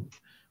 I do,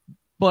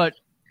 but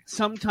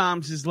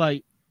sometimes it's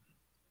like,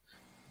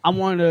 I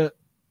want to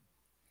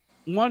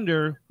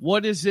wonder,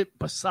 what is it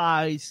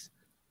besides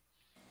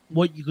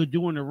what you could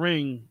do in the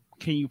ring?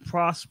 Can you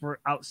prosper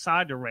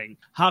outside the ring?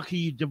 How can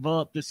you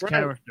develop this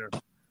character?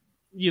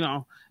 You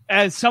know,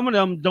 and some of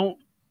them don't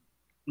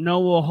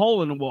know a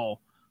hole in the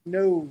wall.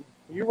 No,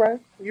 you're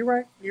right.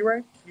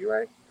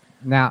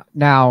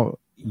 Now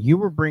you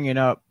were bringing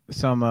up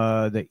some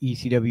of the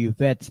ECW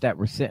vets that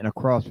were sitting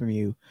across from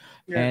you,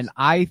 and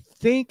I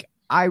think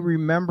I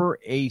remember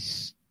a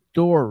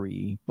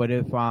story, but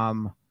if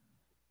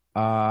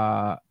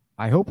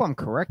I hope I'm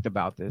correct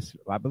about this.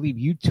 I believe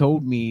you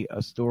told me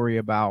a story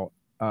about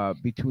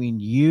between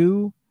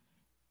you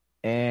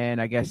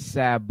and I guess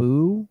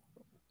Sabu.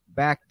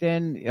 Back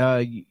then,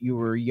 you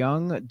were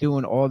young,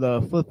 doing all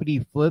the flippity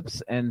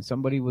flips, and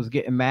somebody was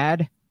getting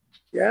mad.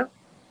 Yeah.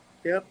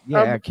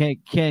 Can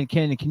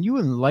you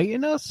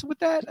enlighten us with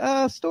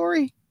that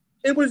story?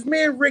 It was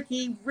me and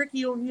Ricky, Ricky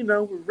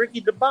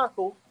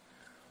Debacle.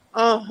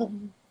 Shout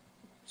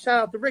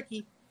out to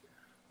Ricky.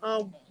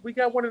 We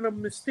got one of the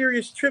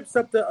mysterious trips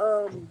up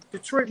to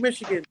Detroit,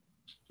 Michigan.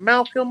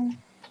 Malcolm.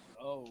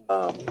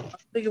 I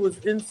think it was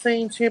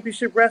Insane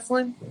Championship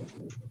Wrestling.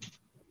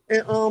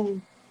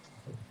 And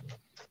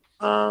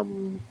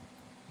I'm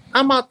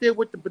out there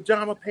with the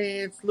pajama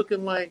pants,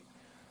 looking like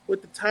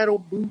with the title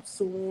boots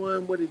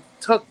on, with it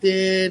tucked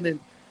in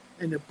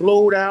and it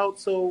blowed out.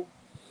 So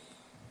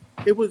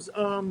it was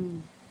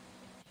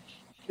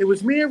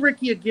me and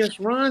Ricky against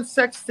Ron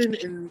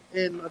Sexton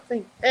and I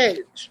think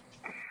Edge.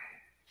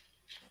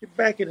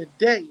 Back in the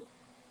day.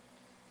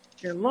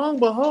 And long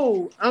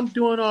behold, I'm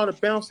doing all the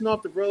bouncing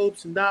off the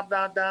ropes and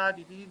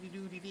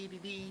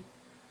dee-dee-dee-dee-dee.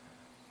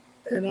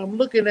 And I'm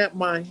looking at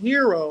my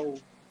hero,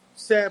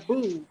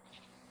 Sabu,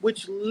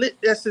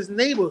 that's his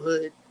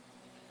neighborhood.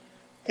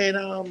 And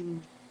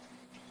I'm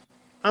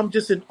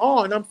just in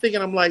awe. And I'm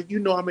thinking, I'm like,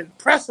 I'm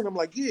impressing. I'm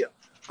like, yeah,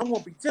 I'm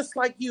going to be just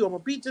like you. I'm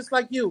going to be just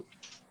like you.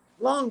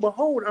 Long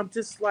behold, I'm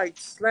just like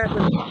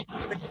slapping.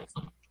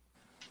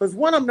 Because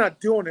one, I'm not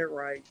doing it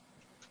right.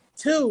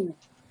 Two,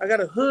 I got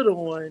a hood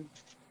on,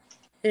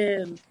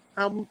 and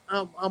I'm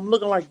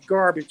looking like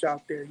garbage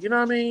out there. You know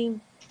what I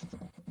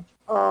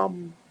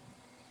mean?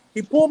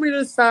 He pulled me to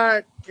the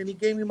side, and he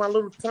gave me my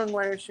little tongue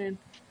lashing.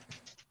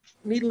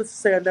 Needless to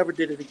say, I never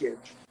did it again.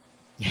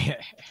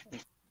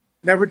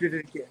 Never did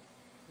it again.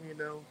 You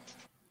know?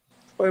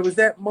 But it was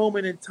that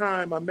moment in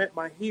time I met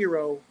my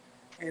hero,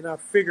 and I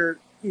figured,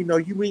 you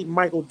meet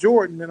Michael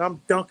Jordan, and I'm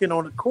dunking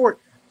on the court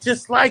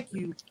just like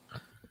you.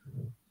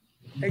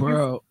 And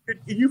bro,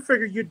 you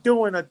figure you're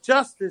doing a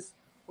justice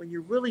when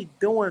you're really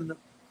doing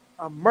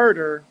a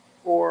murder,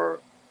 or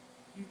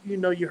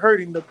you're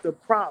hurting the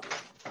problem.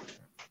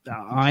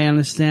 I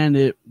understand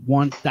it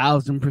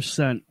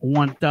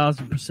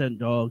 1,000%,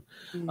 dog.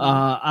 Mm-hmm.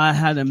 I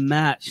had a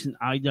match in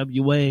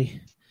IWA,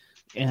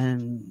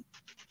 and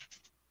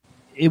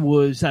it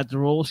was at the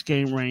roller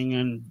skating ring,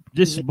 and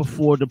this is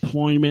before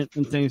deployment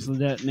and things of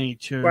that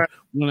nature. Right.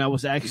 When I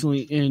was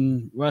actually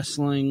in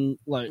wrestling,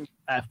 like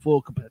at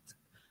full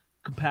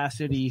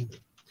capacity.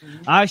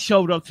 Mm-hmm. I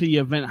showed up to the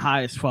event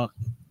high as fuck.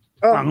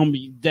 I'm gonna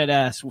be dead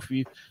ass with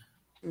you.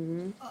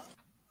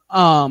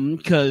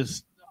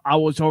 Because I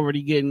was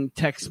already getting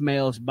text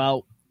mails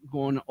about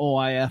going to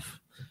OIF,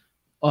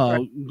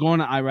 going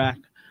to Iraq,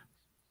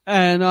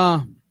 and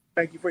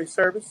thank you for your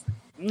service.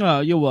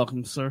 You're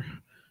welcome, sir.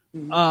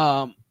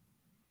 I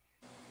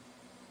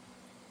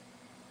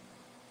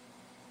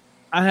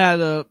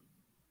had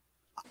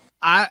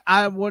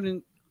I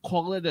wouldn't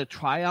call it a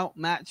tryout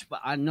match, but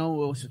I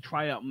know it was a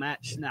tryout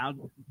match now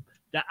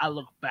that I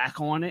look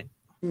back on it.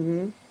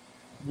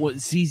 With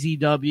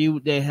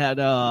ZZW, they had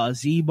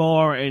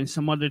Z-Bar and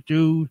some other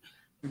dude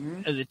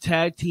as a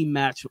tag team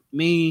match with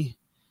me,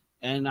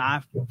 and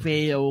I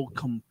failed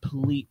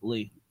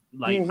completely.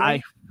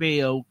 I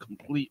failed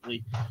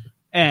completely.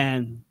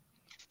 And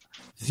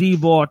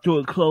Z-Bar threw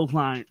a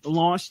clothesline,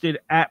 launched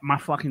it at my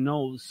fucking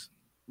nose.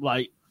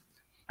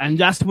 And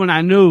that's when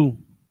I knew,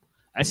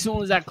 as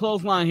soon as that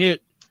clothesline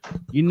hit,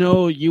 you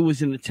know you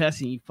was in the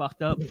test and you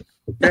fucked up.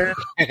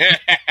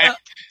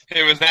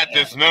 It was at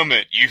this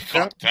moment you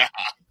fucked up.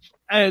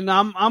 And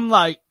I'm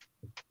like,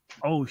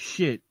 oh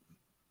shit.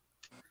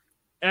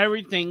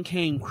 Everything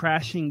came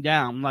crashing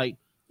down.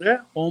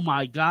 Oh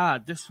my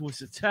God, this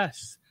was a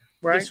test.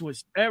 Right. This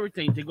was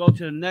everything to go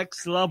to the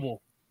next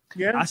level.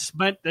 Yeah. I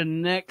spent the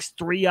next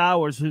 3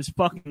 hours of this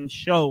fucking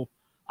show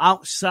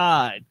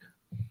outside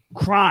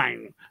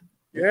crying.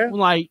 Yeah.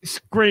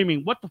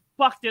 Screaming. What the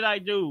fuck did I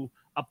do?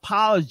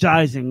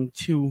 Apologizing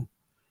to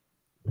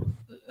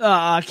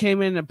I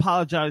came in and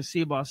apologized to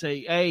Seba. I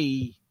say,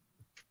 hey,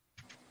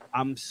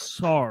 I'm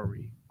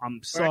sorry.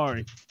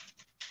 Right.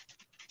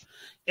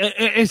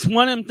 It's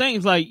one of them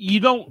things, you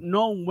don't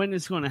know when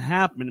it's going to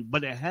happen,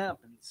 but it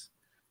happens.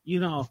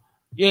 You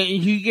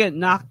get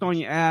knocked on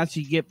your ass,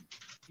 you get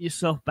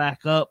yourself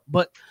back up,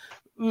 but,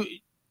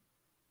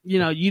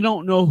 you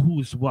don't know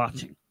who's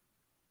watching.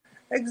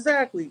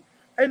 Exactly.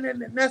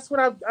 And that's what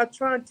I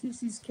try and teach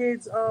these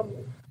kids.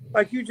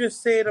 Like you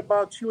just said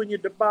about you and your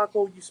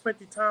debacle, you spent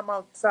your time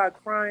outside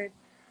crying,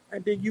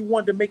 and then you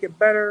wanted to make it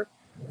better,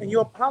 and you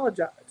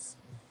apologize.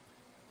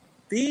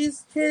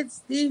 These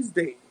kids these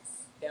days,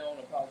 they don't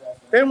apologize.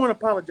 They don't want to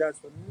apologize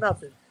for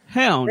nothing.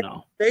 Hell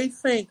no. They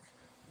think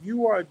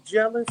you are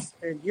jealous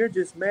and you're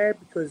just mad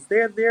because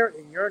they're there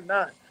and you're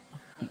not.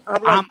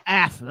 I'm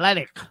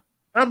athletic.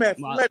 I'm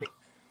athletic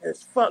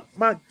as fuck.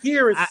 My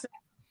gear is set.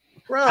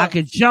 Bro. I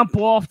could jump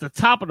off the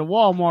top of the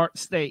Walmart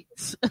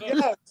States.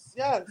 Yes.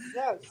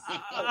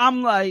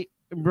 I'm like,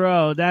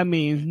 bro, that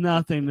means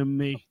nothing to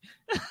me.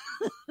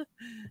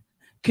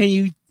 Can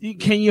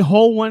you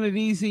hold one of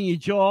these in your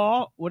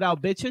jaw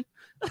without bitching?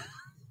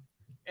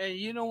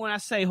 And when I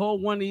say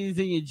hold one of these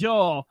in your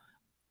jaw,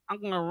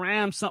 I'm gonna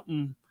ram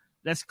something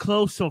that's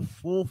close to a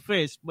full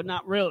fist, but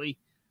not really.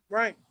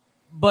 Right.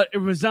 But it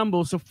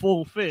resembles a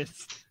full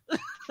fist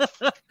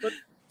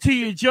to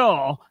your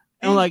jaw.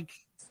 And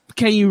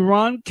can you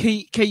run?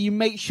 Can you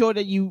make sure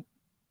that you?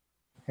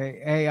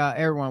 Hey,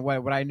 everyone!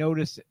 What I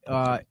notice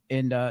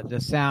in the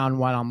sound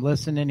while I'm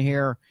listening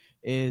here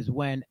is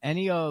when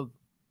any of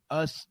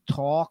us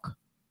talk,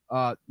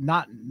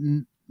 not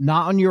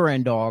on your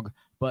end, dog,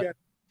 but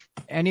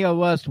any of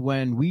us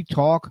when we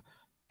talk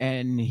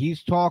and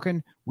he's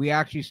talking, we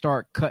actually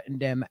start cutting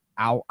them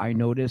out. I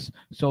notice.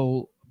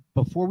 So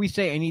before we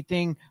say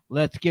anything,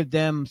 let's give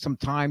them some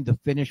time to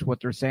finish what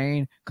they're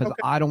saying because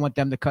I don't want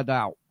them to cut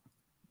out.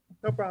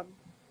 No problem.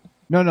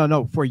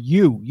 No. For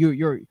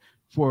you're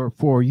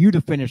for you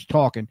to finish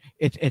talking.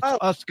 It's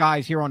us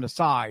guys here on the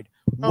side.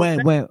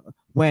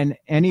 When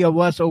any of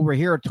us over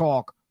here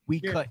talk, we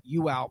cut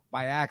you out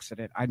by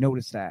accident. I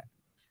noticed that.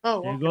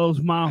 There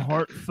goes my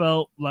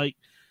heartfelt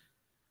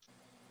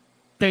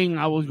thing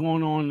I was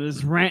going on,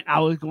 this rant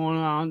I was going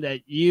on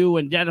that you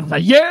and Dennis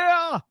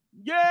yeah.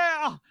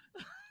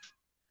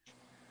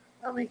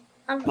 I mean,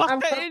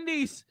 fuck the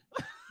indies,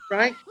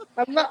 right?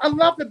 I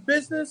love the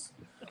business.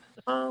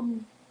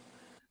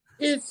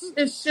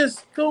 It's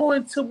just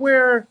going to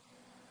where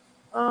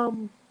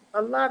a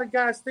lot of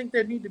guys think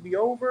they need to be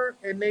over,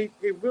 and they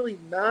really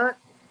not.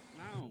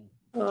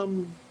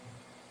 No.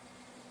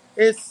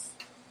 It's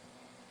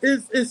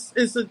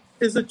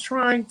a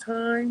trying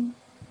time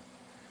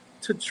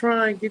to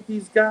try and get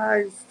these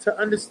guys to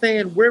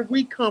understand where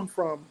we come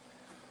from.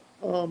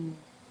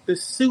 The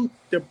suit,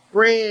 the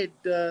bread,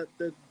 the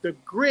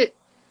grit,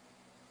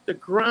 the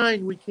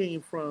grind we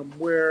came from,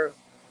 where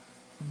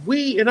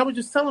and I was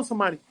just telling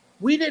somebody,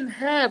 we didn't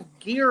have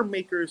gear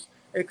makers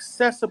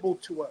accessible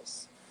to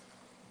us.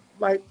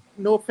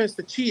 No offense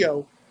to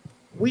Chio,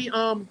 we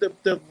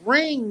the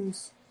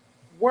rings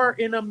were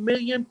in 1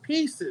 million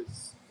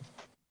pieces.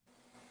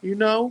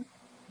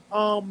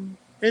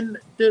 And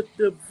the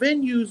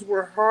venues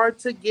were hard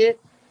to get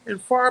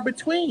and far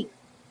between.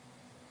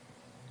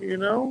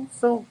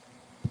 So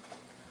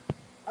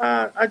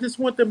I just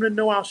want them to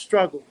know our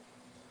struggle,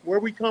 where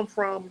we come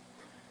from,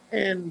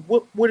 and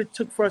what it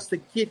took for us to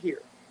get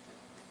here.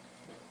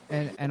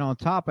 And on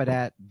top of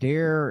that,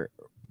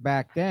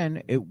 back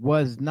then, it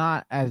was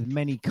not as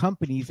many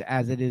companies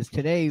as it is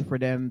today for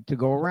them to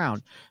go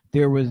around.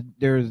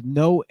 There's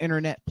no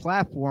internet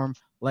platform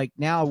like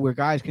now where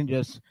guys can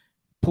just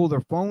pull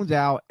their phones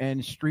out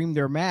and stream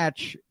their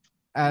match,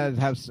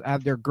 as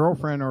have their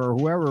girlfriend or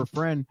whoever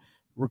friend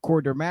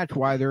record their match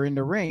while they're in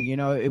the ring. You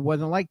know, it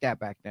wasn't like that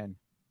back then.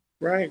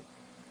 Right.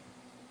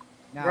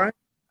 Now, right.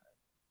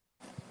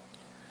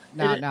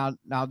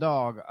 Now,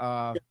 dog.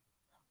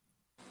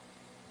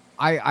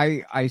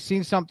 I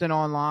seen something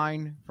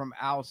online from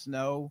Al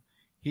Snow.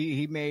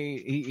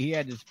 He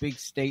had this big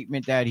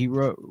statement that he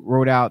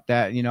wrote out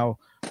that, you know,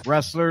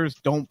 wrestlers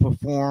don't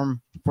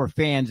perform for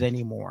fans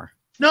anymore.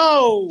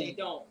 No, they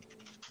don't.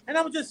 And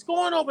I was just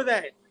going over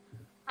that.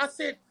 I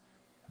said,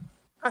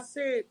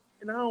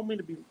 and I don't mean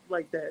to be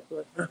like that,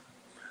 but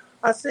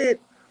I said,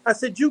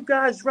 you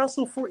guys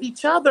wrestle for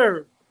each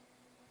other.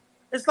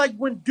 It's like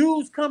when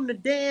dudes come to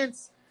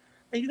dance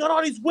and you got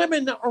all these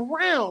women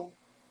around.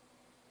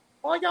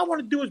 All y'all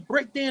want to do is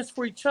break dance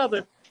for each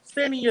other,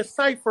 stand in your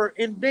cipher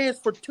and dance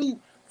for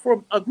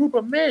a group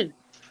of men.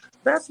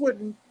 That's what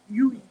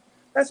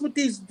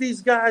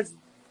these guys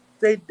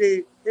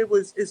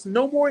it's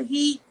no more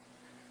heat.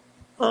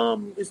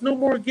 It's no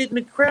more getting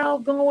the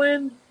crowd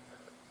going.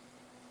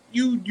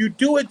 You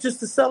do it just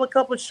to sell a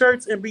couple of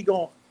shirts and be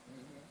gone.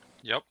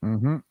 Yep.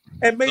 Mm-hmm.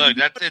 And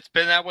maybe it's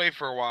been that way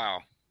for a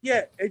while.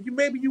 Yeah, and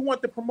maybe you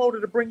want the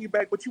promoter to bring you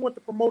back, but you want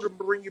the promoter to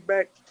bring you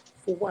back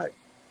for what?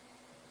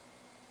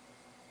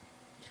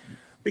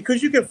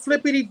 Because you can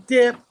flippity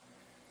dip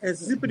and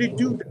zippity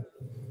doo,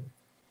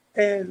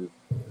 and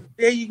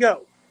there you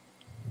go.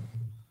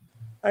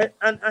 I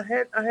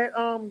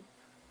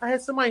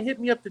had somebody hit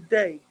me up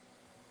today.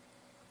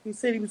 He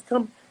said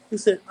He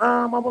said,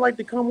 I would like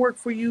to come work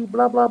for you,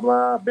 blah, blah,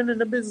 blah. I've been in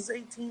the business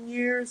 18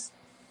 years.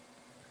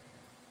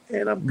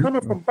 And I'm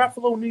coming from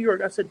Buffalo, New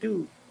York. I said,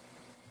 dude,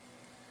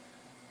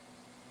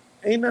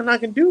 ain't nothing I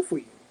can do for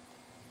you.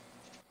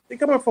 You're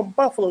coming from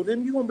Buffalo.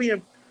 Then you're going to be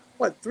in,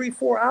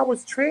 3-4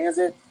 hours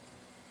transit?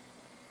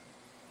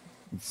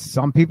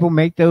 Some people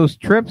make those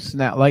trips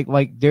now,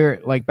 like they're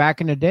like back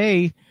in the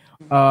day.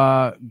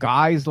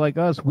 Guys like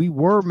us, we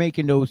were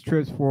making those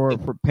trips for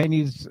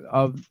pennies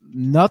of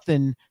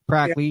nothing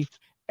practically. Yeah.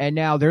 And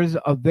now there's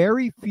a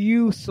very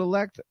few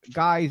select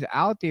guys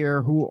out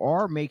there who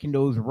are making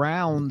those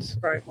rounds,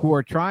 right, who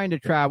are trying to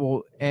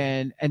travel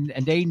and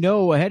they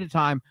know ahead of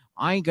time,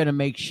 I ain't going to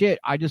make shit.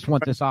 I just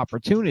want this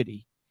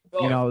opportunity.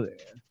 Well, you know,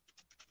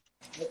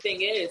 the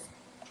thing is,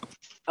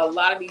 a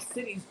lot of these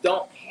cities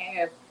don't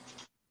have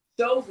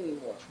shows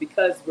anymore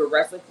because we're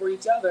wrestling for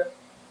each other.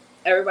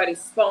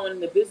 Everybody's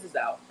phoning the business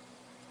out.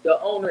 The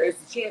owner is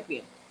the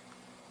champion,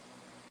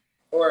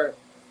 or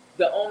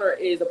the owner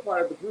is a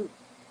part of the group.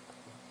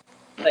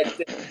 Like,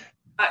 they're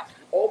not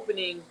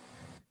opening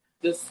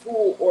the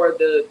school or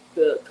the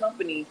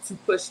company to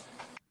push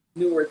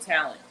newer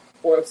talent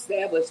or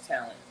established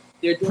talent.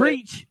 They're doing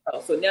Preach.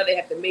 So now they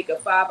have to make a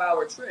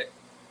 5-hour trip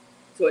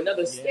to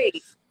another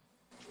state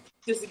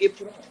just to get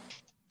put on.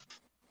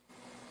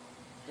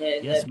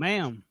 And, yes,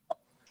 ma'am.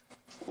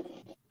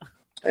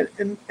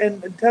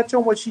 And touch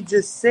on what she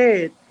just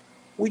said.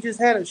 We just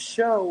had a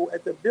show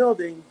at the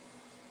building,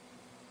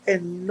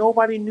 and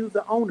nobody knew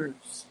the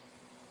owners.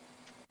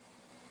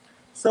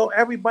 So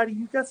everybody,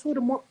 guess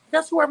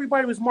who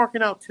everybody was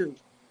marking out to?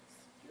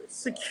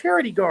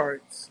 Security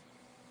guards.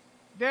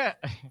 Yeah.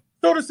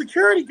 So the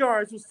security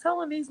guards was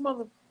telling these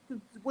motherfuckers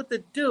what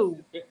to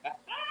do.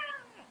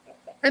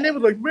 And they were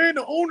like, man,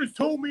 the owners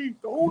told me.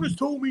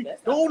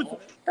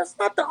 That's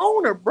not the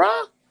owner,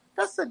 bruh.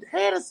 That's the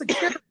head of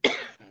security.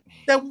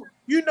 That,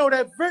 you know,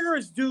 that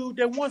vigorous dude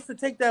that wants to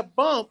take that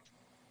bump.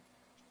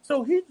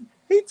 So he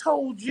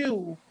told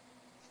you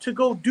to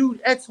go do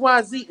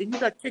XYZ and you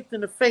got kicked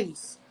in the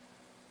face.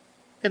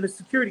 And the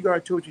security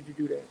guard told you to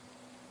do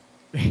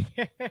that.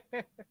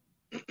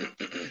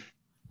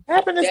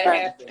 Happened this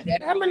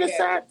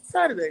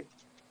Saturday.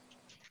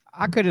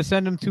 I could have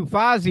sent him to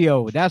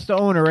Fazio. That's the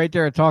owner right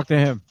there. Talk to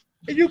him.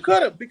 And you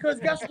could have, because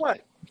guess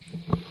what?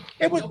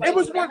 It was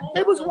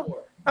one.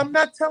 I'm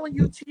not telling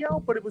you, Tio,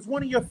 but it was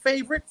one of your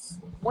favorites.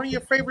 One of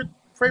your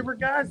favorite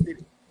guys did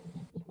it.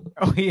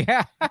 Oh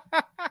yeah.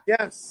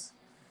 Yes.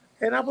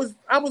 And I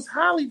was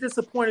highly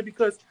disappointed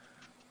because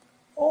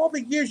all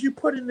the years you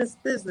put in this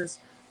business,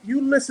 you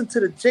listen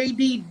to the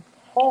JD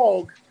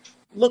Hogg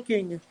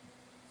looking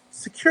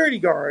security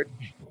guard.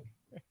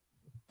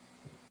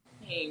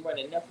 He ain't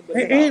running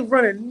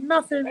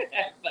nothing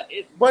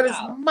but his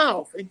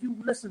mouth. And you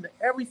listen to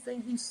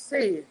everything he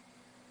said.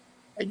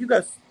 And you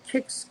got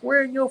kicked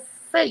square in your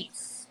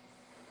face.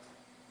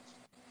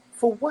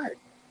 For what?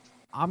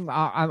 I'm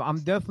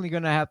definitely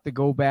gonna have to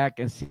go back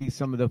and see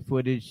some of the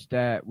footage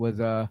that was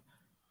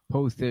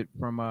posted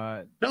from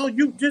No,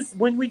 you just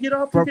when we get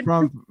off from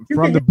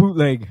the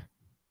bootleg.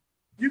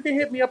 You can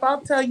hit me up.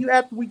 I'll tell you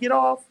after we get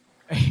off.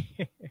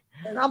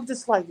 And I'm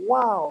just like,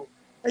 wow.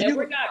 And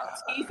we're not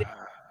teasing.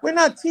 We're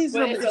not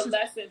teasing. But it's a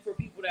lesson for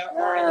people that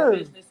are in the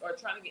business or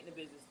trying to get in the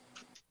business.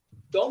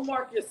 Don't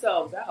mark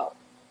yourselves out.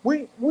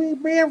 Me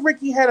and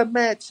Ricky had a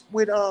match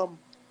with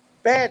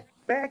Bad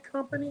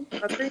Company,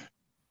 I think.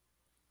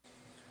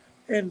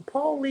 And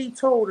Paul Lee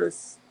told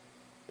us,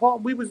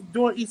 we was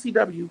doing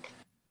ECW.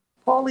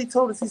 Paul Lee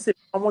told us, he said,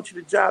 I want you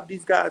to job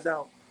these guys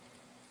out.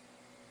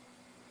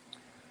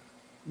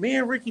 Me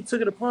and Ricky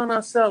took it upon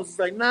ourselves. It's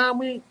like, nah,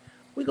 we're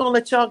gonna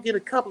let y'all get a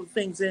couple of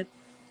things in,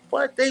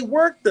 but they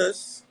worked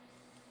us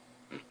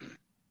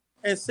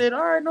and said,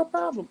 all right, no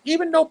problem.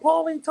 Even though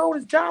Paulie told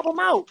us job him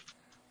out,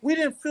 we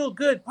didn't feel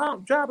good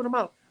dropping him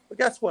out. But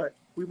guess what?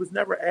 We was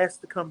never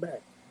asked to come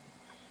back.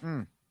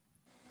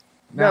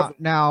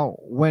 Now,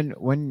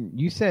 when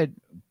you said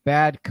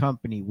bad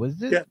company,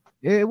 was it?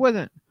 Yeah. It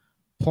wasn't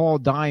Paul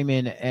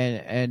Diamond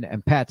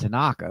and Pat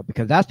Tanaka,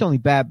 because that's the only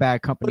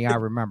bad company I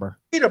remember.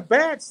 Need a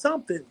bad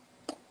something.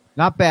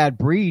 Not Bad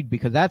Breed,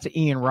 because that's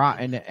Ian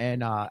Rotten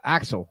and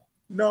Axel.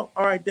 No,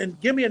 all right, then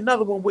give me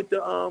another one with the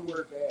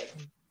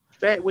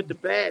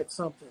bad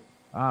something.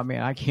 Oh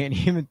man, I can't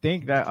even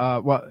think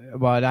that.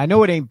 Well, I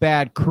know it ain't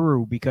Bad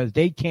Crew, because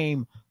they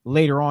came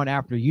later on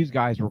after you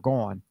guys were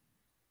gone.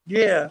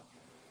 Yeah,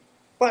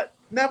 but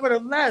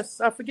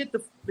nevertheless, I forget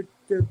the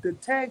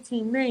tag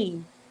team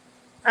name.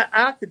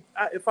 I could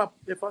if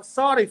I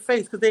saw their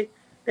face, because they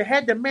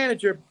had the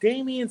manager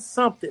Damian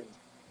something.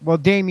 Well,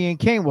 Damian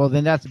King. Well,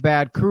 then that's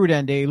Bad Crew.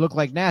 Then they look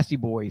like Nasty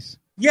Boys.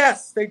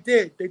 Yes, they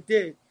did. They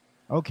did.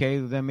 Okay,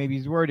 then maybe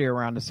he's were there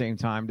around the same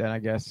time. Then I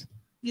guess.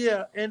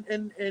 Yeah,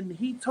 and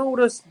he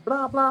told us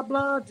blah blah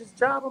blah. Just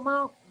job him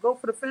out. Go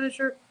for the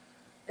finisher,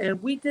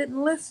 and we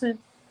didn't listen.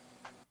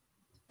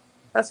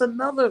 That's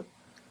another,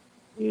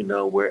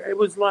 where it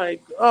was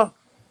like,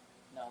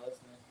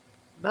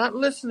 not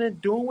listening,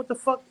 doing what the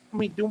fuck. I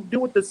mean,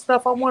 doing what the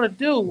stuff I want to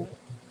do,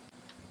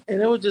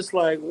 and it was just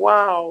like,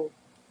 wow.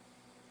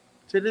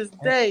 To this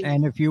day,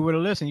 and if you would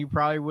have listened, you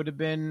probably would have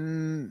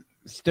been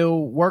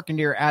still working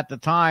there at the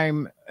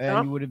time,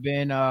 and you would have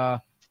been an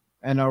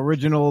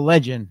original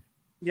legend.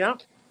 Yeah,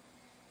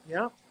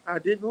 I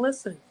didn't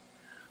listen,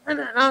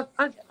 and I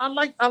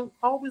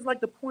always like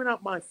to point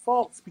out my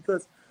faults,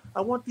 because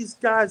I want these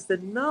guys to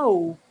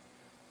know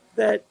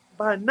that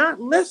by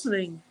not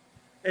listening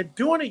and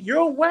doing it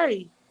your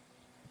way,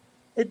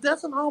 it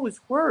doesn't always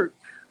work,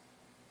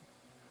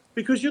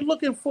 because you're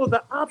looking for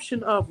the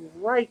option of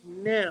right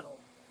now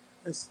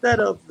instead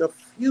of the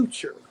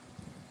future.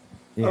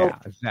 Yeah,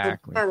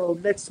 exactly. Tomorrow,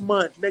 next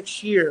month,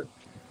 next year,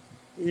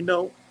 And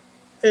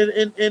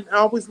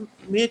always,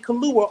 me and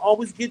Kalua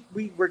always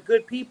we were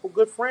good people,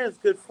 good friends,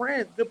 good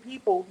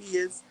people. He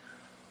is.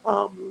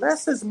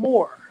 Less is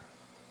more.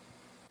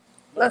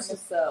 Less is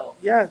sell.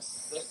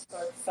 Yes. Let's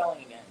start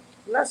selling again.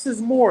 Less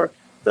is more.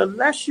 The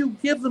less you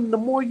give them, the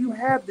more you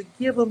have to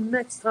give them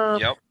next time.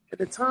 Yep. And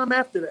the time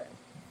after that.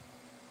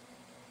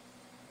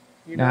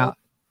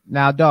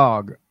 Now,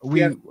 dog,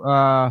 we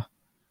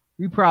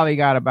probably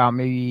got about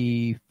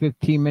maybe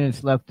 15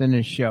 minutes left in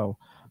the show.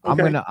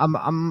 Okay.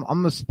 I'm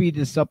gonna speed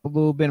this up a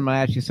little bit. I'm gonna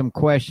ask you some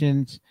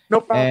questions.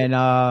 No problem.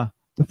 And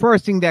the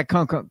first thing that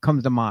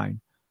comes to mind.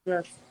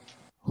 Yes.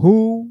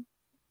 Who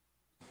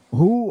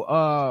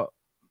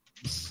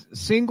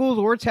singles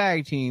or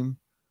tag team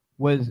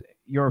was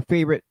your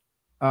favorite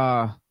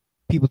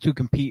people to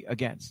compete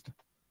against?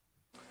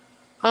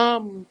 I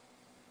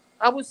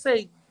would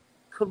say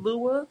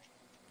Kalua.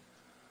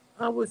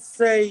 I would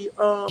say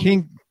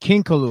King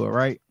Kalua,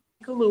 right?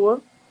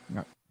 Kalua.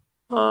 Yeah.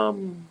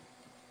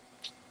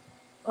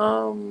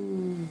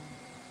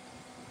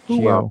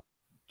 Who else?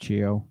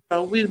 Chio.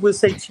 We would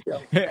say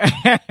Chio.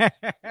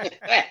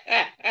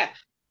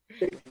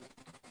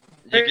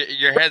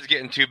 Your head's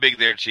getting too big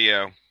there,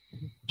 Chio.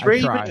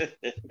 Draven.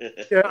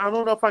 Yeah, I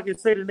don't know if I can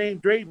say the name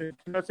Draven.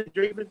 Can I say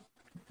Draven?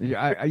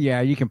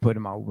 Yeah, you can put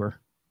him over.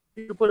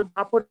 You can put him.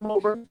 I put him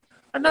over.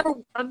 I never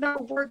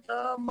worked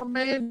my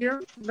man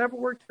here. Never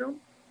worked him.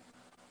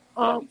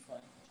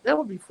 That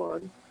would be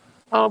fun.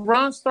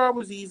 Ron Starr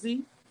was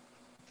easy.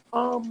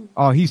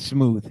 He's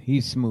smooth.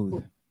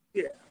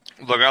 Yeah.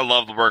 Look, I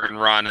love working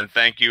Ron, and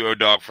thank you,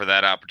 O-Dog, for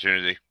that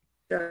opportunity.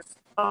 Yes.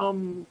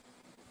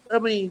 I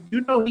mean,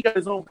 he got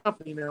his own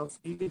company now, so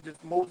he can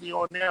just mosey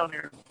on down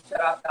there. Shout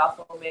out to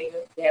Alpha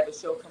Omega. They have a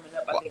show coming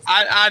up.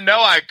 I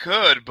know I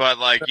could, but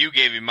you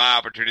gave me my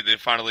opportunity to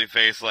finally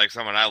face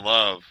someone I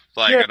love,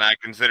 and I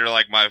consider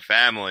my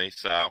family.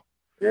 So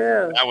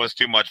yeah, that was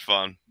too much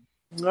fun.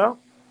 Well,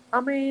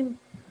 I mean,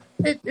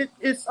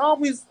 it's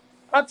always,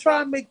 I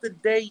try and make the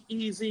day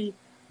easy.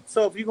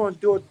 So if you're going to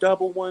do a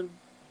double one,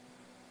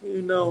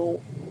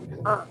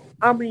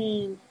 I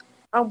mean,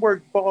 I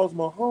worked Balls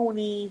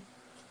Mahoney.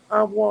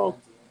 I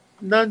walked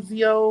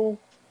Nunzio.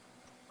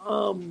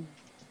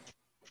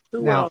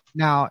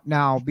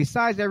 Now,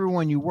 besides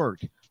everyone you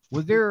worked,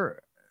 was there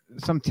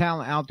some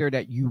talent out there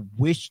that you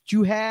wished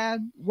you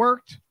had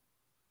worked?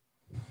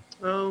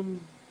 Once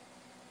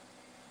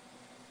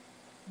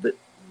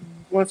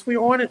we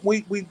on it,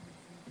 we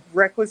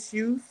Reckless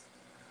Youth.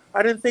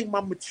 I didn't think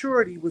my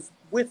maturity was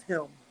with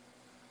him.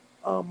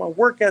 My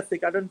work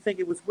ethic, I didn't think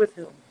it was with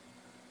him.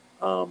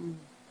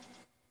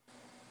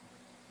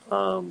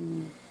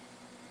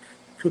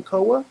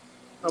 Kakoa.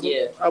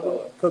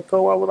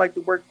 Kakoa. I would like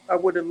to work. I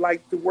would have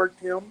liked to work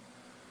him.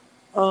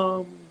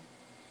 Who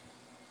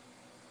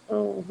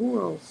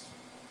else?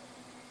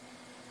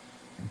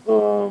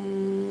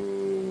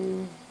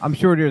 I'm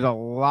sure there's a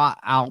lot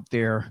out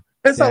there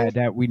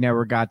that we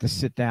never got to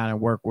sit down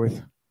and work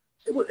with.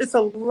 it's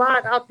a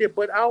lot out there,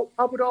 but I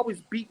would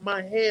always beat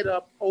my head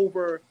up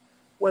over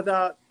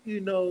whether,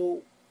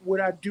 would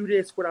I do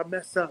this? Would I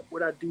mess up?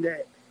 Would I do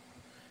that?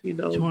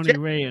 Tony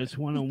Reyes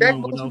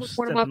one-on-one without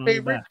stepping on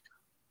your back.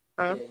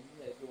 Huh?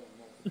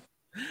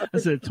 I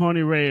said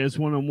Tony Reyes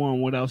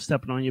one-on-one without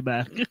stepping on your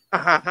back. Look,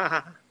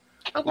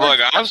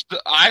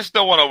 I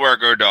still want to work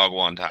O-Dog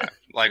one time.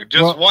 Like,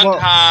 just one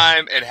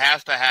time, it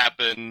has to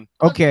happen.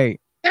 Okay.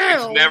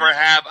 It's never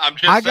happened. I'm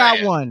just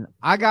saying.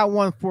 I got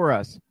one for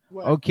us.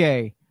 What?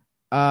 Okay.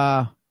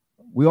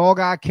 We all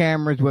got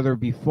cameras, whether it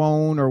be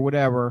phone or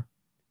whatever.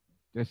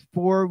 There's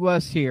 4 of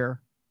us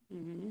here.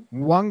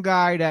 Mm-hmm. One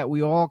guy that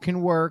we all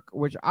can work,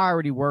 which I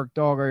already worked,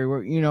 dog.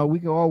 We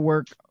can all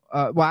work.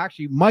 Well,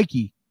 actually,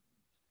 Mikey,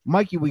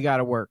 we got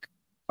to work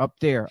up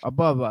there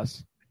above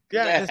us.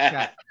 Yeah, This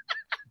guy.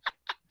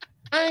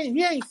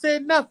 he ain't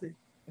said nothing.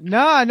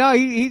 No,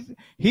 he's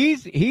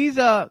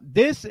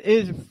this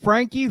is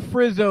Frankie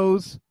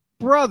Frizzo's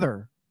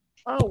brother.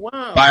 Oh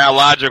wow,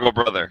 Biological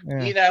brother.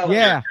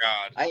 Yeah.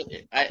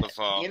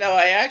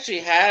 I actually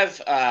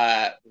have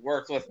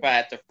worked with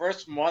Pat the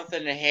first month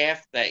and a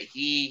half that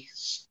he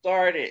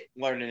started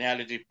learning how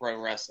to do pro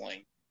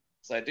wrestling.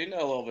 So I do know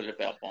a little bit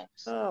about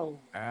bumps. Oh.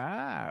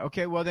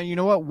 Okay. Well, then you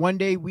know what? One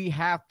day we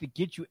have to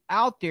get you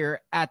out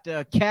there at the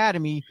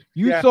academy.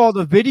 You saw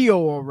the video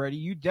already.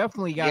 You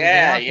definitely got to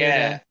get out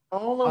there.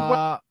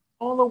 All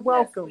the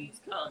welcome.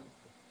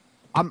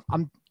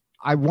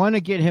 I want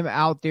to get him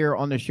out there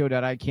on the show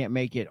that I can't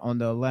make it on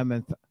the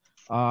 11th,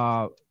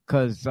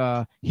 because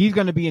he's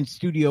going to be in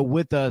studio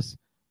with us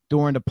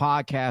during the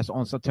podcast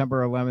on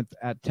September 11th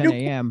at 10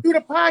 a.m. Do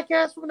the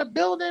podcast from the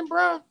building,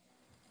 bro.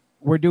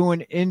 We're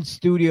doing in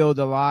studio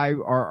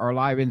our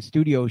live in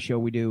studio show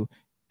we do,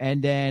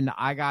 and then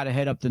I got to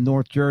head up to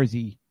North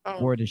Jersey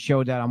for the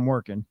show that I'm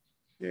working.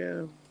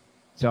 Yeah.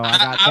 So I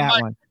got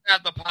that one.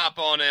 Have to pop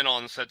on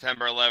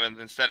September 11th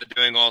instead of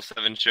doing all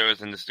 7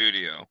 shows in the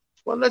studio.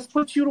 Well, let's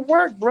put you to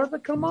work, brother.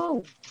 Come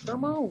on.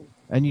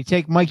 And you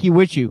take Mikey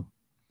with you.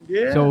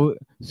 Yeah.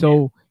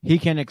 So he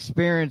can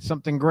experience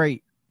something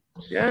great.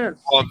 Yes.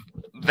 Well,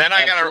 then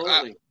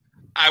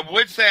I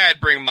would say I'd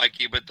bring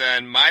Mikey, but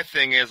then my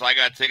thing is I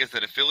got tickets to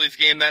the Phillies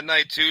game that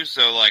night too,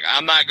 so like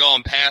I'm not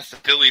going past the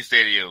Philly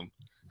Stadium.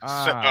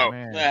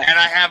 Man. And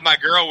I have my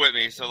girl with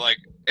me, so like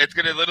it's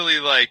gonna literally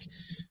like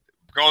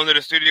go into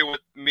the studio with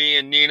me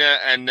and Nina,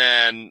 and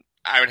then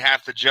I would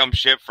have to jump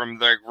ship from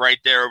like right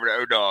there over to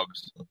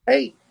O-Dogs.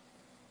 Hey,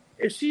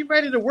 is she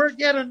ready to work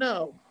yet or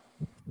no?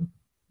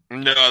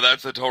 No,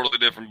 that's a totally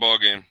different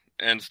ballgame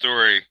and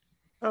story.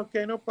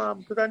 Okay, no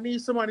problem. Because I need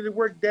somebody to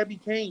work Debbie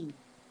Kane.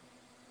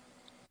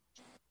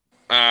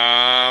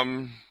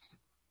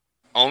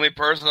 Only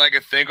person I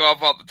could think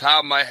of off the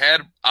top of my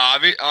head,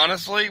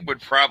 honestly,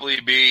 would probably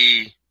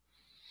be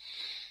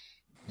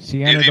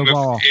Sienna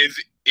Duvall.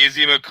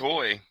 Izzy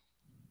McCoy.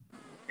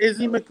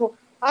 Izzy McCoy.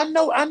 I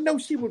know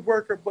she would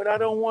work her, but I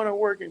don't want her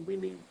working. We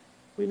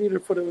need her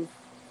for the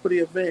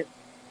event.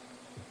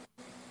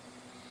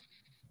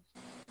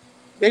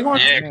 They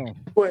want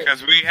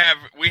because we have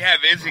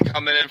Izzy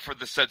coming in for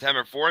the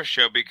September 4th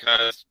show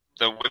because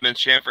the women's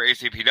champ for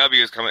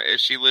ACPW is coming.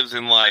 She lives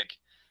in like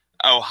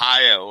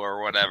Ohio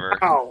or whatever.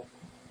 Wow.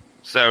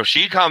 So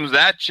she comes.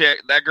 That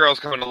girl's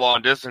coming a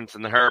long distance,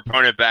 and her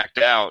opponent backed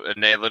out,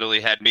 and they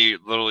literally had me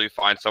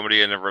find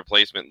somebody in a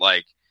replacement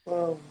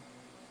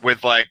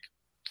with like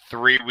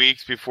 3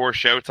 weeks before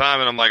showtime,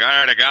 and I'm like, all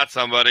right, I got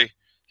somebody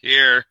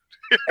here.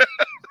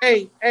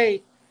 Hey,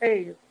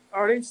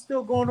 are they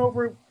still going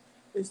over?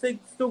 Is they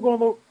still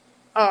going over?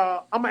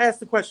 I'm gonna ask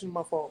the question.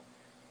 My fault.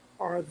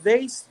 Are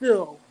they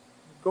still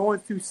going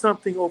through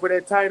something over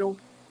that title?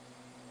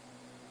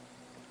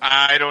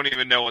 I don't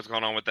even know what's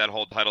going on with that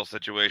whole title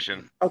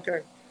situation.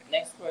 Okay.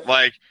 Next question.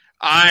 Like,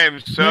 I am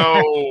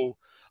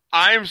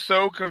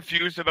so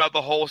confused about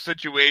the whole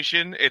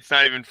situation. It's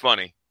not even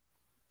funny.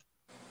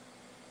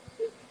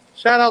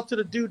 Shout out to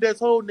the dude that's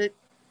holding it.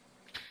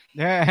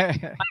 Yeah.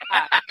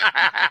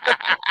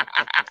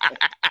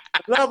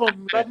 Love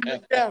him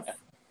to death.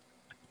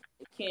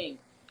 The king.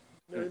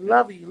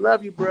 Love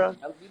you, bro.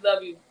 We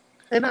love you.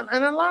 And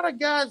a lot of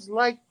guys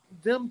like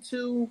them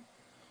too.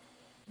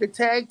 The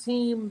tag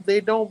team, they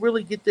don't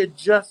really get their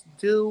just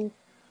due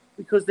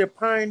because they're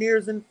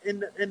pioneers in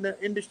the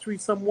industry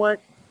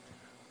somewhat.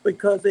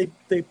 Because they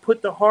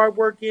put the hard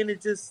work in,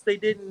 they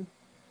didn't.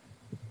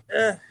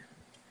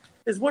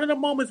 It's one of the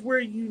moments where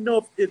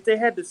if they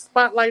had the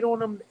spotlight on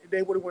them,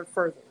 they would have went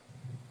further.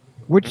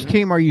 Which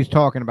team are you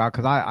talking about?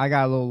 Because I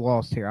got a little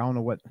lost here. I don't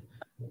know what.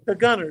 The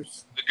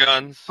Gunners. The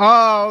Guns.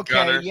 Oh, okay.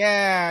 Gunners.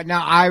 Yeah.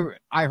 Now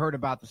I heard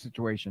about the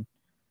situation.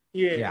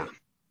 Yeah.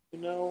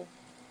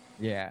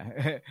 Yeah.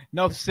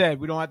 Enough said.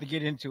 We don't have to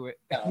get into it.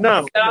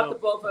 No. Shout out to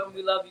both of them.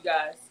 We love you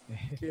guys.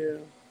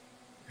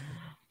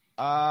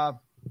 Yeah.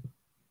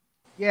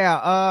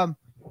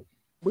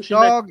 What's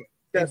your Dog.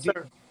 Yes,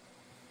 sir.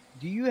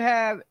 Do you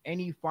have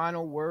any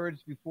final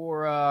words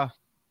before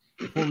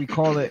we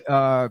call it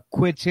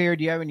quits here?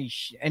 Do you have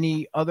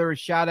any other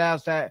shout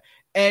outs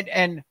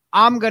and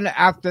I'm gonna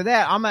after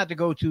that I'm gonna have to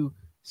go to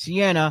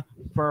Sienna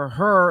for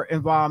her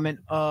involvement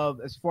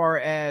of as far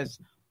as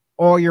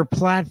all your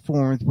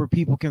platforms where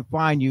people can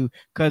find you.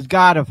 Because,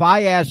 God, if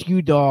I ask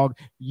you, dog,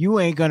 you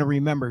ain't going to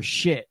remember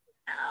shit.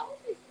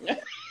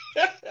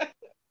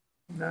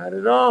 Not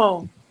at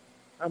all.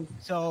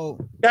 So,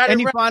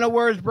 any final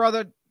words,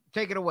 brother?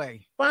 Take it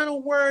away.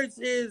 Final words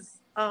is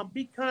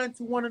be kind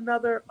to one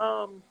another.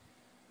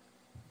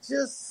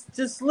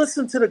 Just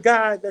listen to the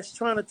guy that's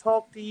trying to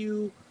talk to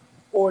you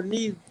or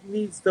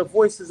needs to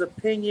voice his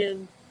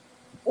opinion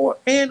or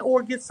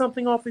get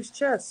something off his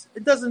chest.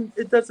 It doesn't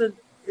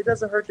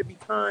hurt to be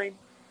kind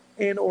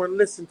and or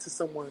listen to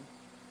someone.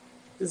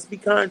 Just be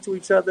kind to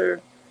each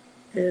other,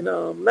 and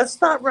let's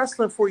stop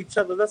wrestling for each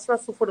other. Let's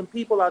wrestle for them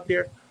people out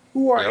there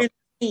who are in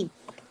the team.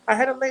 I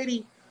had a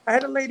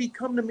lady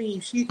come to me.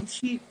 She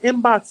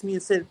inboxed me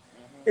and said,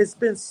 "It's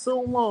been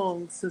so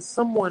long since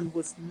someone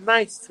was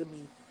nice to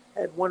me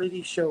at one of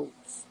these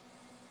shows."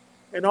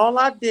 And all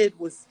I did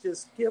was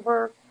just give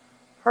her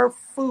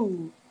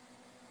food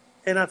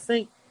and I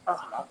think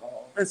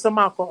and some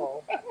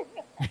alcohol.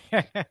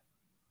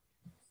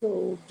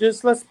 So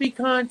just let's be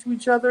kind to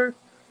each other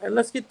and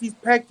let's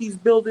pack these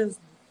buildings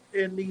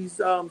and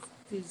these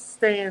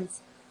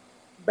stands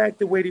back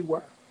the way they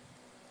were.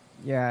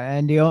 Yeah,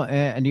 and the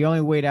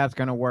only way that's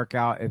going to work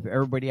out if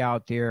everybody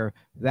out there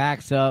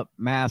vax up,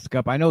 mask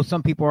up. I know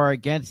some people are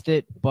against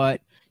it,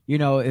 but you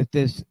know, if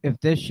this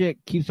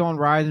shit keeps on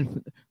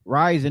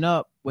rising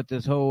up with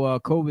this whole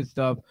COVID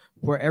stuff,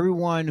 for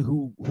everyone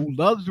who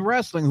loves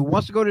wrestling, who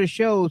wants to go to the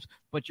shows,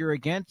 but you're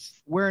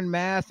against wearing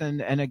masks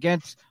and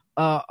against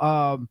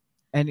and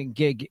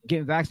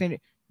getting vaccinated,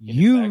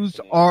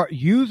 yous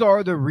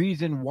are the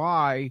reason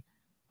why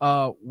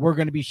we're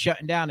going to be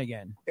shutting down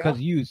again because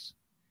use.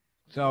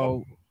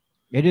 So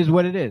it is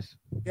what it is.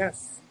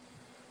 Yes.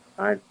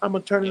 All right, I'm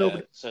gonna turn it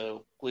over.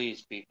 So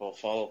please, people,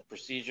 follow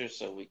procedures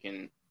so we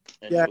can.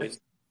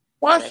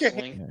 Wash your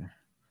hands.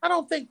 I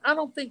don't think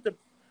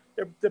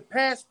the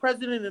past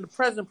president and the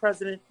present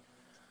president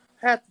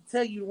have to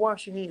tell you to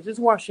wash your hands. Just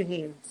wash your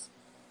hands.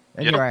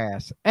 And your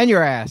ass. And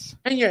your ass.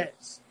 And your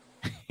ass.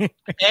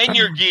 And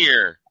your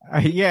gear.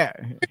 Yeah.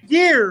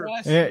 Gear.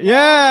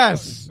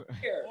 Yes.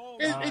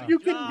 You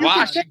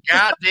wash your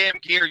goddamn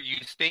gear, you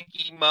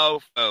stinky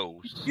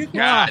mofos.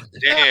 God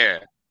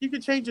damn. You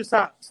can change your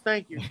socks.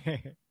 Thank you.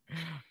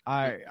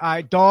 All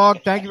right,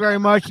 dog. Thank you very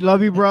much.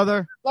 Love you,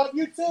 brother. Love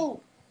you too.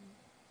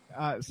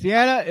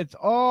 Sienna, it's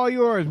all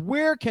yours.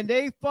 Where can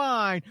they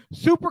find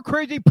Super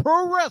Crazy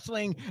Pro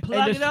Wrestling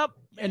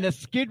in the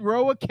Skid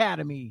Row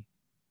Academy?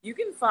 You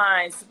can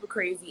find Super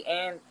Crazy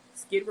and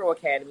Skid Row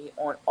Academy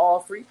on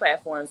all 3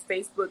 platforms: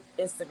 Facebook,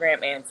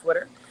 Instagram, and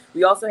Twitter.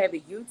 We also have a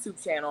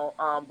YouTube channel.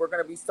 We're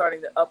going to be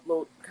starting to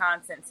upload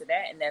content to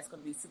that, and that's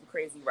going to be Super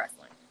Crazy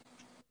Wrestling.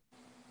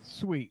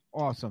 Sweet.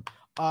 Awesome.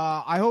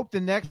 I hope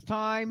the next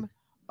time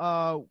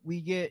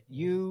we get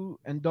you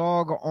and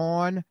Dog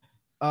on,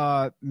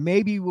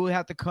 maybe we'll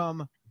have to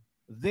come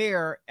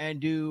there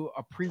and do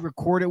a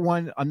pre-recorded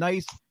one, a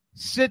nice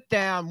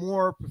sit-down,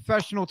 more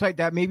professional type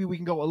that maybe we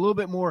can go a little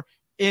bit more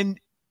in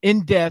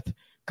depth.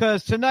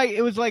 Because tonight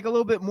it was like a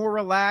little bit more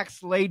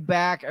relaxed, laid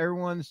back.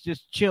 Everyone's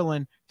just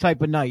chilling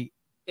type of night.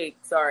 Hey,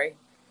 sorry.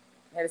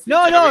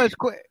 No, it's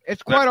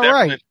quite all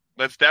right.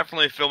 Let's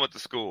definitely film at the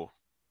school.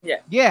 Yeah.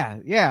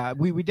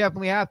 We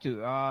definitely have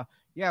to.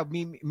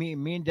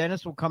 Me and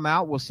Dennis will come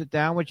out. We'll sit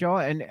down with y'all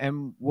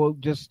and we'll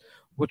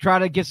try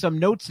to get some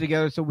notes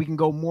together so we can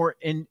go more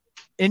in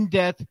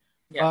depth.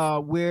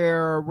 Yes.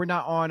 Where we're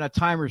not on a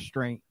time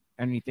restraint,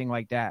 anything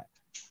like that.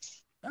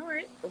 All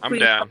right. Well, I'm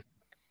down.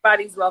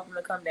 Everybody's welcome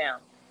to come down.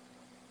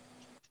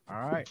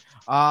 All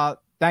right.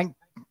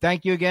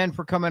 Thank you again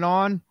for coming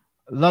on.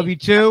 Love you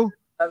too.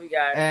 Love you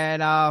guys.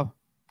 And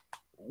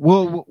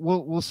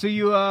we'll see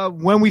you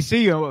when we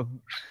see you.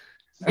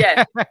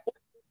 Yes. Each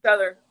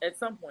other at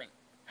some point.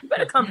 You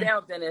better come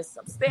down, Dennis.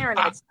 I'm staring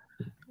at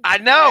you. I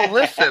know.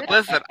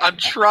 Listen. I'm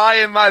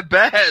trying my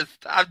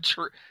best.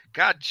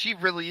 God, she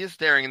really is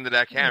staring into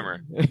that camera.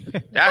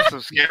 That's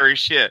some scary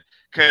shit.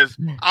 Because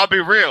I'll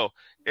be real.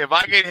 If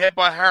I get hit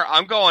by her,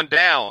 I'm going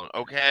down,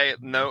 okay?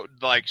 No,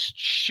 like,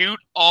 shoot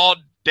all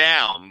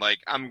down. Like,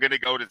 I'm going to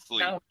go to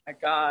sleep. Oh, my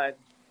God.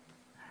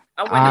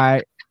 All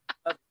right.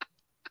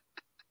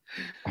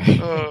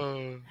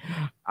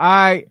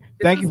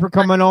 Thank you for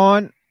coming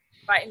on.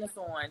 Fighting us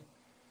on.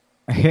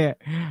 All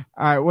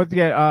right. Once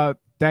again,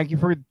 thank you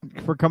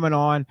for coming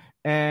on.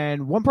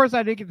 And one person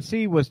I didn't get to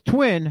see was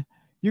Twin.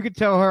 You could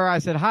tell her I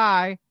said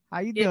hi. How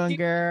you doing,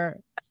 girl?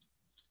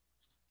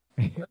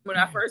 When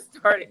I first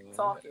started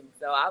talking,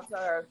 so I'll tell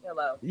her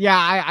hello.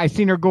 Yeah, I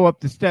seen her go up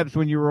the steps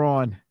when you were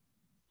on.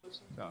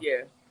 So.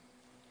 Yeah.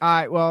 All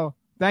right, well,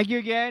 thank you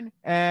again,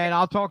 and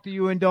I'll talk to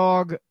you and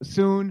Dog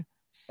soon.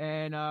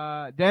 And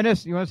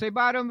Dennis, you want to say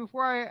bye to him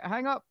before I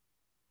hang up?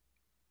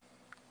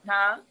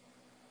 Huh?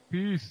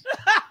 Peace.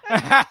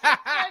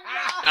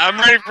 I'm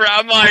going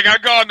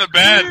to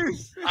bed.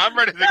 Peace. I'm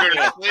ready to go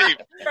to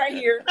sleep. Right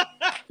here.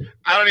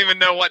 I don't even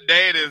know what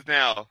day it is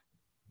now.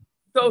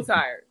 So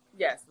tired.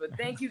 Yes, but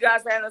thank you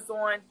guys for having us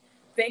on.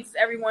 Thanks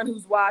everyone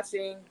who's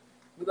watching.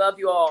 We love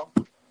you all.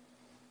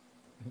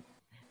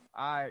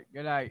 All right.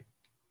 Good night.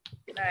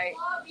 Good night.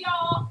 Love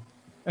y'all.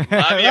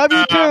 Love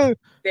you too.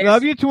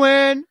 Love you,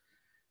 twin.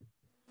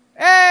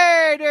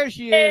 Hey, there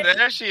she is.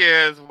 There she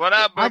is. What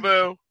up, boo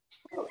boo?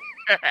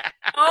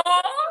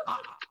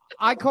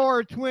 I call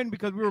her twin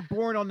because we were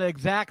born on the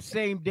exact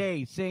same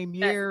day, same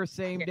year,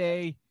 same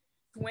day.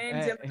 Twin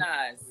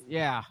Geminis.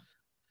 Yeah.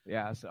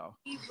 Yeah, so.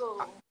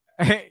 Evil.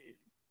 Hey,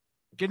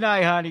 good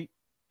night, honey.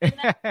 Good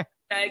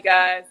night,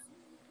 guys.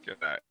 Good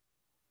night.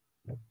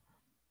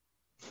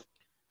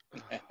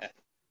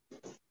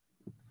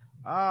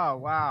 Oh,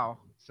 wow.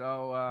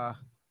 So,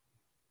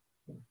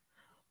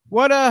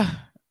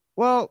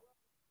 well,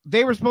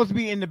 they were supposed to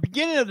be in the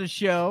beginning of the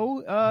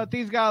show.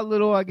 Things got a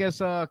little, I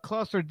guess,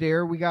 clustered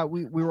there. We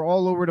were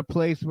all over the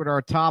place with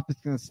our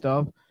topics and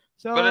stuff.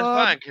 So, but it's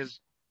fine because,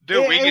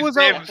 dude, we can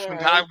save some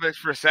topics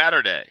for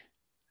Saturday.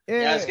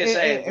 I was gonna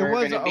say we're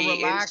going to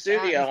be in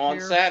studio on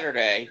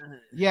Saturday.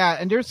 Yeah,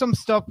 and there's some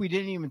stuff we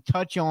didn't even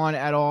touch on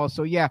at all.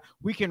 So yeah,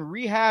 we can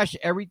rehash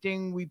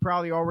everything we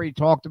probably already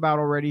talked about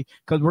already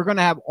because we're going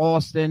to have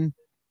Austin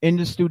in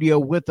the studio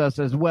with us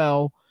as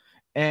well.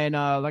 And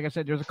like I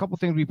said, there's a couple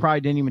things we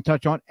probably didn't even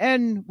touch on,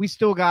 and we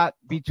still got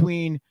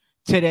between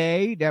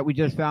today that we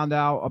just found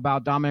out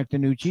about Dominic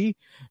DeNucci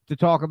to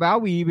talk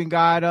about. We even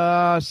got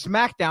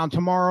SmackDown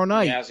tomorrow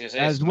night as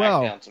SmackDown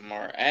well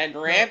tomorrow, and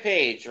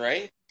Rampage,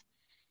 right?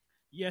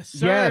 Yes,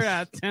 sir. Yes.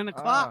 At 10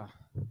 o'clock.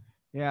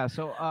 Yeah.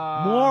 So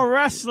more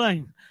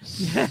wrestling.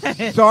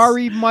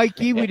 Sorry,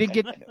 Mikey, we didn't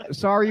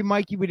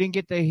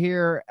get to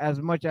hear as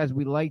much as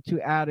we like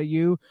to out of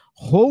you.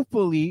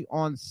 Hopefully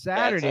on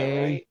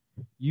Saturday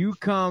you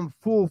come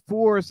full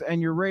force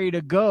and you're ready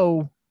to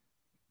go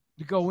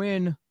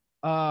in.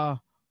 So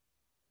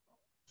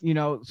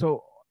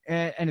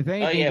and if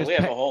anything, we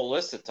have a whole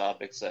list of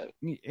topics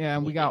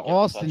and we got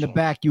Austin to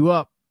back you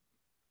up.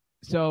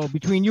 So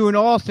between you and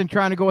Austin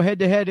trying to go head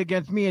to head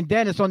against me and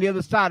Dennis on the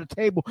other side of the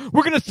table,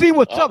 we're gonna see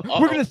what's up.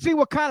 We're gonna see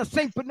what kind of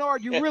Saint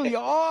Bernard you really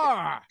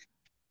are.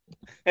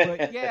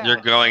 But yeah, you're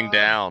going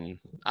down.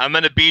 I'm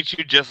gonna beat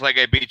you just like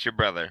I beat your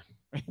brother.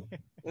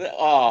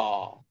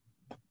 Oh.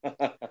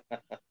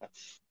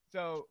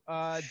 So,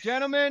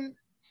 gentlemen,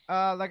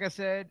 like I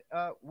said,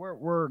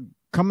 we're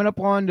coming up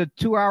on the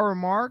 2-hour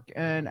mark,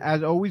 and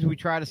as always, we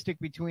try to stick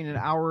between an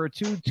hour or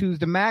two. Two's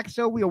the max,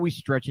 so we always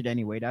stretch it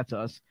anyway. That's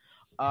us.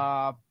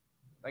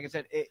 Like I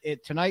said,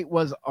 it tonight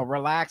was a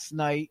relaxed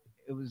night.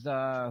 It was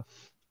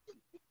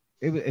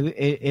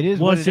it is. Was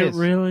what it it is.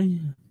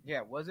 Really?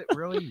 Yeah, was it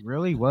really?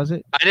 Really, was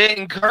it? I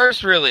didn't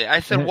curse really.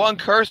 I said one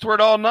curse word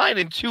all night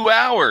in 2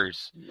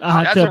 hours.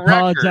 I have to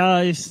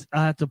apologize.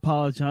 I have to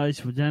apologize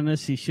for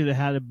Dennis. He should have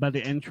had a better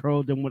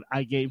intro than what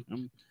I gave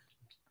him.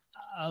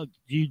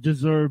 You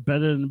deserve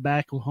better than the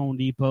back of Home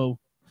Depot.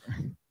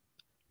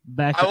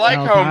 I like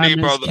Home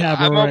Depot.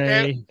 I'm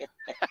okay.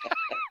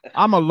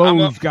 I'm a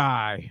Lowe's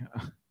guy.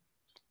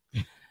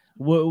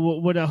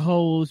 Where the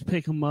hose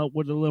pick him up,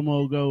 where the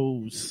limo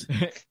goes.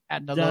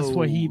 That's Lowe's.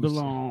 Where he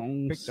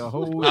belongs. Pick the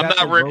hose. I'm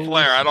not Ric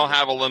Flair. I don't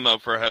have a limo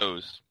for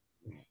hose.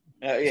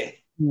 Yeah.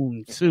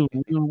 Soon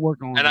we're gonna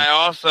work on. And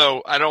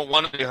I don't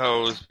want to be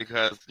hosed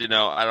because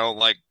I don't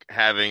like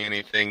having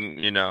anything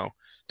to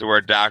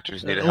where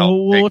doctors need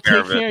help. We'll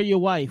take care of your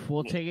wife.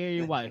 We'll take care of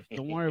your wife.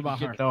 Don't worry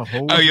about her.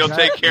 Oh, you'll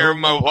take care of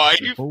my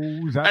wife?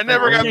 I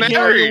never got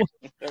married.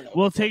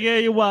 We'll take care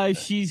of your wife.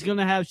 She's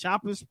gonna have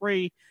shopping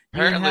spree.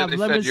 Apparently,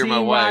 they said you're my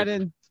wife.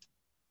 Riding.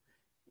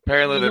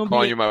 Apparently, they're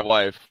calling you my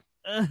wife.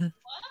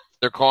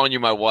 They're calling you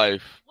my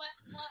wife.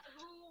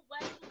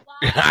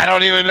 I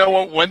don't even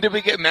know when did we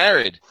get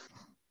married.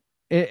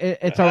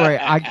 It's all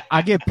right.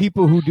 I get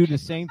people who do the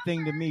same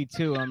thing to me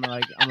too. I'm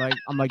like,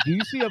 do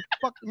you see a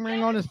fucking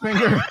ring on his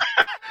finger?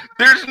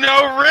 There's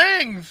no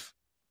rings.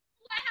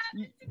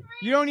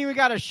 You don't even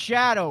got a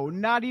shadow.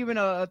 Not even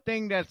a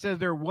thing that says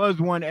there was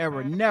one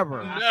ever.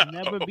 Never.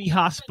 Never be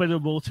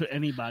hospitable to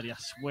anybody. I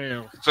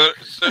swear. So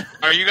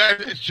are you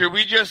guys? Should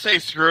we just say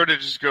screw it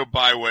and just go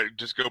buy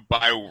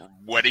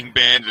wedding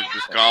bands and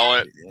just call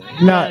it?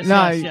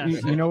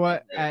 Yes. You know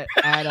what? At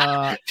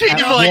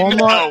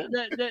Walmart,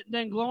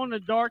 then glow in the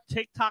dark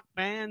TikTok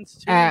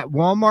bands too. At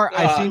Walmart,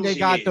 I seen they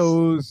got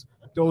those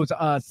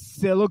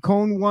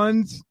silicone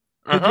ones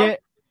to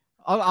get.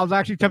 I was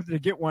actually tempted to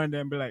get one of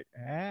them and be like,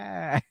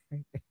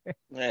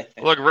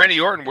 Look, Randy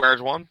Orton wears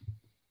one.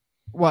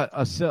 What,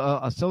 a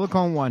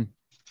silicone one?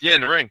 Yeah,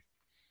 in the ring.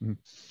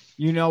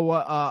 You know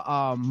what?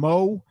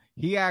 Mo,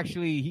 he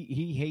actually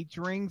he hates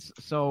rings.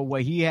 So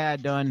what he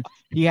had done,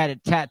 he had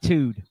it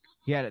tattooed.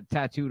 He had it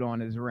tattooed on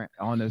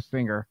his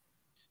finger.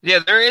 Yeah,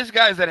 there is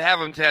guys that have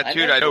them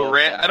tattooed.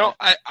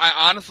 I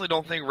honestly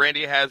don't think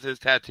Randy has his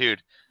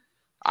tattooed.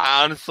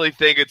 I honestly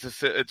think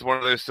it's one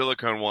of those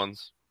silicone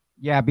ones.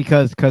 Yeah,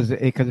 because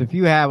if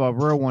you have a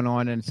real one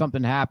on and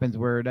something happens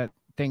where that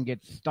thing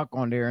gets stuck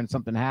on there and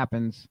something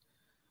happens,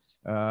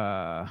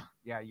 your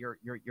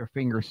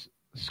finger's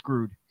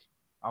screwed.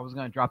 I was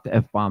gonna drop the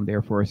F-bomb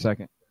there for a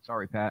second.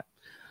 Sorry, Pat.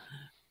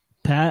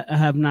 Pat, I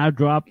have not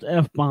dropped the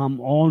F-bomb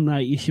all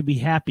night. You should be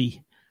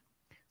happy.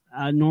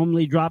 I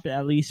normally drop it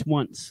at least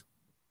once.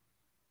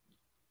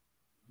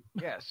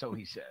 Yeah, so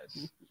he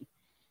says.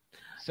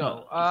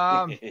 So,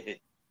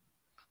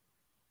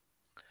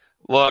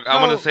 look,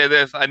 I'm going to say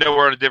this. I know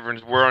we're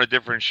on a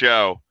different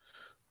show,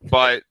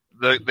 but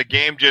the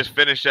game just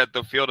finished at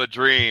the Field of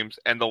Dreams,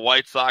 and the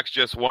White Sox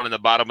just won in the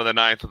bottom of the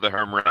ninth with a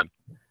home run.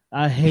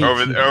 I hate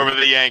over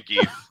the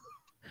Yankees.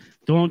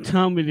 Don't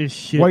tell me this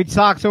shit. White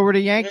Sox over the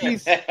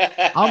Yankees?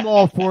 I'm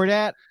all for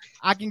that.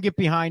 I can get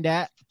behind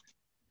that.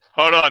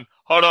 Hold on.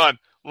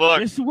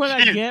 Look, this is what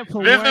I get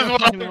for this is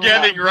what I'm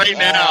getting right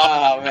now.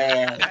 Oh,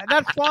 man.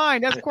 That's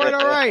fine. That's quite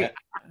all right.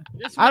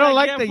 I don't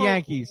like the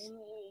Yankees.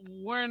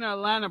 Wearing an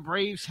Atlanta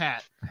Braves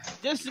hat.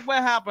 This is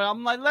what happened.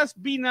 I'm like, let's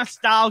be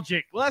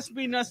nostalgic. I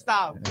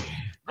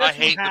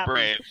hate the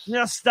Braves.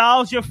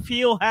 Nostalgia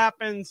feel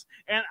happens,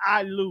 and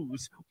I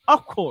lose.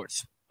 Of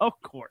course.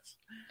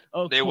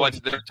 They won.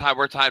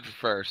 We're tied for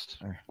first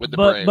with the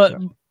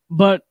Braves.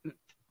 But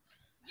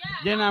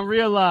then I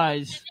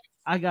realized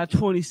I got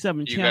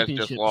 27 you championships.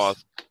 Guys just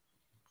lost.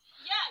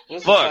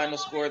 What's the final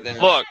score than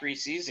the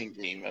preseason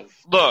game of?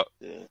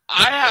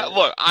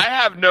 I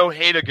have no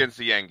hate against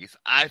the Yankees.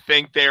 I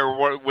think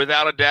they're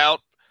without a doubt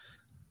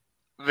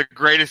the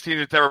greatest team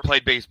that's ever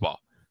played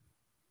baseball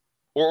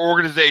or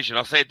organization.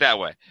 I'll say it that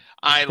way.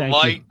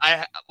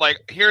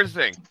 Here's the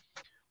thing.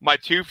 My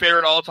two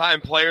favorite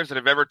all-time players that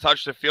have ever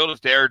touched the field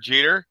is Derek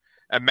Jeter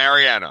and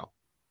Mariano.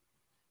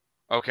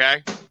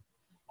 Okay?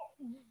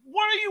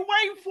 What are you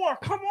waiting for?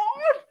 Come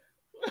on!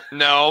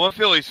 No, I'm a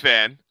Phillies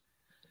fan.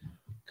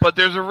 But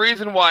there's a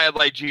reason why I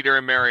like Jeter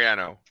and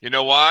Mariano. You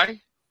know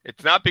why?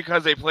 It's not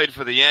because they played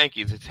for the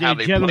Yankees. It's how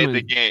they played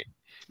the game.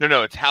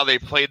 No, it's how they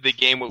played the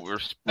game with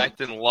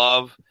respect and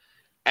love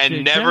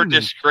and never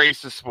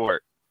disgrace the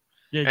sport.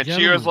 And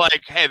she was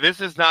like, hey,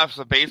 this is not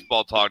some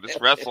baseball talk. This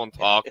is wrestling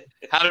talk.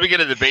 How did we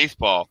get into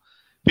baseball?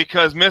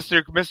 Because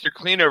Mr.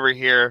 Clean over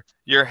here,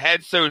 your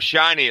head's so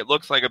shiny it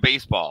looks like a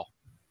baseball.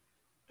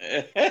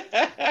 Gentlemen,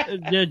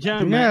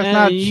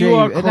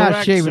 it's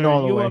not shaving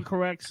all the way. You are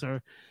correct,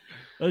 sir.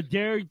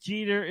 Derek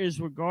Jeter is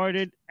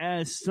regarded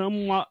as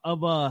somewhat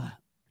of a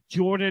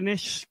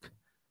Jordanish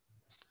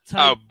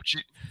type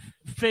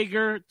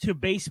figure to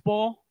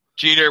baseball.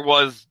 Jeter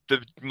was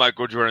the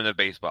Michael Jordan of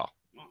baseball.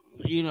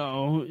 You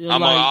know,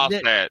 I'll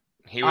say it.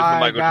 He was the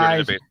Michael Jordan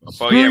of baseball.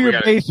 Screw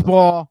your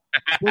baseball.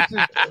 This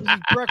is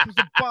Breakfast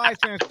of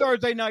Bystanders,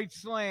 Thursday Night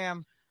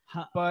Slam.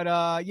 But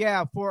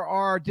for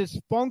our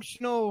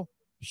dysfunctional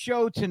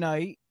show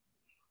tonight,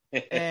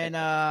 and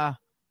our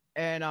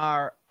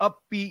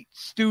upbeat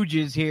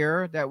stooges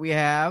here that we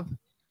have,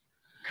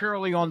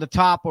 Curly on the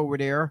top over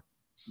there.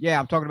 Yeah,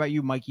 I'm talking about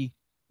you, Mikey.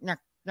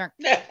 Yeah,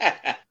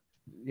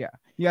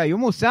 you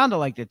almost sounded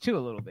like that too a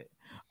little bit.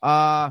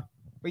 But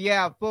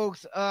yeah,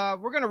 folks,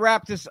 we're gonna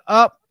wrap this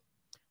up.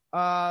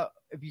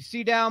 If you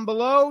see down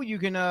below, you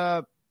can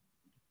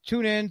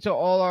tune in to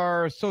all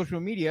our social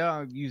media.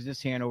 I'll use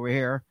this hand over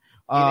here.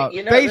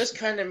 This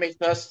kind of makes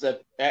us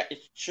it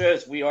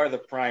shows we are the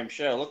prime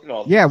show. Look at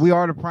all this. Yeah, we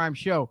are the prime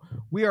show.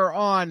 We are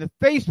on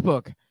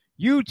Facebook,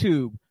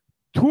 YouTube,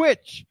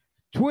 Twitch,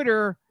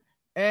 Twitter,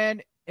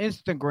 and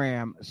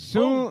Instagram.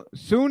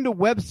 Soon the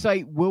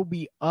website will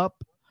be up.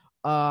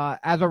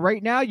 As of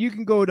right now, you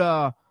can go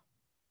to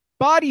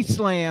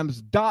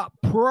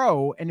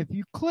bodyslams.pro, and if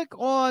you click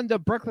on the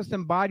Breakfast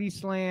and Body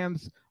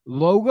Slams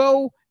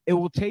logo, it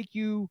will take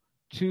you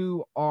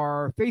to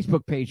our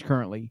Facebook page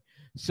currently.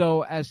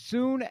 So as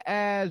soon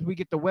as we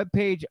get the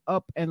webpage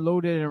up and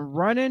loaded and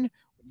running,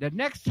 the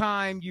next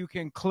time you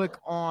can click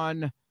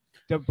on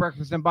the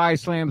Breakfast and Body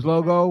Slams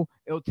logo,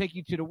 it'll take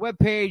you to the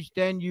webpage.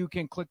 Then you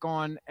can click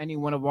on any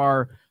one of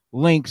our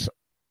links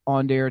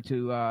on there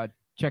to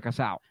check us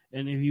out.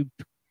 And if you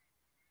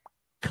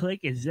click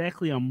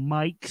exactly on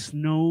Mike's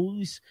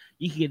nose,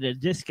 you can get a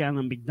discount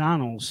on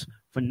McDonald's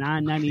for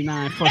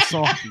 $9.99 for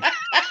saucy.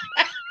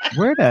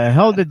 Where the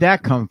hell did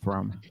that come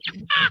from?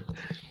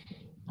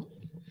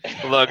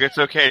 Look, it's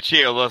okay,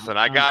 Chio. Listen,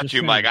 I got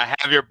you, Mike. I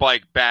have your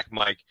bike back,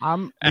 Mike.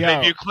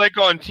 If you click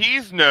on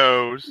T's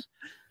nose,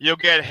 you'll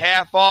get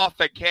half off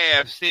at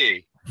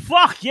KFC.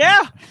 Fuck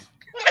yeah!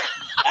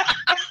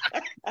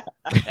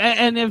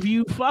 and if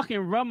you fucking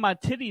rub my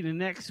titty the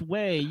next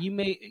way, you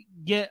may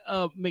get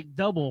a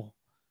McDouble.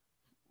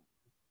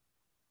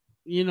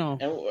 You know,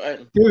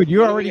 dude,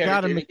 you already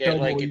got a McDouble. Get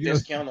like a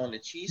discount on the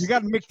cheese. You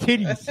got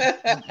McTitties.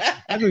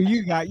 That's what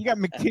you got. You got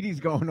McTitties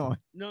going on.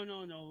 No.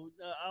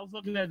 I was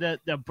looking at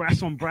the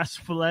breast on breast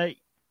fillet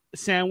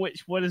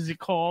sandwich. What is it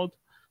called?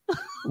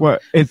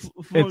 What? It's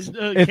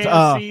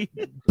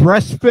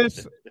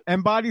breakfast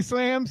and body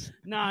slams.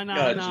 No.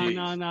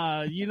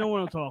 You know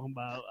what I'm talking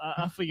about.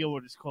 I forget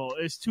what it's called.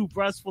 It's 2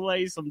 breast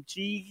fillets, some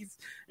cheese,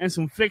 and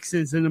some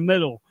fixings in the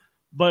middle.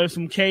 But it's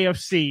from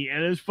KFC,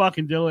 and it's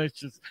fucking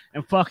delicious.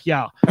 And fuck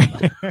y'all.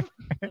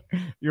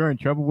 You're in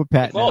trouble with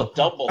Pat. Oh,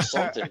 double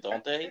something,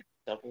 don't they?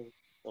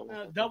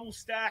 Double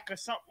stack or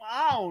something.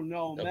 I don't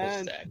know, double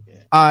man. Stack,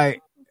 yeah. All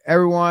right,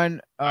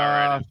 everyone.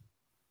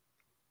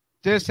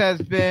 This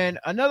has been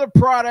another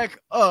product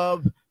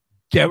of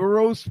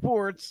Devereaux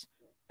Sports.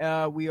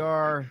 We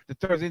are the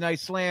Thursday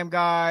Night Slam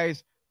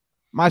guys.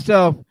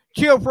 Myself,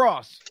 Chio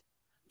Frost.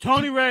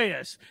 Tony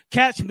Reyes.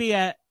 Catch me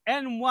at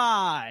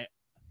NY.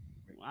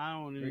 I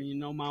don't even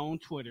know my own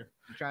Twitter.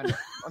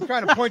 I'm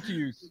trying to point to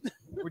you.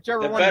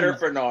 Whichever the one. Better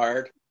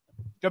Bernard.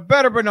 The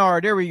Better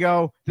Bernard. There we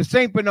go. The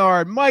St.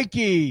 Bernard.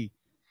 Mikey.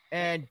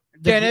 And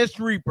Dennis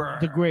Reaper.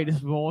 The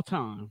greatest of all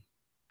time.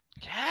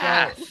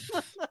 Yes.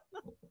 So,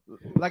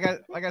 like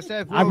I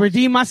said, folks, I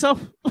redeemed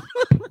myself.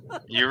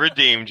 You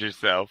redeemed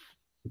yourself.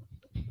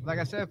 Like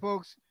I said,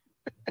 folks,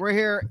 we're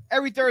here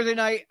every Thursday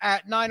night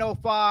at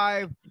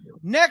 9:05.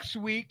 Next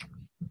week,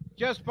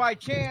 just by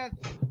chance,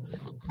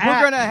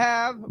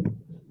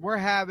 we're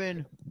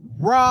having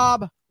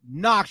Rob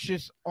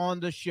Noxious on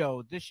the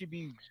show. This should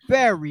be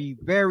very,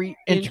 very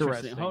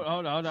interesting.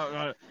 Hold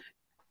on.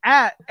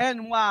 At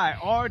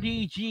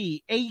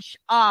NYRDGHIGUY.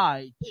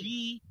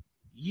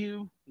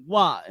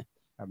 I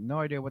have no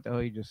idea what the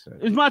hell you just said.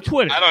 It's my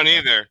Twitter. I don't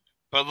either.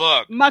 But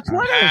look, my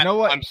Twitter. Pat, you know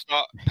what?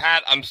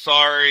 Pat, I'm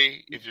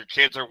sorry if your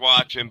kids are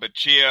watching, but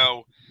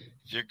Chio,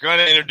 if you're going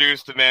to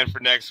introduce the man for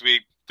next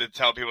week to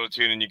tell people to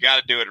tune in, you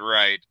got to do it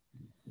right.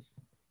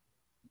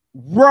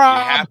 Rob,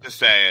 you have to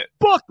say it.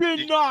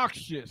 Fucking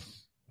Noxious.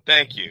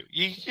 Thank you.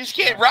 You just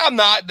can't.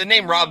 The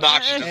name Rob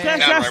Noxious.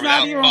 That's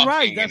not even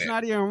right. That's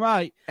not even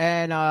right.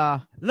 And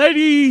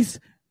ladies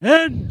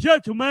and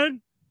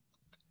gentlemen,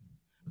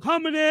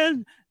 coming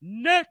in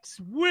next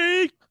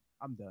week.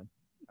 I'm done.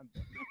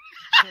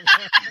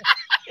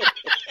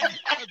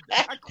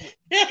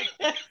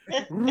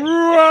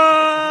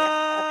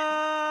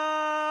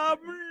 Rob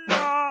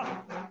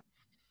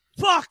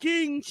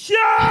fucking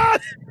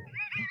shot.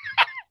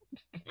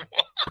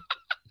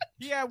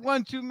 He had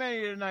one too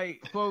many tonight,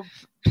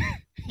 folks.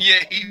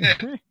 Yeah, he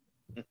did.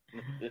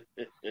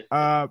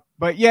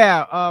 But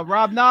yeah,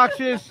 Rob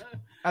Noxious,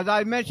 as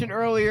I mentioned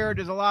earlier,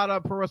 there's a lot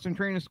of pro wrestling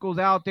training schools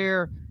out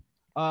there.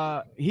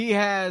 He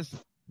has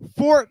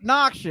Fort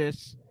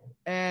Noxious,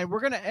 and we're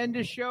going to end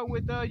this show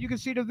with, you can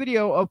see the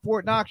video of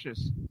Fort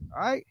Noxious.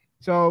 All right.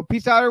 So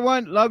peace out,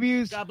 everyone. Love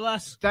yous. God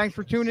bless. Thanks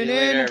for tuning See you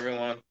later, in.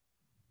 everyone.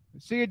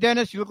 See you,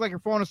 Dennis. You look like you're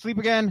falling asleep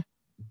again.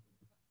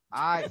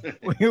 All right.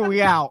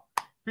 we out.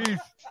 Peace.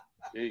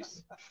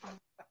 Peace.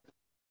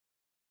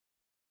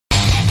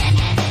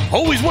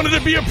 Always wanted to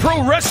be a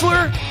pro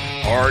wrestler?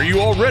 Are you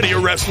already a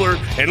wrestler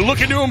and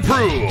looking to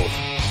improve?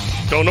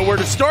 Don't know where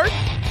to start?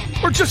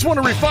 Or just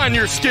want to refine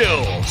your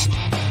skills?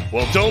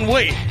 Well, don't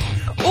wait.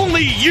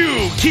 Only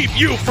you keep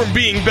you from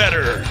being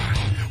better.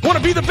 Want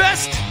to be the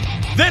best?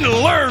 Then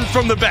learn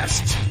from the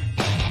best.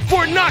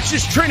 Fort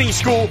Noxious Training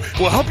School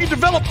will help you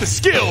develop the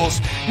skills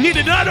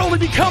needed to not only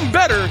become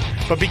better,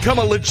 but become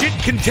a legit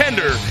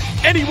contender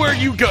anywhere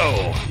you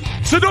go.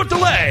 So don't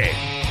delay.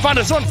 Find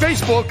us on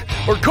Facebook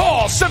or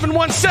call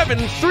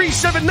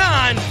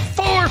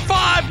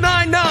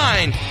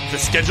 717-379-4599 to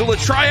schedule a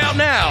tryout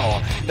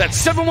now. That's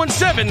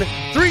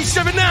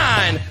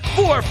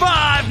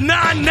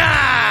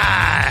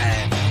 717-379-4599.